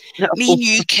 no, Me and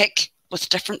you kick with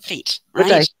different feet, would I?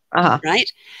 right? Uh-huh.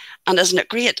 Right? And isn't it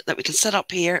great that we can sit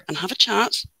up here and have a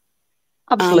chat?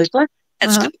 And Absolutely.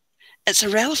 it's Uh-huh. it's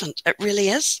irrelevant. It really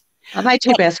is. And my two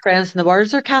But best friends in the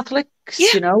world are Catholics, yeah,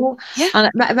 you know. yeah. And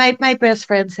my best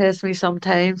friend says to me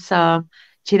sometimes,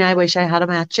 Gina, I wish I had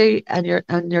met you in your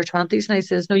 20s. And I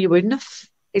says, no, you wouldn't have.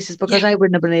 He says, Yeah. because I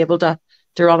wouldn't have been able to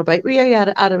run about with you.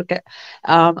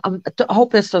 I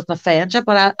hope this doesn't offend you,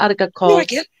 but I'd get No, I called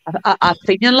get. a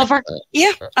Fenian lover.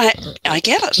 Yeah, I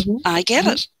get it. Hmm. I get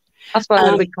Hmm. it. That's what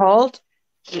I'd be called.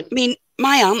 I mean,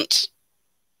 my aunt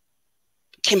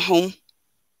came home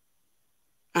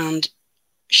and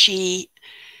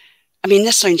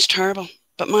this sounds terrible,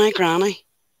 but my granny,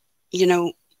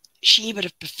 she would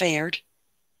have preferred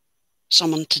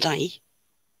someone to die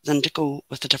than to go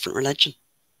with a different religion.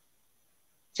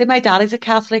 See, my daddy's a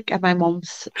Catholic and my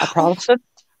mum's a Oh, Protestant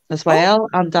as oh, well.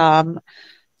 And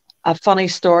a funny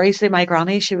story. See, my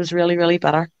granny, she was really, really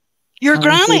bitter. your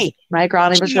granny, My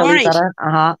granny was she really married bitter.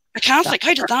 Uh-huh. a Catholic.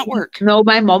 How did that work? No,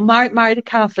 my mum married a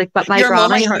Catholic, but my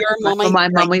granny, Your mummy, my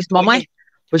right, mummy's got you. mummy,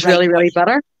 was Right, really, got really you.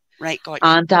 bitter. Right, got you.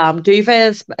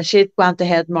 And she went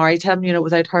ahead and married him, you know,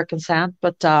 without her consent.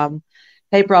 But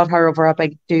they brought her over a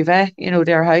big duvet, you know, to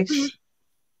their Mhm. house.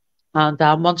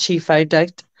 And once she found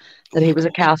out Oh that he my was a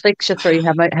God. Catholic, she threw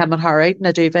him and her out in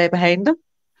a duvet behind him.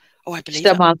 Oh, I believe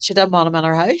it. She didn't want him in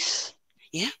her house.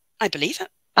 Yeah, I believe it.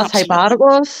 That's how bad Absolutely. it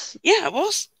was. Yeah, it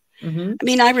was. Hmm. I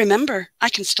mean, I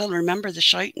can still remember the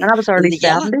shouting And that was and early the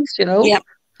yelling. 70s, you know. Yeah,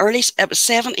 it was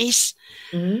 70s,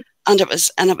 Hmm. and it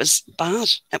was bad.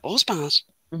 It was bad.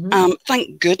 Hmm.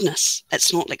 Thank goodness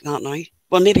it's not like that now.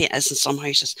 Well, maybe it is in some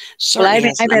houses. Well, Certainly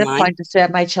I isn't made in a mine. point to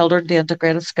send my children to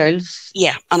integrated schools.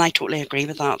 Yeah, and I totally agree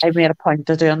with that. I made a point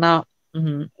of doing that.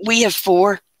 Hmm. We have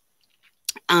four,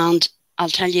 and I'll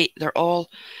tell you, they're all,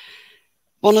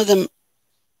 one of them,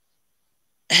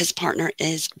 his partner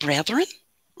is brethren,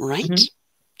 right? Hmm.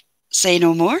 Say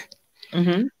no more.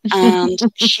 Hmm. And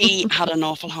she had an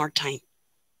awful hard time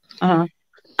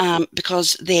Uh-huh.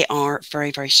 because they are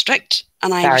very, very strict.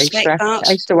 And I Very respect strict. that.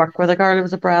 I used to work with a girl who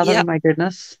was a brother, Yeah. and my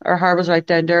goodness, her hair was right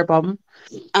down to her bum.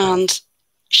 And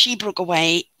she broke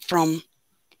away from,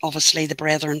 obviously, the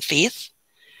brethren faith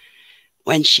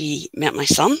when she met my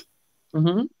son.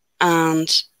 Hmm.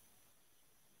 And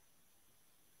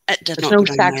it did There's not no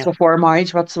go down sex well. before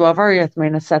marriage whatsoever. I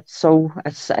mean, it's so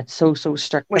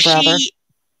strict, Well, the brother.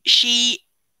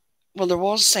 well, there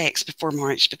was sex before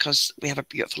marriage because we have a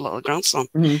beautiful little grandson.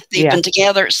 Hmm. They've Yeah. been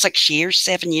together 6 years,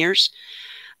 7 years.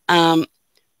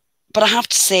 But I have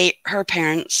to say, her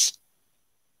parents,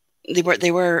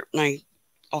 they were now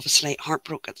obviously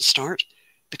heartbroken at the start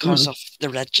because Hmm. of the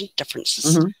religion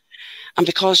differences, Hmm. and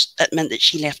because it meant that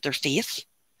she left their faith.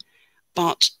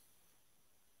 But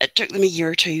it took them a year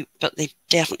or two, but they've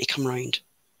definitely come round.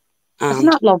 Isn't And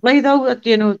that lovely though? That,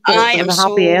 you know, I there am was a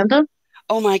happy so, ending.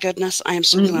 oh my goodness, I am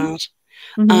so Hmm. glad.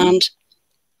 Hmm. And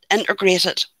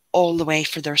integrated all the way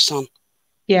for their son.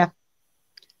 Yeah.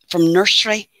 From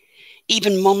nursery,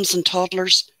 even mums and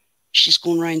toddlers, she's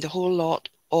going around the whole lot,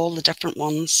 all the different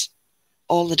ones,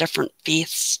 all the different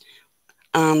faiths.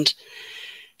 And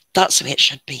that's the way it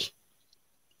should be,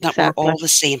 that we're Exactly. all the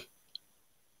same.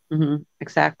 Hmm.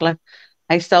 Exactly.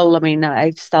 I still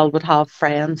would have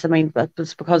friends. I mean, but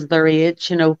it's because of their age,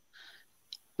 you know.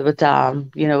 But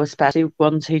you know, especially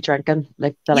ones who drinking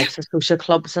like the Yeah, likes of social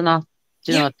clubs and that.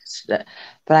 You yeah, know,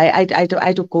 but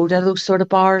I don't go to those sort of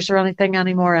bars or anything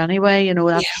anymore anyway. You know,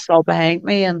 yeah. that's all behind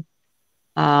me, and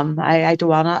I don't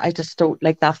wanna. I just don't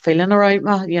like that feeling around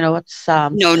me. You know, it's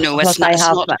No, no, plus it's not. I It's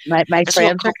have not. my It's not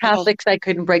friends are comfortable. Catholics. I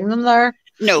couldn't bring them there.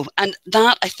 No, and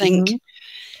that I Hmm. think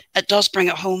it does bring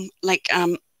it home. Like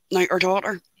now our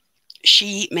daughter,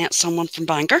 she met someone from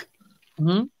Bangor,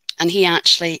 Hmm. and he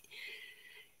actually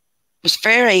was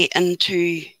very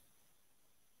into,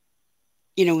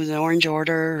 the Orange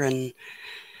Order and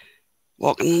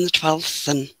walking on the 12th,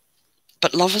 and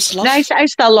but love is And love. I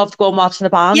still love to go and watching the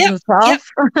bands Yep, and stuff. yep,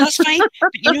 that's fine. But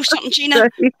you know something, Gina?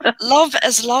 Love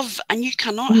is love, and you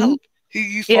cannot Mhm. help who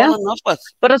you Yeah, fall in love with.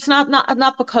 but it's not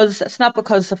because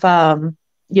of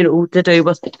you know, to do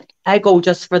with. I go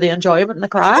just for the enjoyment and the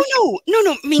crack. Oh no,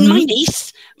 no, no. I mean, Hmm.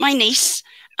 my niece,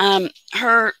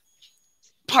 her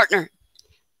partner,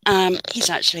 he's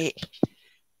actually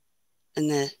in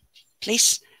the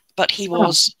police, but he Oh,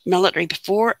 was military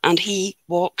before, and he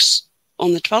walks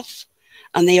on the 12th,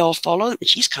 and they all follow him.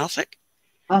 She's Catholic,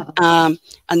 oh.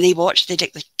 and they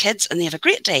take the kids, and they have a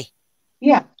great day,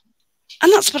 Yeah.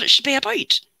 and that's what it should be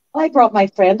about. I brought my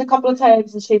friend a couple of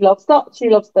times, and she loves that. She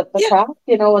loves the Yeah, crack,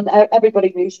 you know, and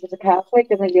everybody knew she was a Catholic,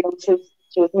 and then you know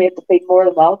she was made to feel more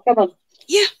than welcome, and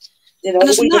yeah, you know and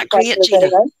isn't we were that spending great, the day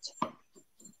Gina? out.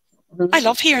 I Hmm.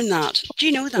 love hearing that. Do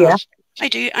you know Yeah. that? I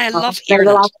do. I love Now hearing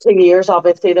the it. last 2 years,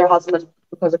 obviously, there hasn't been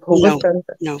because of COVID, No,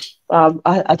 but no.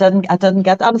 I didn't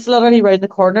get that. And it's literally around the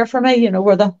corner for me, you know,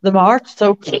 where the march.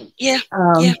 So Yeah,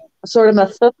 yeah, I sort of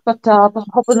missed it, but I'm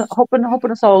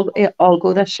hoping it's all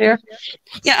go this year.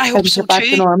 yeah. I hope Things so get back to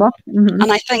too. normal. Hmm.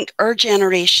 And I think our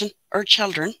generation, our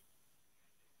children,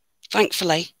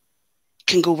 thankfully,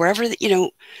 can go wherever,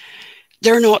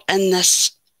 they're not in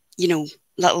this, you know,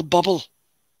 little bubble.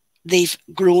 They've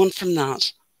grown from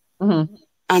that, Hmm.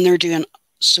 and they're doing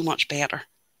so much better.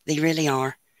 They really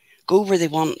are. Go where they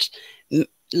want,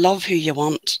 love who you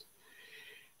want.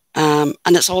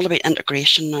 And it's all about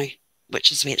integration now,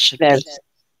 which is the way it should It be. is.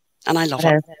 And I love It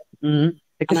it. is. Mm-hmm.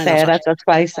 Like I And I love said, it. that's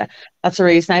why that's the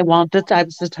reason I wanted. I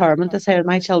was determined to say to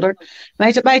my children,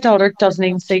 my daughter doesn't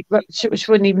even see, but she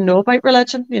wouldn't even know about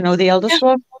religion. You know, the Yeah, eldest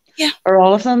one, yeah, or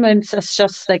all of them, and it's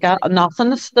just like a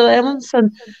nothingness to them.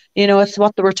 And you know, it's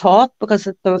what they were taught because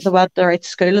they went the right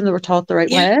school and they were taught the right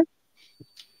yeah. way.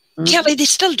 Mm. Kelly, they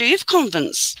still do have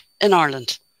convents in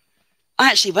Ireland.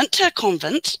 I actually went to a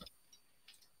convent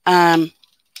um,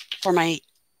 for my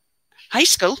high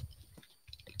school,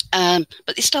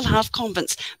 but they still have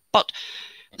convents. But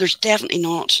there's definitely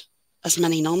not as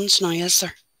many nuns now, is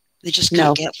there? They just can't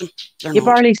No. get them. They're You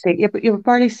not. barely see you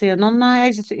barely see a nun now. I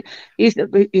used to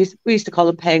see, we used to call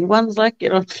them penguins, like you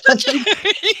know.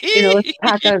 You know, it's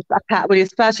a pack,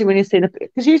 especially when you see the,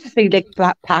 because you used to see like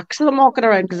packs of them walking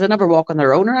around because they never walk on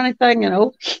their own or anything, you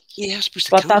know. Yeah, I suppose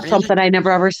they But can't that's really. something I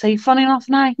never ever see. Funny enough,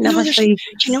 now No, never there's. see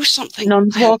Do you know something?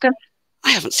 nuns walking.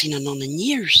 I haven't seen a nun in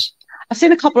years. I've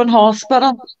seen a couple in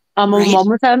hospital. My Right? mum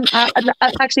was in.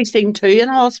 I've actually seen two in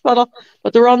hospital,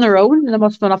 but they were on their own. They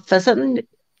must have been up visiting,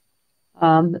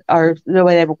 or the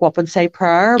way they would go up and say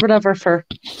prayer or whatever for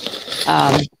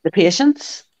the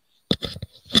patients.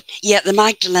 Yeah, the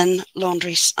Magdalene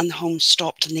laundries and the homes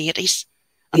stopped in the 80s,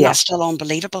 and Yeah, that's still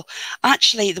unbelievable.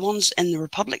 Actually, the ones in the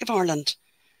Republic of Ireland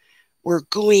were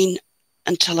going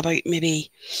until about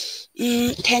maybe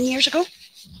 10 years ago.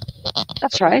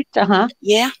 that's right. Uh-huh.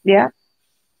 Yeah, Yeah.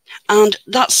 and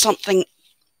that's something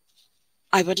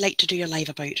I would like to do a live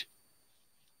about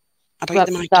Well,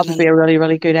 the that would Magdalene. be a really,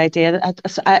 really good idea.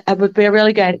 It would be a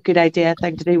really good idea, I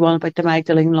think, to do one about the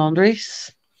Magdalene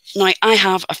laundries. Now, I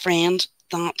have a friend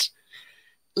that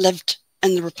lived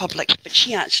in the Republic, but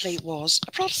she actually was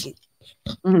a Protestant,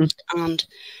 Hmm. and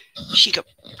she got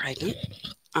pregnant,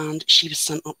 and she was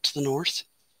sent up to the north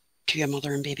to a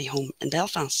mother and baby home in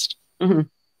Belfast. Hmm.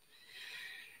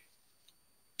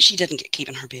 She didn't get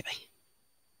keeping her baby.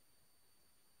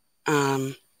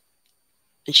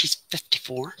 And she's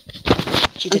 54.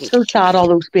 She I'm didn't so get sad keeping. all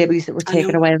those babies that were I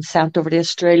taken know. away and sent over to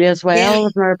Australia as Yeah, well.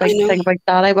 Wasn't there a I big know. thing about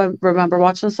that? Remember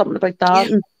watching something about Yeah. that.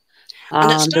 And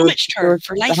And it's there was, damaged there her was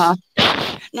for life. uh-huh.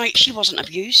 Now, she wasn't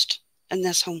abused in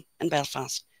this home in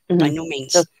Belfast, by Hmm. no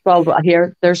means. Well,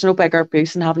 here, there's no bigger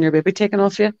abuse than having your baby taken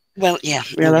off you, Well, yeah,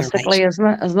 no, you're right. realistically, isn't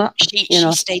it? Isn't it? You She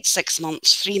know. stayed 6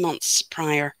 months, 3 months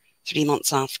prior, 3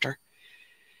 months after,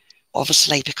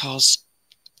 obviously because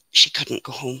she couldn't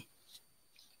go home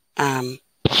um,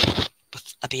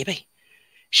 with a baby.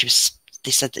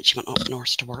 They said that she went up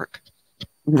north to work.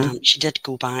 Hmm. She did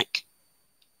go back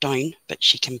down, but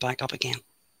she came back up again.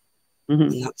 Hmm.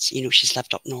 And that's, she's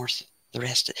lived up north the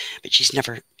rest. But she's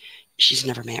never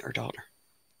met her daughter.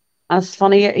 It's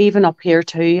funny, even up here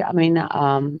too. I mean,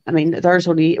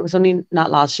 it was only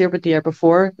not last year, but the year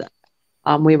before,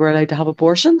 we were allowed to have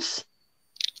abortions.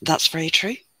 That's very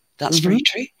true. That's Hmm. very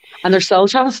true. And they're still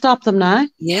trying to stop them now.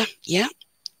 Yeah, yeah.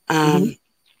 Hmm.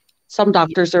 Some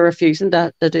doctors are refusing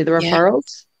to do the Yeah.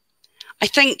 referrals. I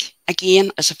think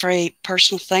again, it's a very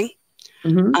personal thing.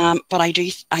 Hmm. But I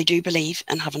do believe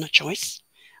in having a choice.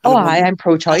 And Oh, a woman I'm has,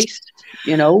 pro-choice.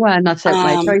 I'm not saying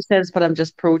my um, choice is, but I'm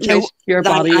just no, pro-choice. Your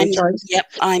body, your choice.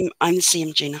 yep, I'm the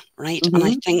same, Gina, right? And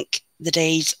I Hmm. think the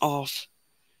days of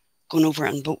going over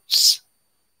in boats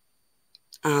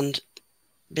and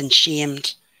being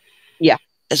shamed Yeah.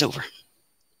 is over.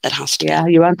 It has to Yeah,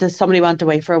 be. somebody went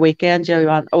away for a weekend, you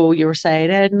were side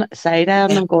in Yeah,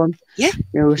 and going, yeah,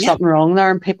 yeah, something wrong there,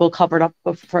 and people covered up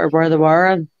for where they were,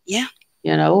 and yeah.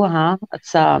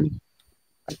 it's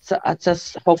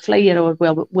just hopefully,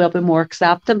 we'll be more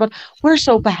accepting, but we're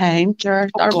so behind,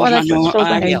 Jared, Oh aren't we? God, I Like, we're know. so We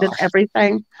behind in are.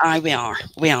 everything. We are.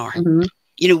 We are. Hmm.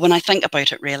 When I think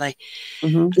about it, really,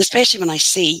 Hmm. and especially when I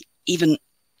see even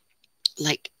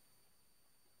like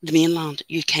the mainland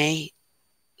UK,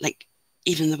 like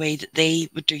even the way that they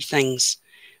would do things,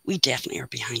 we definitely are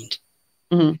behind.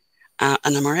 Hmm.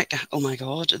 And America, oh my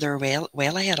God, they're well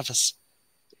ahead of us.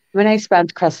 When I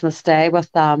spent Christmas Day with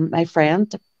my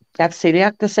friend, got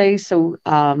celiac disease, so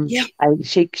Yeah,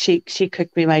 she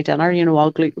cooked me my dinner,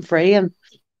 all gluten free,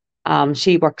 and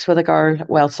she works with a girl,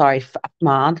 well, sorry, a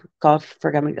man, God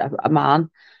forgive me, a man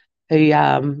who,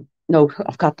 no,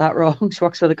 I've got that wrong. She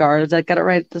works with a girl, did I get it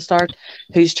right at the start,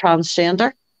 who's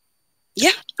transgender.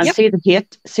 yeah, And yep. see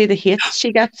the hate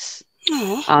she gets,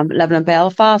 Oh, living in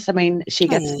Belfast. I mean, she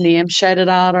gets oh, names shouted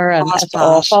at her, oh, and that's it's bad.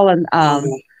 awful. And Oh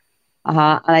no,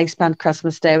 and I spent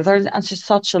Christmas Day with her, and she's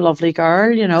such a lovely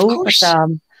girl, of but course.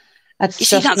 You it's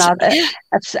see, just that's not. yeah.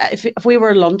 It's if we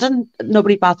were in London,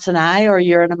 nobody bats an eye, or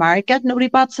you're in America, nobody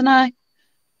bats an eye.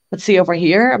 But see over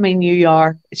here, I mean, you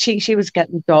are. She was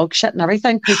getting dog shit and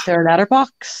everything put through her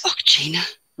letterbox. Oh, Gina,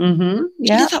 Mm-hmm. Gina,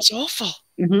 Yeah. that's awful.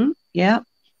 Mm-hmm. Yeah.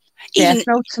 Even Death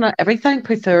notes and everything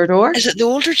put through her door. is it the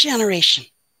older generation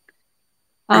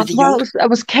or the Well, younger? it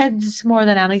was kids more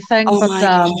than anything, Oh but my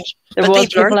God! there But was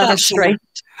they've learned people in her that somewhere.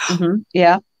 street. Mm-hmm.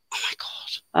 Yeah. Oh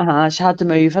my God! She had to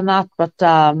move and that, but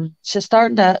she's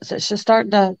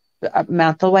starting to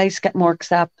mental ways get more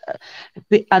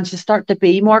and she's starting to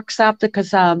be more accepted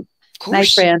because Of my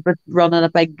course. friend was running a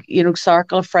big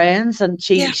circle of friends, and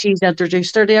Yeah. she's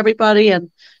introduced her to everybody,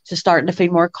 and she's starting to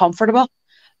feel more comfortable,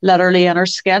 literally in her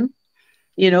skin,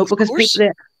 Of because course.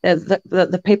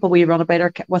 the people we run about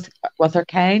are with her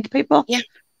kind people, Yeah.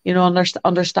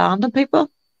 understanding people.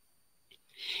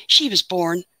 She was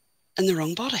born in the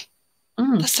wrong body.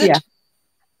 That's Yeah, it.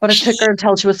 but it took She. her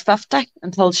until she was 50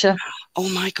 until she. Oh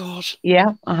my God!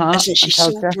 Yeah, Isn't she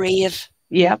until so she. brave?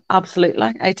 Yeah,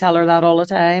 absolutely. I tell her that all the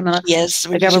time, and She is. I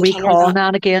Well, you give her a can wee tell her call that. now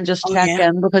and again, just Oh check yeah.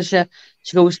 in, because she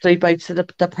goes through bouts of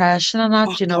depression and that.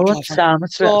 Oh God, love It's her.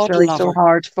 it's God really love so her.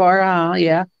 hard for her.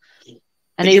 Yeah, and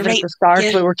But you're even at right. the start,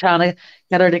 Yeah. we were trying to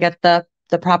get her to get the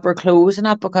proper clothes and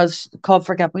that, because God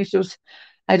forgive me,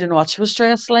 I don't know what she was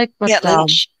dressed like, but Bit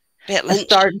Lynch. Bit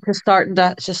it's Lynch.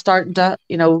 she's starting to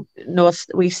know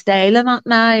we style and that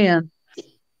now, and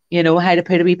how to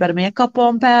put a wee bit of makeup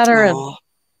on better, and Oh.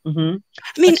 hmm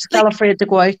I but mean, she's still like. afraid to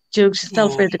go out. She's still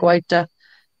Oh. afraid to go out to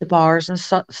the bars and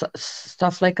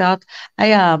stuff like that. I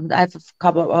have a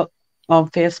couple on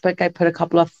Facebook. I put a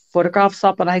couple of photographs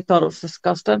up, and I thought it was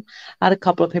disgusting. I had a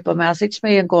couple of people message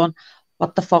me and going,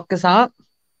 "What the fuck is that?"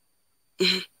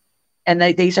 Mhm. And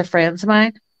these are friends of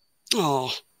mine,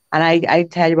 Oh. and I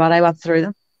tell you what, I went through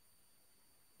them.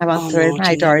 I went Oh through no, them.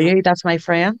 How dare Gina. you? That's my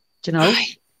friend. Do you know?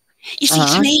 Aye. You see,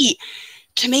 Uh-huh.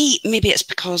 to me, maybe it's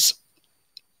because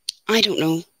I don't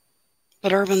know,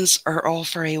 but urbans are all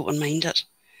very open-minded,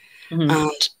 Hmm.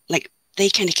 and like they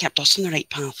kind of kept us on the right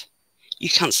path. You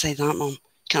can't say that, Mum. You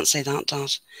can't say that,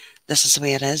 Dad. This is the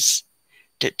way it is.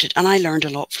 And I learned a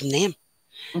lot from them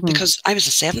Hmm. because I was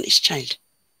a 70s child.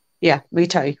 Yeah, me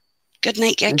too. Good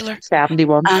night, I'm giggler.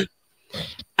 71. Uh,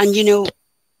 and you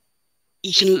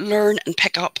can learn and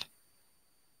pick up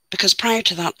because prior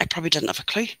to that, I probably didn't have a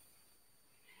clue.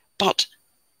 But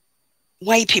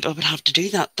why people would have to do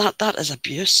that is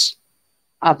abuse.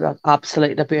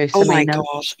 Absolute abuse. Oh I my mean,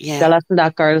 God, yeah. to listen to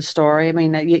that girl's story, I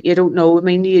mean, you don't know. I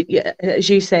mean, as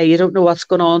you say, you don't know what's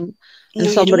going on in No, you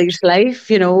don't. somebody's life,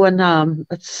 and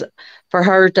it's for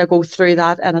her to go through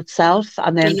that in itself,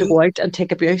 and I then to know. go out and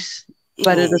take abuse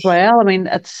about it Oh, as well. I mean,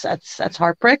 it's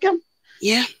heartbreaking.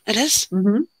 yeah, it is.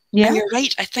 Hmm. And Yeah. you're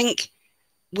right. I think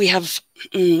we have,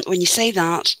 when you say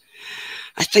that,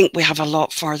 I think we have a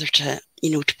lot farther to,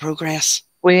 to progress.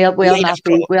 We'll We we'll might not have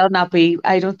be got, we'll not be.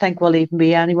 I don't think we'll even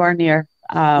be anywhere near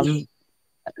no,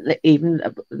 even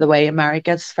the way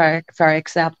America's very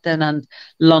accepting, and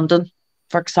London,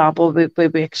 for example,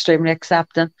 would be extremely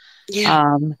accepting.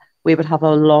 yeah. Um, we would have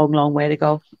a long, long way to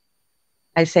go.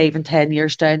 I say even 10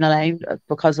 years down the line,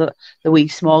 because of the wee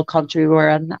small country we're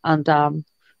in, and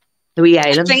the wee I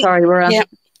island, think, sorry, we're in. yeah,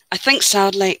 I think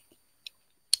sadly,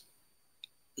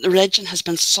 the religion has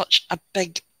been such a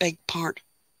big, big part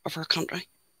of our country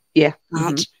Yeah.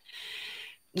 that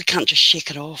we can't just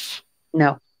shake it off.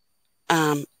 No.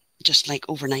 Um, just like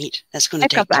overnight. It's going to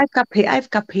take. I've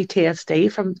got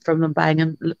PTSD from them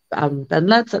banging bin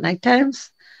lids at night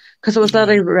times, because it was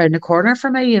literally Yeah. around the corner for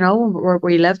me, where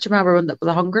we lived. Do you remember when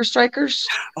the hunger strikers?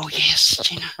 Oh yes,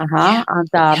 Gina. Yeah. Uh-huh. And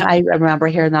Yeah. I remember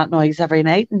hearing that noise every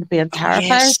night and being Oh terrified.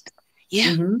 yes.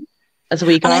 Yeah. hmm As a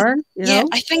wee And girl,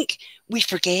 I think we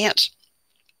forget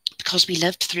because we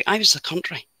lived through. I was the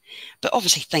country, but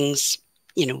obviously things,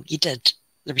 you did.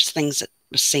 There was things that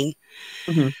was seen.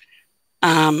 hmm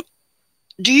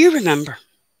Do you remember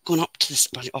going up to this?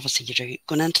 Well, obviously you do.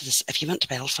 Going into this, if you went to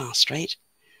Belfast, right?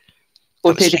 Go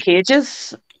That through was the like,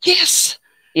 cages. yes.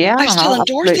 Yeah, I was telling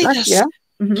Dorothy absolutely. this. Yeah.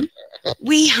 hmm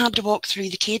We had to walk through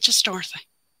the cages, Dorothy,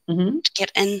 hmm to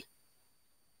get in.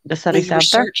 The Now city you were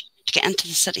centre. searched to get into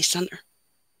the city centre.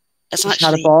 It's Just had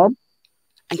a actually bomb.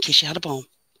 in case you had a bomb.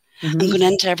 And hmm going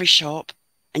into every shop,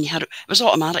 and it was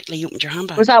automatically you opened your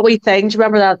handbag. Was that wee thing? Do you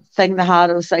remember that thing they had?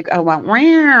 It was like, I went, "Meow,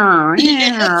 meow,"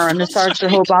 Yes, and they that's searched your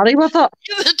whole right. body with it.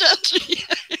 Yeah, they did.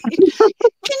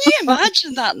 Can you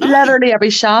imagine that now? Literally every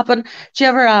shop. And do you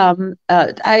ever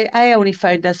I only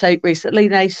found this out recently.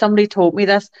 Now somebody told me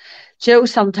this. Do you know,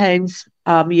 sometimes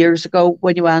years ago,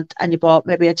 when you went and you bought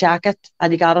maybe a jacket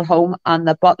and you got it home and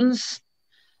the buttons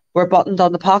were buttoned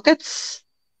on the pockets?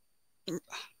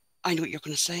 I know what you're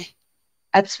going to say.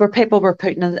 It's where people were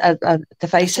putting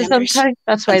devices Incendiaries into.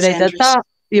 That's why and they did senders. that.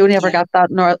 You only ever Yeah. got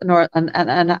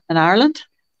that in Ireland.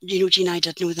 Gina, I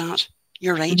did know that.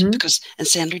 You're right, hmm because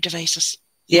incendiary devices.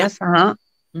 Yeah. Yes, uh-huh.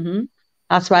 hmm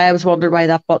That's why I was wondering why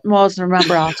that button was. And I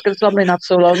remember asking somebody not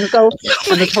so long ago, Oh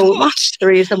and my they told me God. the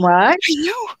reason why. I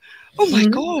know. Oh my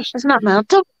hmm God. Isn't that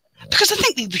mental? Because I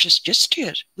think we were just used to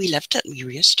it. We lived it and we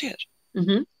were used to it.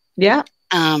 Yeah.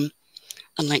 Um,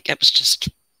 and like it was just.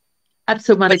 I had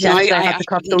so many But now times I had I to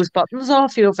cut couldn't. those buttons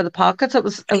off, for the pockets. I I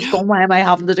was know. going, why am I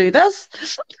having to do this?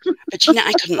 But Gina,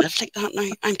 I couldn't live like that now.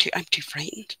 I'm too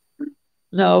frightened.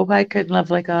 No, I couldn't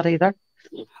live like that either.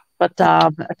 But Oh, I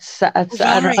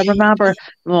Valerie. remember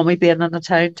mommy being in the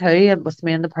town too, and with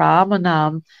me in the pram,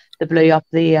 and they blew up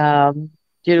the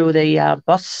the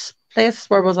bus place.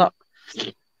 Where was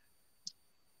it?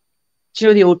 Do you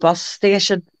know the old bus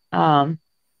station? Oh,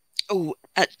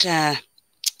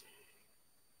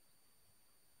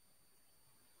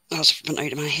 that's went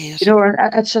out of my head.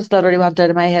 It's just literally went out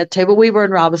of my head too. But we were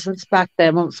in Robinson's back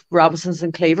then. It was Robinson's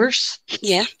and Cleavers.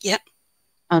 Yeah, yeah.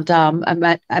 And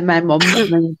my mum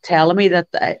telling me that,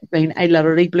 I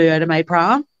literally blew out of my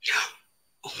pram,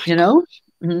 Oh my you God. know,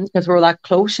 because we were that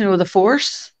close, the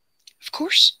force. Of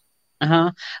course.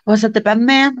 Uh-huh. Was it the bin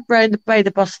man round by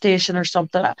the bus station or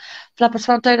something? Flip, it's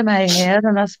went out of my head,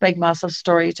 and that's a big, massive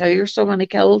story too. There's so many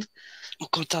killed. Oh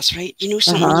God, that's right. You know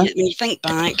something, Uh-huh. when you think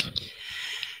back,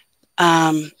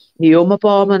 The Yoma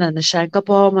bombing and the Shanka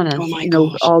bombing, oh and my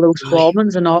God. all those Aye.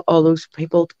 bombings, and all those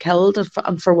people killed,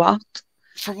 and for what?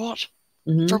 For what?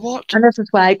 hmm For what? And this is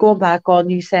why, going back on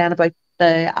you saying about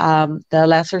the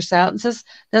lesser sentences,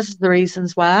 this is the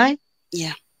reasons why.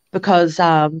 Yeah, Because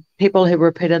people who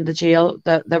were put into jail,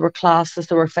 that they were classed as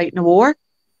they were fighting a war,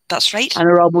 that's right. and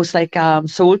are almost like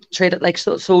treated like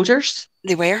soldiers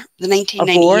They were the of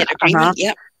war. 1998 agreement.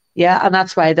 Yeah. Yeah, and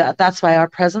that's why our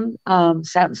prison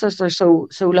sentences are so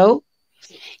low.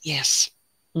 Yes,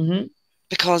 hmm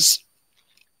because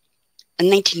in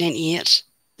 1998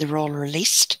 they were all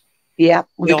released. Yeah,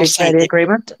 with We the all Good signed Friday it.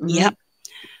 Agreement. Yeah,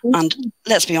 and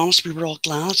let's be honest, we were all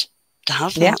glad to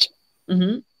have Yeah. that.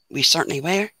 hmm We certainly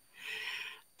were.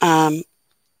 Um,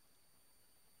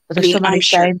 But I there's mean, so I'm many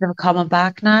sure. signs of it coming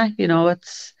back now.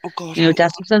 It's Oh God, I hope not.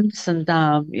 distance, and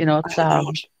I it's hope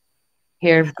not.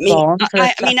 here I mean, bonds.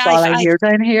 I mean, That's all I hear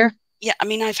down here. yeah. I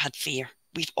mean, I've had fear.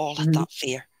 We've all had hmm that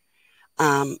fear.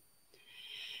 Um,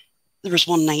 there was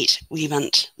one night we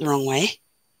went the wrong way,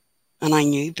 and I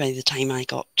knew by the time I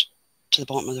got to the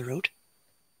bottom of the road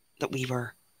that we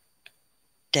were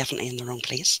definitely in the wrong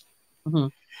place. hmm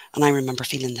And I remember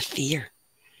feeling the fear,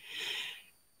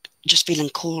 just feeling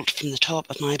cold from the top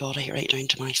of my body right down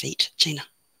to my feet, Gina.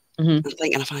 hmm And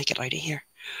thinking, if I get out of here,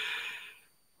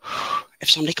 if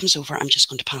somebody comes over, I'm just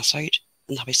going to pass out.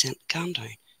 And they'll be saying, calm down,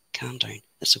 calm down.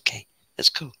 It's okay. It's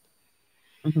cool.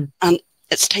 Mm-hmm. And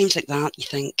it's times like that you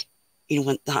think, you know,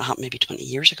 when that happened maybe 20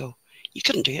 years ago, you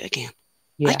couldn't do it again.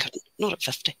 I Yeah. couldn't, not at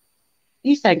 50.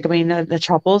 You think, I mean, the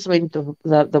troubles, I mean,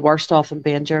 the worst often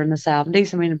being during the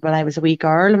 70s. I mean, when I was a wee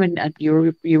girl, I mean, and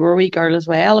you were a wee girl as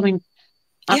well. I mean,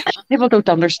 Yeah. people don't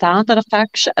understand that it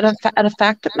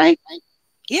affected me.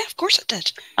 Yeah, of course it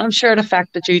did. And I'm sure it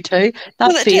affected you too. That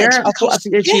Well, it did fear of what,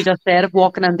 because, as you just said, of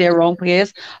walking into a wrong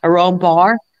place, a wrong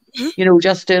bar, Mhm. you know,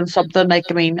 just doing something like,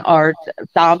 I mean, or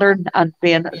standing and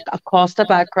being accosted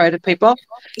by a crowd of people,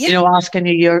 Yeah. you know, asking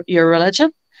you your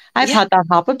religion. I've Yeah. had that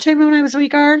happen to me when I was a wee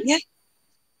girl. Yeah.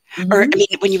 Or, I mean,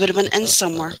 when you would have been in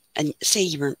somewhere and say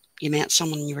you met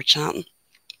someone and you were chatting,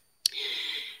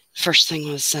 first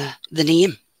thing was the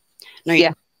name. Now,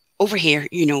 Yeah. over here,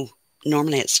 you know,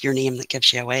 normally it's your name that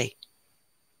gives you away,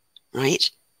 right?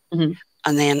 Mm-hmm.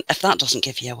 And then if that doesn't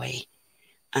give you away,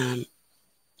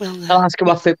 well, I'll ask you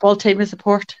what football team you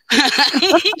support.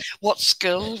 what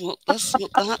school, what this,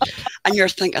 what that, and you're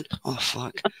thinking, oh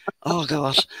fuck, oh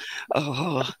god,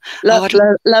 oh, oh,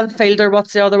 Linfielder,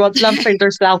 what's the other one?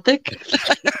 Linfielder Celtic.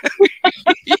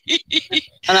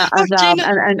 oh,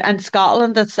 Gina. And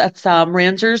Scotland, it's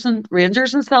Rangers and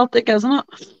Celtic, isn't it?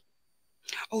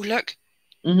 Oh look,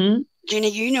 Mm-hmm. Gina,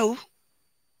 you know,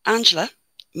 Angela,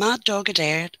 mad dog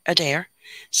Adair,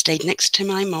 stayed next to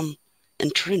my mum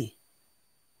in Troon.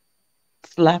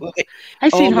 Slap. Okay.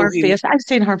 I've Oh seen no, her face. I've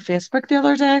seen her Facebook the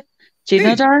other day. Gina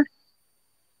who? Dar.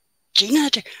 Gina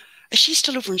Adair. Is she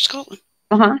still over in Scotland?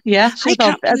 Yeah. She I was on.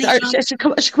 can't believe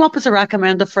that. She come up as a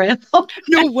recommended friend.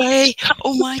 No way.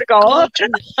 Oh my God. God,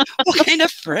 Gina. What kind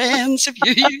of friends have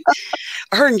you?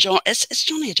 Her and John, is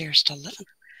Johnny Adair still living?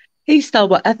 He's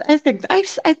still. I think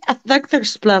they're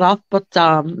split up, but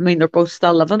I mean they're both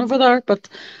still living over there. But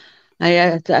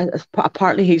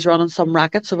apparently he's running some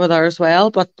rackets over there as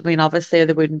well. But I mean, obviously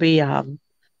they wouldn't be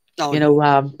Oh you no,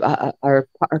 know or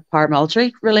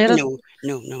paramilitary related. no.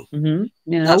 You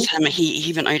know. That's him.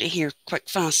 He went out of here quick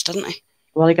fast, didn't he?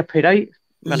 Well, he got put out.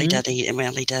 Well, he did.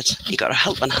 He did. He got a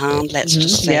helping hand. Let's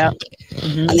just say. Yeah.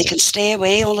 And they can stay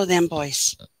away, all of them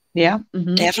boys. Yeah.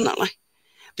 Definitely.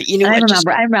 But you know,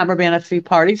 I remember being at a few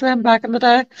parties with him back in the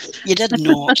day. You did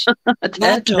not.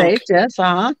 Mad dog. Yes,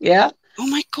 yeah. Oh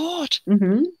my God.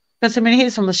 Because I mean,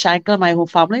 he's from the Shankill, my whole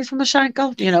family's from the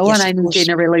Shankill, you know, Yes, and I knew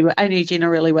Gina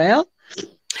really well.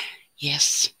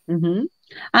 Yes. And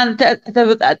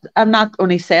I'm not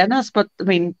only saying this, but I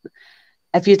mean,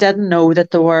 if you didn't know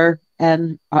that they were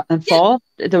involved,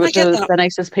 they were the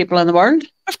nicest people in the world.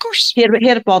 Of course. He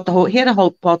had bought the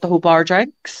whole bar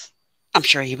drinks. I'm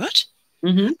sure he would.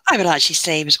 I would actually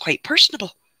say he was quite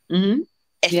personable.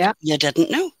 If you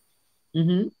didn't know.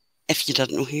 If you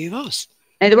didn't know who he was.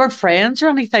 Now, they weren't friends or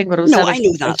anything, but it was I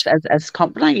know that. As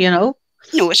company, you know.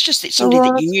 No, it's just that somebody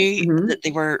that you knew that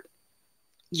they were.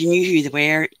 You knew who they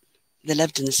were. They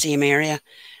lived in the same area. I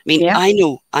mean, I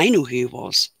know who he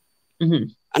was,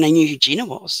 and I knew who Gina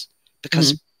was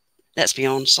because let's be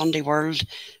honest, Sunday World,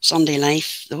 Sunday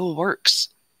Life, the whole works.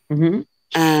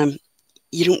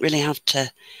 You don't really have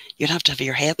to. You'd have to have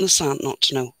your head in the sand not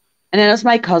to know. And then as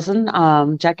my cousin,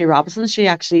 Jackie Robinson, she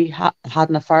actually had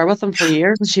an affair with him for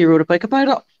years, and she wrote a book about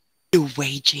it. No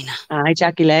way, Gina.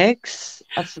 Jackie Legs.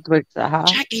 That's the book.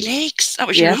 Jackie Legs. That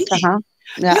was your auntie.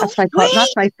 Yeah, no that's my cousin.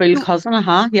 That's my full cousin.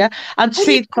 Yeah. And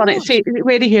see, funny. See,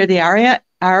 way to hear the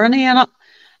irony in it.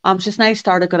 She's now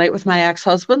started going out with my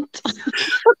ex-husband.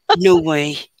 No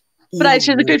way. But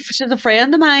she's a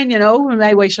friend of mine, you know, and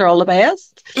I wish her all the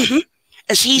best.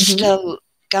 Is he still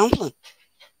gambling?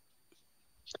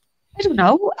 I don't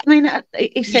know. I mean,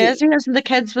 he says he is, and the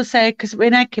kids will say, because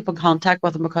when I keep in contact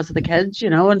with him because of the kids, you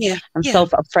know, and I'm still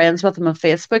friends with him on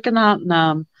Facebook and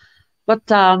that. But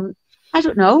I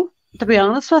don't know, to be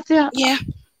honest with you. Yeah.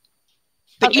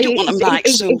 But you don't want him back,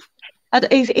 so.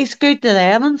 He's good to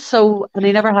them, and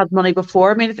he never had money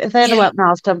before. I mean, if they'd have went and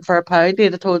asked him for £1,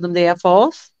 he'd have told them the F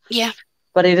off. Yeah.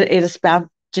 But he'd have spent,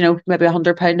 you know, maybe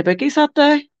 £100 of bookies that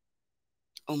day.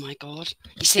 Oh my God.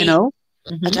 You see, you know?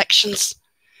 Addictions.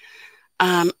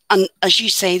 And as you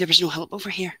say, there was no help over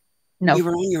here. No. You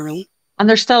were on your own. And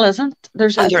there still isn't. There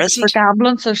isn't. For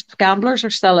gamblers, there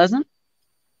still isn't.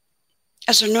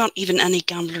 Is there not even any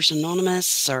Gamblers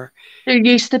Anonymous? Or there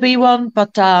used to be one,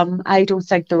 but I don't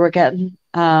think they were getting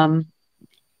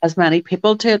as many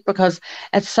people to it because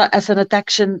it's an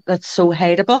addiction that's so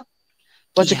hateable.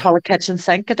 What you call a kitchen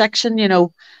sink addiction, you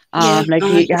know,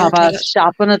 you have a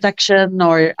shopping addiction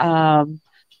or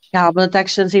gambling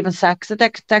addictions, even sex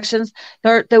addictions.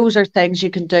 Those are things you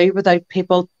can do without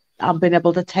people being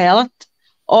able to tell it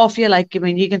off you. Like, I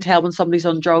mean, you can tell when somebody's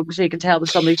on drugs, or you can tell when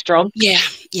somebody's drunk. Yeah,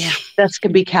 Yeah. this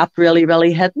can be kept really,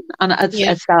 really hidden, and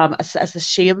Yeah. it's a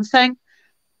shame thing.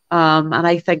 And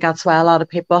I think that's why a lot of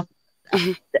people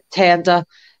Hmm. tend to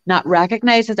not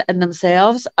recognize it in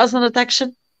themselves as an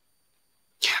addiction.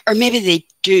 Or maybe they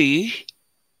do,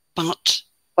 but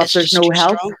But it's there's just no too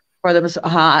help strong. for them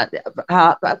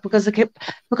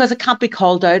because it can't be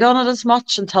called out on it as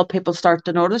much until people start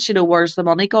to notice, where's the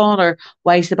money going, or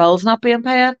why is the bills not being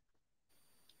paid,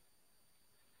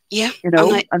 Yeah.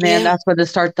 and then that's when they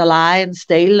start to lie and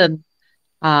steal and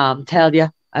tell you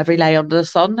every lie under the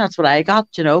sun. That's what I got,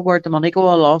 where'd the money go?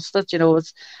 I lost it,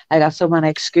 I got so many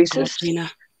God, excuses.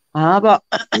 Gina. But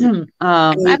I And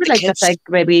would the like to kids. think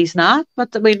maybe he's not, but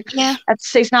I mean, Yeah.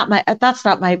 he's not my, that's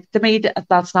not my, to me,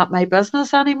 that's not my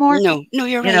business anymore. No, no,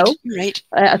 you're You right. know, You're right.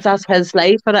 that's his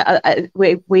life, but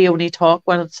we only talk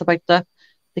when it's about the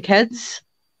kids.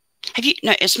 Have you,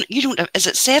 no, you don't have, is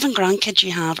it 7 grandkids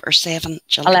you have or 7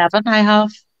 children? 11, I have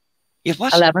You have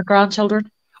what? 11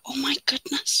 grandchildren. Oh my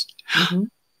goodness. Hmm.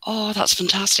 Oh, that's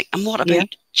fantastic. And what Yeah,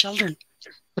 about children?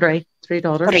 three Three.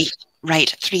 daughters.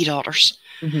 Right, 3 daughters.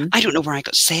 Hmm. I don't know where I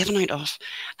got 7 out of.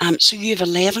 So you have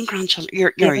 11 grandchildren.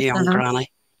 You're a Yes, young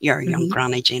granny. You're a young hmm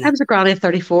granny, I Gina. was a granny at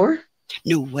 34.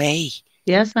 No way.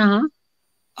 Yes,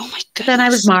 Oh my But then I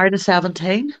was goodness. married at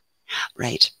 17.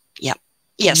 Right. Yeah.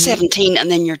 Yeah, Hmm. 17,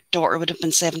 and then your daughter would have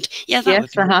been 17. Yeah, that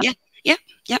would Yes, be right. Yeah, yeah,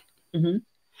 yeah. hmm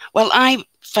Well, I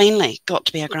finally got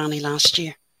to be a granny last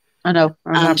year. I know. I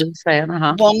And remember you saying,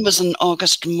 one was in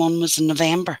August and one was in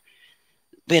November.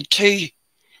 We had 2.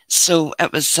 So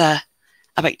it was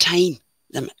about time.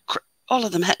 Them, all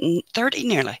of them hitting 30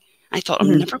 nearly. I thought I'm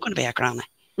hmm never going to be a granny.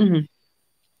 hmm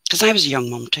Because I was a young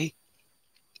mum too.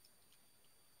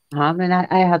 I mean,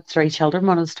 I had 3 children.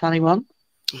 One was 21.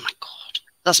 Oh my God.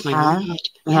 That's my Uh, mum.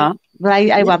 Yeah. But I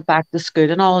Yeah. went back to school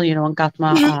and all, and got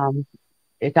my Mhm.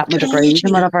 Good on you, degrees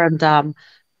and Gina. whatever, and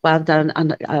went and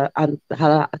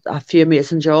had a few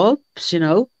amazing jobs, So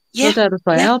I Yeah. did as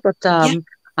Yeah. well. But Yeah.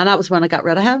 and that was when I got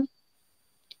rid of him.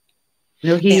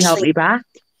 He helped Lesley. me back.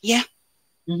 Yeah.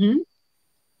 Hmm.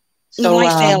 No, So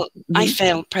I mhm,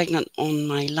 fell pregnant on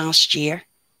my last year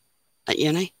at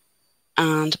uni,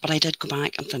 but I did go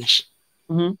back and finish.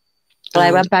 mhm. Well, I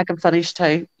And went back and finished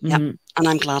too. yeah, Hmm. and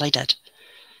I'm glad I did.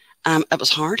 It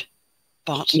was hard,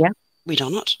 but Yeah. we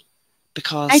done it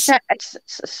because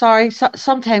Sorry.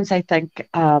 Sometimes I think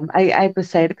I would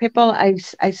say to people I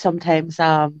sometimes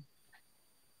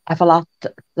I've a lot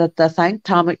that thank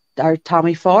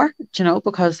Tommy for,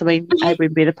 because I mean I Mhm.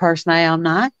 wouldn't be the person I am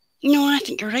now. No, I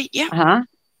think you're right. Yeah, Uh-huh.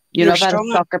 you're If I'd have strong.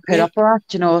 stuck or put Yeah, up with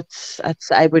that,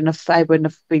 it's I wouldn't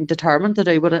have been determined to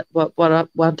do what I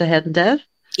went ahead and did.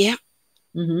 yeah.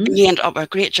 Hmm. And you ended up with a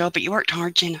great job, but you worked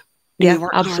hard, Gina, and Yeah, you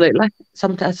worked hard. absolutely.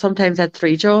 Sometimes I had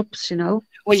 3 jobs.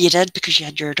 Well, you did because you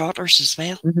had your daughters as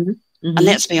well. Hmm. And Hmm.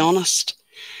 let's be honest,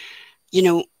 you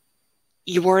know,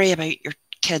 you worry about your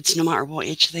kids no matter what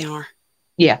age they are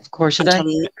Yeah, of course you do.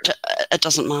 until it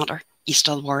doesn't matter. You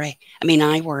still worry. I mean,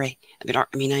 I worry.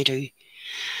 I do.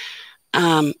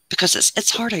 Because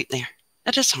it's hard out there.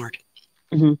 It is hard.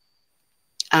 Hmm.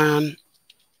 Um,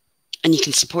 and you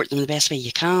can support them the best way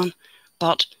you can,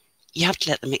 but you have to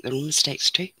let them make their own mistakes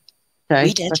too. So,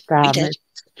 We did. but We did.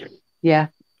 yeah,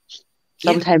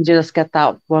 Yeah. sometimes you just get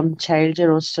that one child,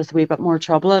 it's just a wee bit more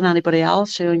trouble than anybody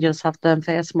else, and you just have to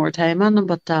invest more time in them.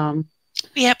 But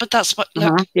Yeah, but that's what,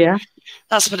 look, yeah.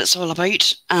 that's what it's all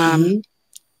about. Hmm.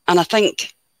 And I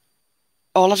think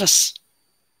all of us,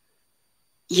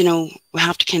 we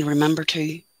have to kind of remember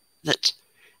too that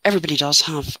everybody does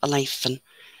have a life, and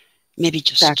maybe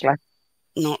just Exactly.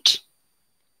 not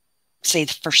say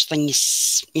the first thing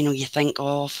you think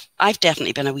of. I've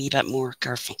definitely been a wee bit more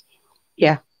careful.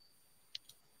 Yeah.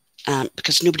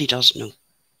 Because nobody does know.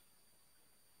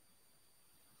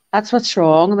 That's what's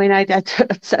wrong. I mean,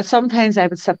 sometimes I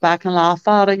would sit back and laugh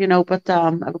at it, but I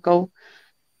would go,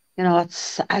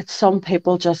 it's some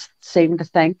people just seem to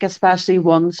think, especially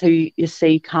ones who you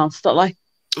see constantly,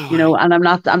 Oh, aye. and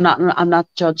I'm not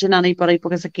judging anybody,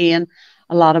 because again,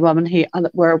 a lot of women who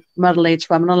we're middle-aged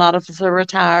women, a lot of us are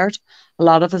retired, a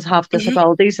lot of us have Mhm.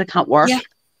 disabilities that can't work. Yeah,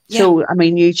 yeah, So I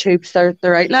mean, YouTube's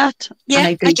their outlet, and yeah.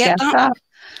 I I do get get that. that.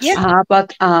 Yeah.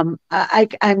 But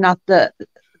I'm not the.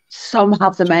 Some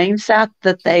have the mindset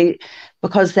that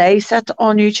because they sit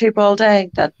on YouTube all day,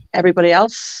 that everybody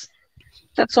else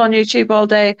sits on YouTube all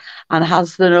day and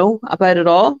has to know about it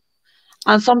all.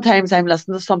 And sometimes I'm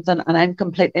listening to something and I'm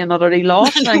completely and utterly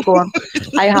lost, and I'm going,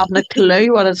 I haven't a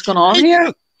clue what is going on I here.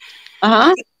 know.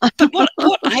 Uh-huh. But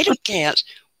what I don't get,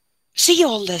 see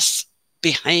all this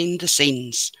behind the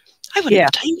scenes. I wouldn't Yeah,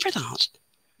 have time for that.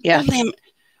 yeah.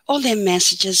 All them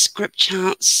messages, group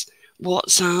chats,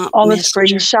 WhatsApp, All the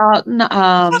Messenger. screenshotting.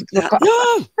 Fuck that.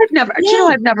 No, Do you know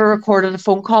no. I've never recorded a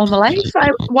phone call in my life?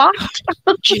 What?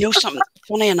 Do you know something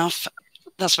funny enough?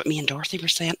 That's what me and Dorothy were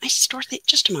saying. I said, Dorothy,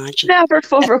 just imagine Never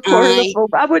phone if recorded a phone.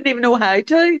 I wouldn't even know how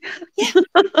to.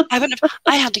 I wouldn't have.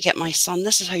 I had to get my son.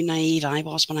 This is how naive I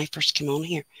was when I first came on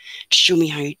here, to show me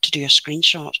how to do a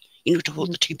screenshot. You know, to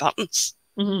hold the two buttons.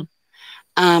 Mm-hmm.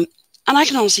 And I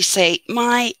can honestly say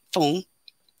my phone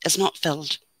is not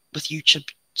filled with YouTube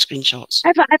screenshots.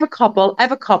 I have a couple. I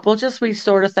have a couple, just wee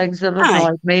sort of things that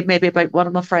annoy me, maybe about one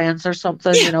of my friends or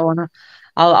something, Yeah. you know, and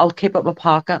I'll keep it in my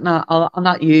pocket and I'll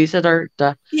not use it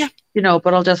Yeah. you know,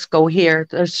 but I'll just go here.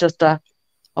 There's just a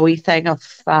wee thing of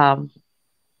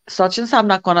such and so. I'm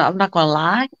not gonna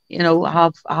lie, you know, I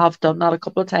have done that a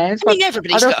couple of times, I but mean, I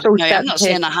everybody's just got. don't No, sit I'm and not take.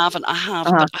 saying I haven't. I have,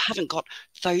 but I haven't got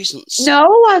thousands.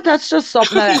 No, that's just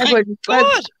something Oh that my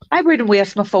God. I wouldn't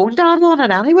waste my phone down on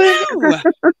it anyway. No,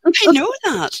 I know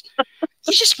that.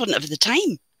 You just wouldn't have the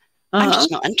time. I'm Uh-huh.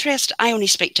 just not interested. I only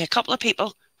speak to a couple of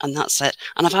people, and that's it.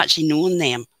 And I've actually known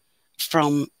them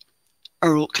from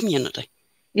our old community.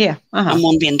 Yeah. Uh-huh. And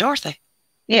one being Dorothy.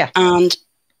 Yeah. And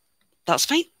that's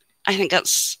fine. I think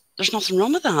there's nothing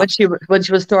wrong with that. When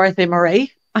she was Dorothy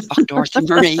Marie. Oh, Dorothy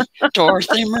Marie,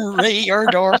 Dorothy Marie, or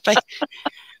Dorothy.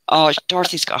 Oh,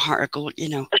 Dorothy's got a heart of gold, you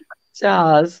know.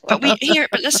 Jazz. But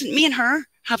listen, me and her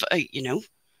have you know,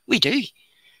 we do.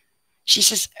 She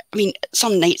says, I mean,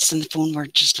 some nights on the phone were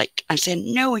just like, I'm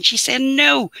saying no, and she's saying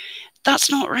no.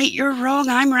 That's not right. You're wrong.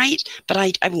 I'm right. But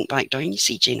I won't back down. You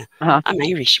see, Gina, I'm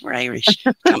Irish. We're Irish.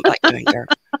 Can't back down, girl.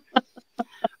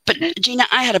 But Gina,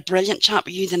 I had a brilliant chat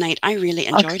with you the night. I really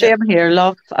enjoyed it. Same here,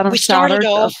 love. And We started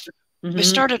off. Mm-hmm. We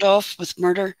started off with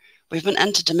murder. We went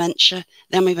into dementia.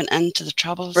 Then we went into the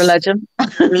troubles. Religion,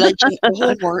 the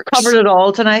whole works. Covered it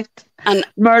all tonight. And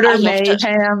murder,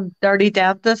 mayhem, dirty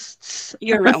dentists.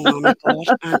 You're right. Oh my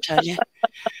God, I tell you.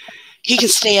 He can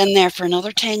stay in there for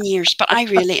another 10 years, but I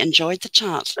really enjoyed the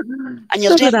chat. And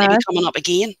you'll definitely be coming up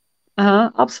again.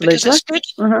 Absolutely. Because it's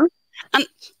good. And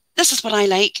this is what I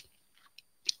like.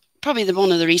 Probably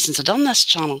one of the reasons I done this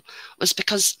channel was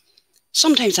because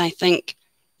sometimes I think,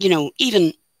 you know,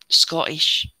 even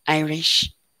Scottish,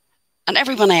 Irish, and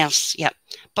everyone else,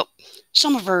 but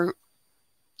some of our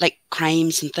like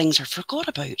crimes and things are forgot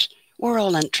about. We're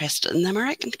all interested in the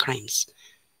American crimes.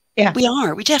 Yeah. We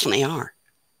are. We definitely are.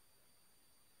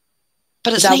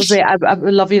 But it's nice. I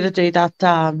would love you to do that.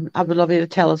 I would love you to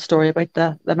tell a story about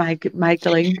the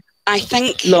Magdalene. I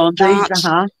think laundries,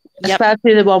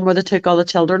 especially the one where they took all the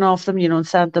children off them, you know, and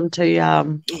sent them to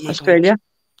Australia. God.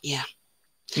 Yeah.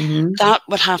 That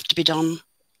would have to be done.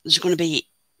 There's going to be.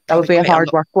 That would be a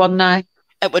hard work one now.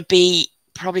 It would be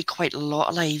probably quite a lot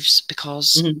of lives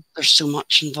because there's so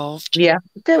much involved. Yeah.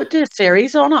 Do a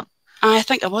series on it. I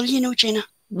think I will, you know, Gina.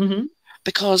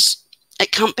 Because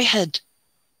it can't be hid.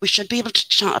 We should be able to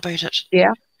chat about it.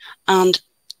 Yeah. And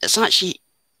it's actually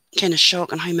kind of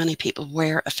shocking how many people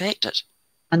were affected.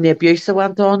 And the abuse that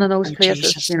went on in those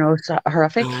places, Jesus. You know, it's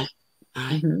horrific.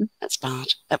 It's bad.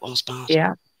 It was bad.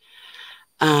 Yeah.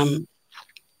 And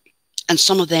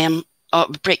some of them, it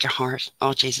would break your heart.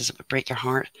 Oh, Jesus, it would break your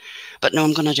heart. But no,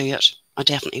 I'm going to do it. I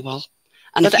definitely will.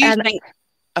 And if you think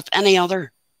of any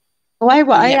other... Oh, I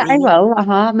will.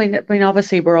 I mean,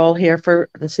 obviously, we're all here for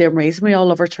the same reason. We all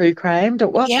love our true crime,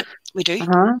 don't we? Yeah, we do.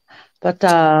 But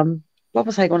what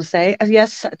was I going to say?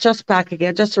 Yes, just back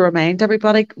again, just to remind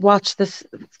everybody, watch this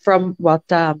from what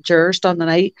Jurors done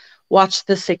tonight. Watch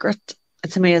The Secret.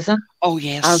 It's amazing. Oh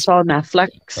yes, and it's on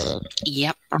Netflix.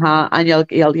 Yep. And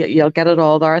you'll get it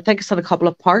all there. I think it's in a couple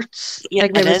of parts. Yeah, I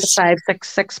think maybe it's 5,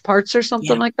 6 parts or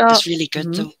something like that. It's really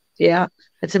good though. Yeah,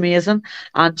 it's amazing.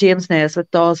 And James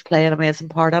Nesbitt does play an amazing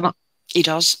part in it. He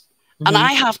does. And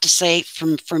I have to say,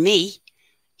 for me,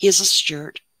 Hazel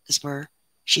Stewart is where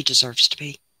she deserves to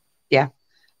be. Yeah.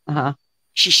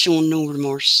 She's shown no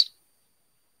remorse.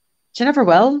 She never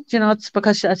will. You know, it's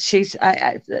because she's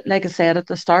like I said at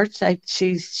the start,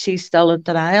 she's still in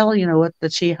denial, you know,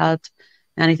 that she had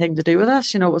anything to do with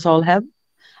this. You know, it was all him.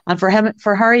 And for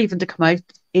her even to come out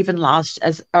even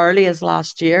as early as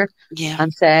last year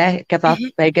and say, give that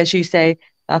big, as you say,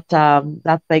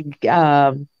 that big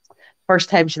first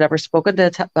time she'd ever spoken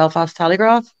to Belfast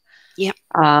Telegraph. Yeah.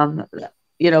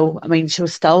 You know, I mean, she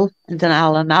was still in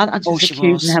denial on that, and she was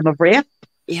accusing him of rape.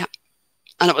 Yeah.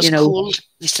 And it was cold.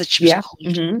 They said she was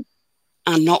cold.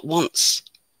 And not once.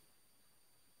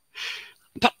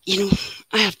 But, you know,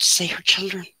 I have to say her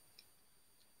children.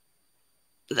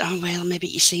 Oh, well, maybe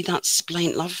you see that's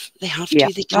blind love. They have to.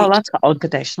 They can't. Well, that's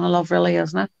unconditional love, really,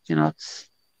 isn't it? You know, it's...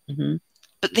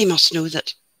 But they must know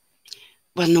that...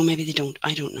 Well, no, maybe they don't.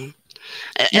 I don't know.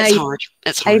 Now, It's hard.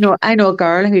 It's hard. I know a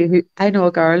girl who I know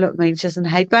a girl. I mean, she's in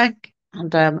Hyde Bank,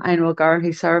 and I know a girl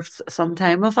who served some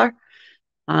time with her,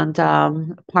 and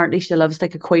apparently she lives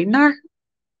like a queen there.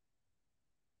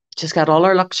 She's got all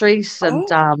her luxuries, and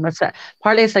Oh,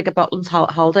 partly it's like a Butlin's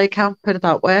holiday camp. Put it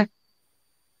that way.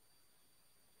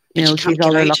 You but you know, can't she's get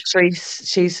all her out. luxuries.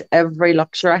 She's every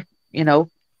luxury. You know,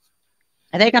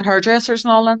 and they got hairdressers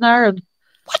and all in there, and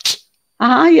What?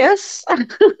 yes,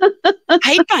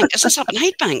 Hyde Bank? Is this up in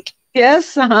Hyde Bank?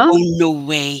 yes, Oh, no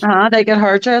way. they get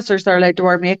hairdressers. They're allowed to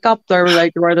wear makeup. They're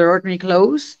allowed to wear their ordinary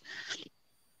clothes.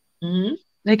 Hmm.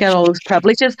 They get all those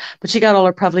privileges, but she got all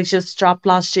her privileges dropped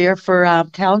last year for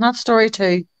telling that story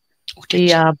to Oh, the did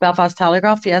you? Belfast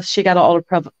Telegraph. Yes, she got all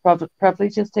her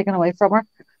privileges taken away from her.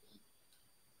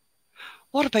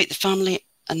 What about the family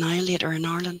annihilator in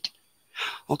Ireland?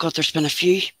 Oh, God, there's been a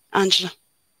few, Angela.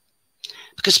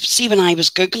 Because, see, when I was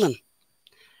Googling,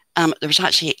 there was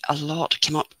actually a lot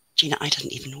came up, Gina, I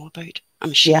didn't even know about. I'm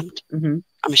Yeah. ashamed. Hmm.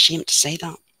 I'm ashamed to say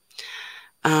that.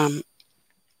 Um,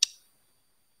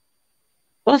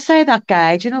 Well, I say that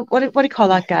guy. Do you know what do you call oh,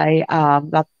 that guy?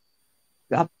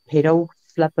 That pedo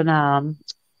flipping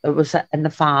it was in the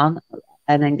van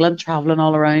in England, traveling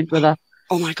all around with a.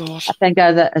 oh my God. I think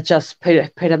that just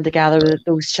put him together with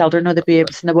those children or the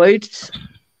babes in the woods.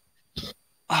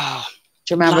 Oh,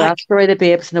 Do you remember Black. that story, the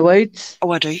babes in the woods?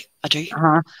 Oh, I do. I do.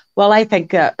 Uh-huh. Well, I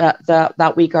think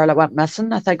that wee girl that went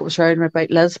missing, I think it was around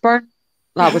about Lisburn.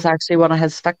 That Uh-huh. was actually one of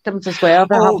his victims as well.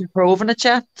 They Oh, haven't proven it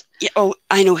yet. yeah, oh,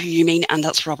 I know who you mean, and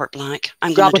that's Robert Black.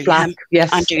 I'm going to Robert do Black, him. yes.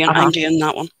 I'm doing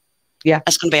that one. Yeah.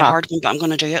 It's going to be a Uh-huh. hard one, but I'm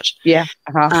going to do it. Yeah.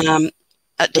 Uh-huh. Um,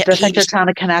 But I he think they're was, trying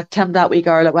to connect him, that wee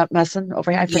girl that went missing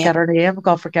over here. I yeah. forget her name.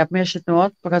 God forgive me, I should know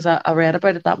it because I read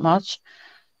about it that much.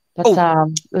 But Oh,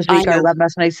 this wee I girl know. went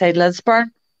missing outside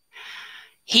Lisburn.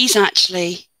 He's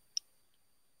actually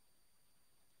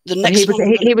the But next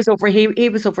one. he was over He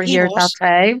here at that was.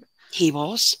 time. He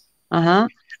was. Uh-huh.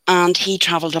 And he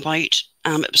travelled about.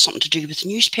 It was something to do with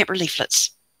newspaper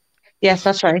leaflets. Yes,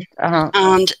 that's right. Uh-huh.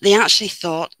 And they actually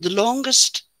thought the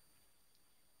longest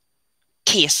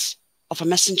case of a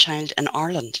missing child in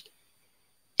Ireland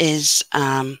is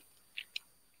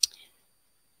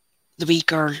the wee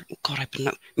girl, oh God, I don't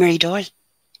know, Mary Doyle,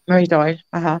 Mary Doyle.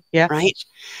 Uh-huh. Yeah. right?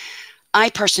 I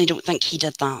personally don't think he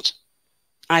did that.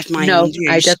 I have my No, own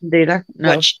I views, didn't either.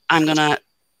 No. which I'm going to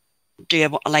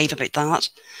do a live about that.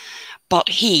 But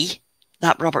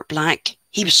that Robert Black,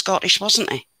 he was Scottish,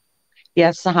 wasn't he?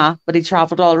 Yes, uh-huh. But he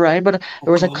travelled all around. But Oh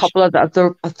there was a God. couple of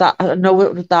that I know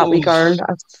it was that wee Oh, girl.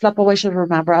 I flip away, should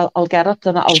remember. I'll get it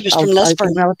and she was from I'll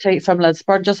Lisburn. email it to you from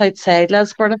Lisburn, just outside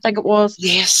Lisburn, I think it was.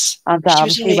 Yes. And She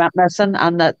was he only, went missing,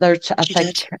 and that there I she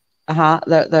think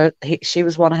did. she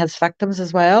was one of his victims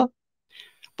as well.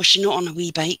 Was she not on a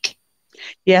wee bike?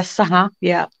 Yes, uh-huh.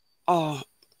 Yeah. Oh,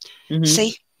 Mm-hmm.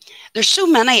 see, there's so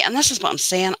many, and this is what I'm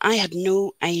saying. I had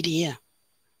no idea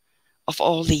of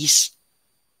all these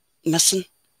missing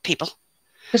people.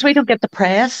 Because we don't get the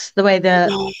press the way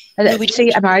No, no, we see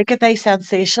don't. America, they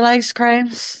sensationalize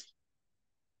crimes.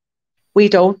 We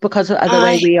don't because of the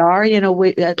way I, we are. You know,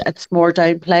 it's more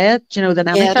downplayed, you know, than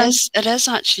yeah, it anything. is. It is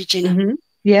actually, Gina. Hmm.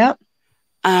 Yeah.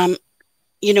 Um,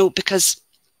 because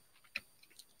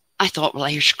I thought, well,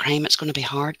 Irish crime, it's going to be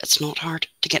hard. It's not hard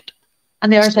to get.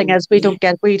 And the other thing So, is we don't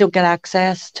get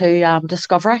access to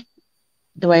discovery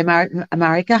the way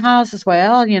America has as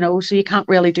well. You know, so you can't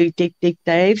really do deep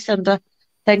dives into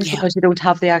things yeah, because you don't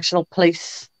have the actual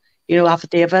police, you know,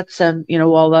 affidavits and you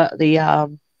know all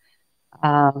the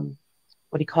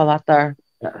what do you call that there?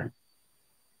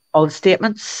 All the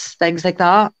statements, things like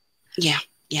that. yeah,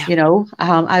 yeah. You know,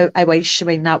 I wish. I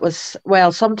mean, that was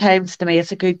well. Sometimes to me,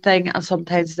 it's a good thing, and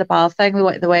sometimes it's a bad thing.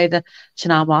 The way the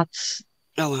Sinead Watts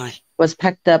Oh, I was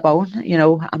picked the bone. You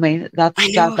know, I mean, I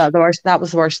know. the worst. That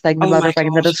was the worst thing. The Oh mother my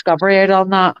bringing the God. discovery out on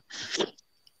that.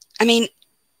 I mean,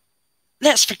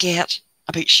 let's forget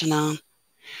about Shanann.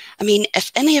 I mean,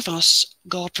 if any of us,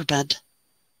 God forbid,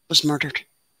 was murdered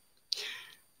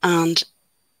and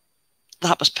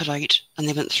that was put out and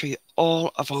they went through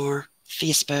all of our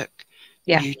Facebook,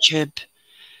 Yeah, YouTube,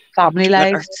 family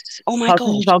Twitter. lives, Oh my God.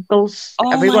 cousins, uncles, Oh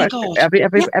my everywhere, God.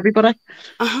 Yep. everybody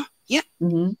Uh-huh. Yep.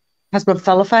 has been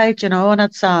vilified. You know, and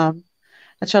it's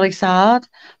really sad.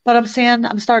 But I'm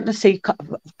starting to see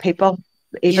people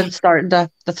Yeah. even starting to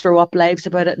throw up lives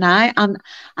about it now, and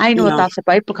I know what No. that's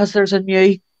about because there's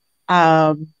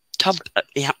um Tub.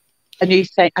 Yeah. a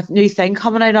new thing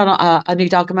coming out on it, a new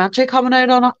documentary coming out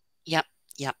on it. Yep.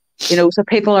 Yep. You know, so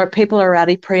people are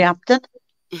already preempting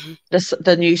Hmm.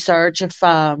 the new surge of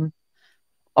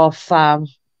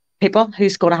people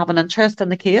who's going to have an interest in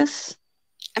the case.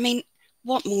 I mean,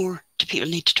 what more do people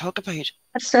need to talk about?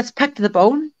 It's picked to the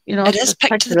bone, you know, It it's is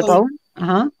picked picked to to the the bone.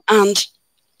 bone. And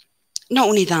not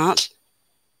only that,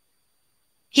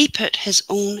 he put his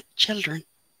own children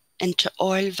into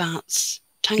oil vats,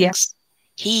 Yeah. tanks.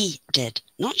 He did,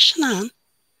 not Shanann.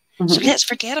 So Mm-hmm. let's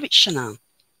forget about Shanann.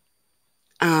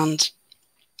 And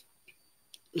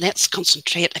let's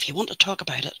concentrate, if you want to talk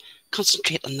about it,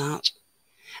 concentrate on that.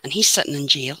 And he's sitting in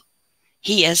jail.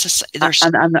 He is,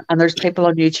 And there's people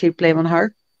on YouTube blaming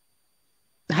her.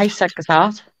 How sick is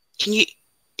that? can you,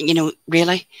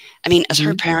 really? I mean, as her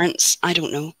Mm-hmm. parents, I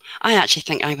don't know. I actually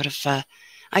think I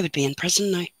would be in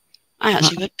prison now. I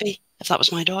actually would be, if that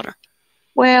was my daughter.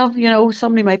 Well, you know,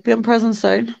 somebody might be in prison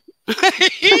soon. Or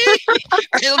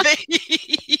he'll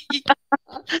be.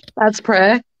 Let's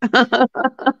pray.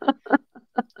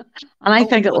 And I Oh,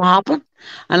 think it will happen.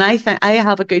 And I think I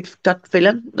have a good gut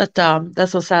feeling that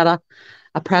this will set a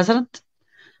precedent.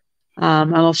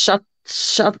 And it'll shut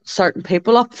certain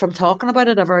people up from talking about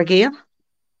it ever again.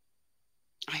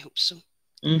 I hope so.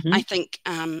 Mm-hmm. I think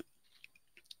there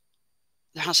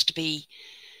has to be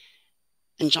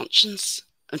injunctions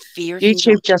and fear of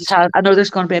YouTube just injunctions. had, I know there's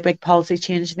going to be a big policy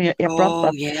change in April, Oh,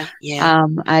 but yeah.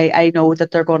 I know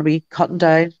that they're going to be cutting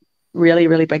down really,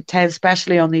 really big time,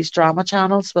 especially on these drama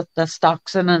channels with the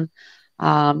doxing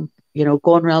and, you know,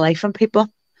 going real life on people.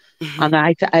 Mm-hmm. And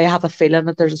I have a feeling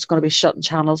that they're just going to be shutting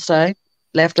channels down,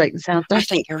 left, right, and centre. I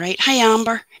think you're right. Hi,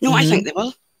 Amber. No, I think they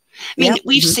will. I mean,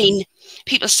 we've seen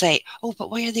people say, oh, but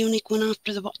why are they only going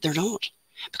after the... They're not.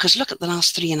 Because look at the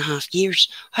last 3.5 years.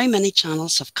 How many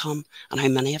channels have come and how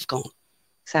many have gone?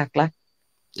 Exactly.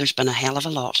 There's been a hell of a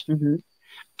lot. Mm-hmm.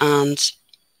 And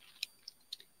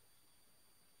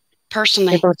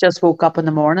personally... People just woke up in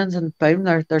the mornings and boom,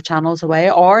 their channel's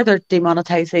away, or their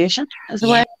demonetisation is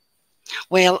away.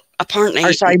 Well, apparently...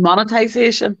 Or sorry,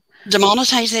 monetisation.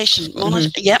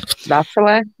 Demonetisation. Yep. That's the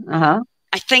way.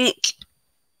 I think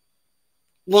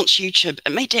once YouTube...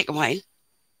 It may take a while,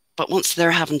 but once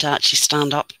they're having to actually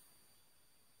stand up,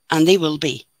 and they will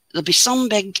be, there'll be some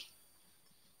big,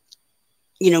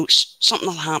 you know, something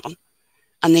will happen,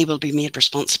 and they will be made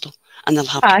responsible, and they'll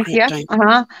have to crack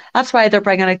down. That's why they're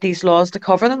bringing out these laws to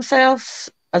cover themselves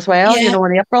as well, Yeah. you know,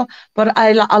 in April. But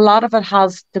a lot of it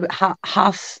has a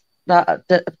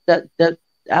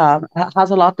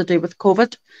lot to do with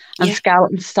COVID and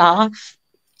skeleton staff.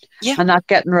 Yeah. And not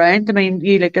getting around. I mean,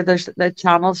 you look at the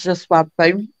channels just went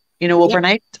boom, you know,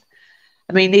 overnight.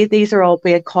 I mean, these are all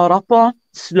being caught up on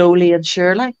slowly and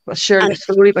surely,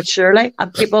 slowly but surely.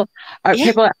 And people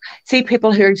see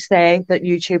people who say that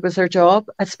YouTube is their job.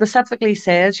 It specifically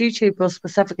says YouTube will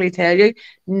specifically tell you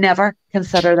never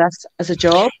consider this as a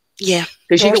job. Yeah,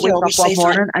 because you could wake up one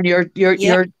morning and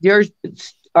your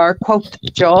our quote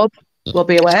job will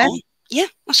be away. Yeah,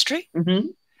 that's true. Mm-hmm.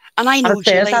 And I know and it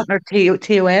says Julie. That in our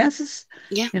TOS.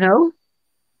 Yeah, you know,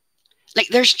 like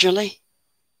there's Julie.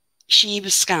 She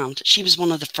was scammed. She was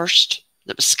one of the first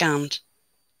that was scammed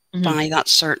by that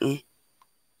certain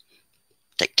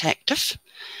detective.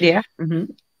 Yeah.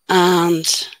 Mm-hmm.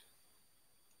 And,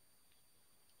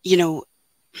 you know,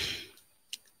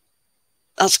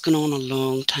 that's gone on a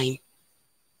long time.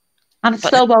 And it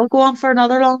still will go on for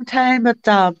another long time, but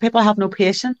people have no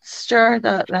patience, sure.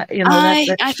 You know,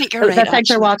 I think you're right. I think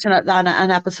they're watching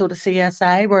an episode of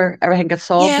CSI where everything gets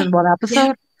solved in one episode.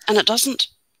 Yeah. And it doesn't.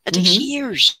 It takes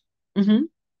years. Mm-hmm.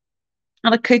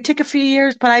 And it could take a few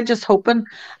years, but I'm just hoping.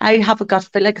 I have a gut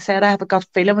feel, like I said, I have a gut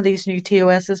feeling with these new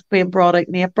TOSs being brought out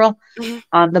in April.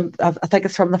 And I think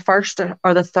it's from the 1st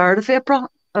or the 3rd of April.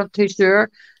 I'm not too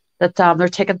sure that they're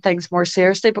taking things more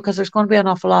seriously because there's going to be an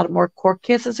awful lot of more court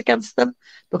cases against them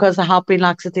because they have been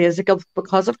lackadaisical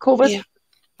because of COVID. Yeah.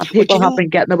 And people have been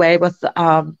getting away with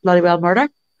bloody well murder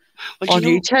on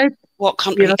YouTube. What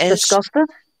country is disgusting?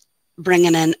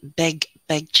 Bringing in big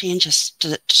changes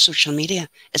to social media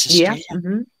is Australia. Yeah.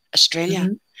 Mm-hmm. Australia.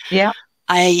 Mm-hmm. Yeah.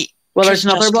 There's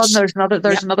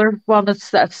another one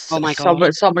that's oh my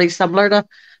God. somebody similar to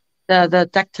the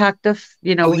detective,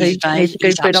 you know, who needs to go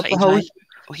beat up the hose.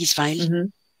 Oh, he's vile.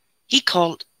 He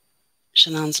called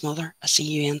Shanann's mother a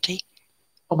cunt.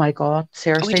 Oh my God,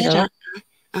 seriously? Oh, he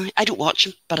did. I don't watch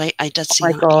him, but I did see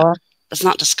that. Oh my God. Isn't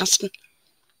that disgusting?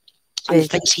 Jeez, and the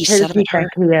things he said about her.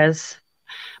 He is.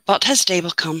 But his day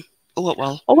will come. Oh, it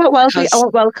will. Oh, it will.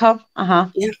 It will come.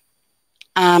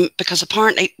 Yeah. Because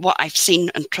apparently what I've seen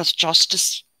in Truth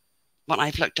Justice, when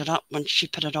I've looked it up, when she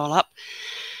put it all up,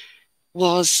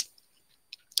 was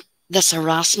this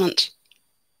harassment,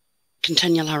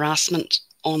 continual harassment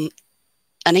on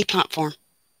any platform.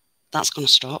 That's going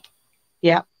to stop.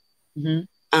 Yeah.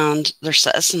 And their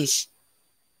citizens,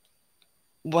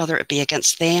 whether it be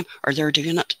against them or they're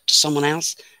doing it to someone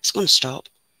else, it's going to stop.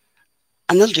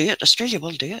 And they'll do it. Australia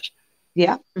will do it.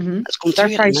 Yeah. It's going They're through at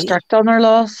the very minute. strict on their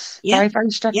laws. Yeah. Very, very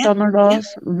strict Yeah. on their Yeah.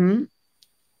 laws.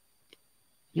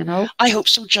 You know? I hope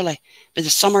so, Julie, by the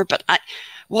summer. But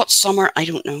what summer, I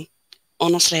don't know.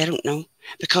 Honestly, I don't know.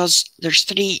 Because there's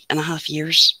 3.5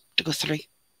 years to go through.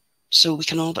 So we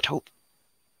can all but hope.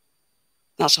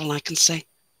 That's all I can say.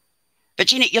 But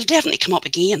Gina, you'll definitely come up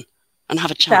again and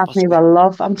have a chat with Definitely me. will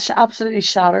love. I'm absolutely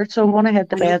shattered, so I want to hit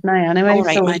the bed now anyway. All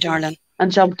right, So my darling.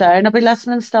 and jump down. I'll be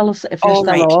listening still if you're All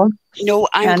still right. on. No,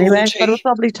 I'm Anyway, going but it to. was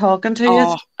lovely talking to you.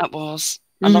 Oh, it was.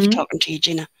 I love talking to you,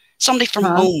 Gina. Somebody from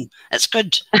home. It's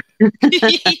good.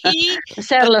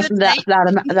 Instead of listening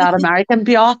to that American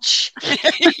biatch.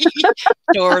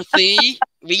 Dorothy.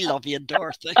 We love you,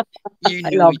 Dorothy. You I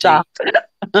know love we do. that.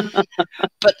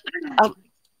 But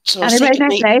so I'll anyway, say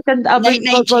good night, and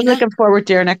we're looking forward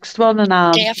to your next one.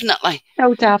 And definitely.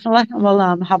 Oh, definitely. And we'll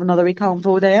have another wee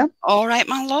convo there. All right,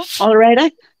 my love. All righty.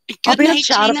 I'll Good be in night,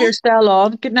 chat Gina. if you're still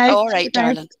on. Good night. All right, Good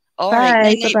night. darling. All right.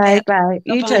 Bye. Night, Bye. Pet. Bye.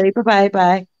 You Bye-bye. too. Bye.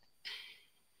 Bye.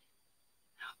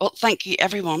 Well, thank you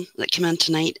everyone that came in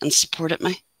tonight and supported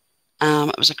me.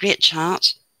 It was a great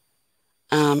chat.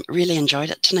 Really enjoyed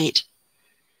it tonight.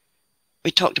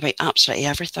 We talked about absolutely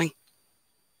everything.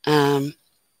 And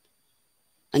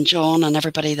John and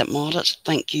everybody that modded.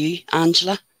 Thank you,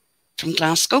 Angela from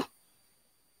Glasgow.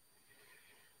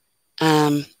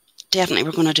 Definitely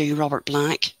we're going to do Robert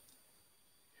Black.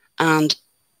 And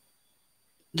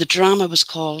the drama was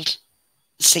called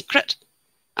The Secret.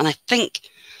 And I think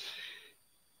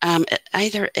it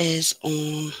either is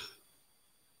on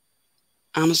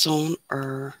Amazon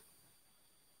or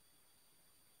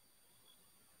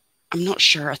I'm not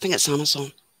sure. I think it's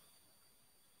Amazon.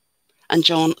 And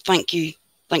John, thank you.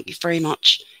 Thank you very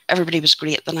much. Everybody was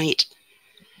great the night.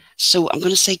 So I'm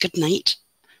going to say good night.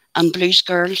 And Blues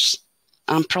Girls,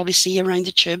 I'll probably see you around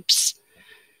the tubes.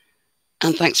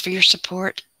 And thanks for your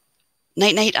support.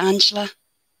 Night, night, Angela.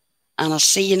 And I'll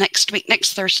see you next week,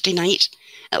 next Thursday night.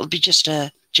 It'll be just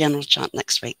a general chat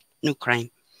next week. No crime.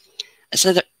 It's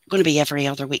either going to be every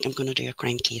other week I'm going to do a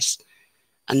crime case.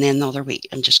 And then the other week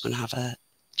I'm just going to have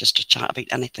just a chat about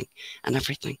anything and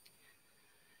everything.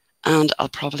 And I'll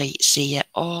probably see you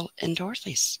all in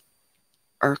Dorothy's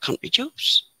or Country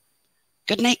Joe's.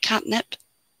 Good night, Catnip.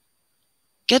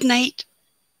 Good night.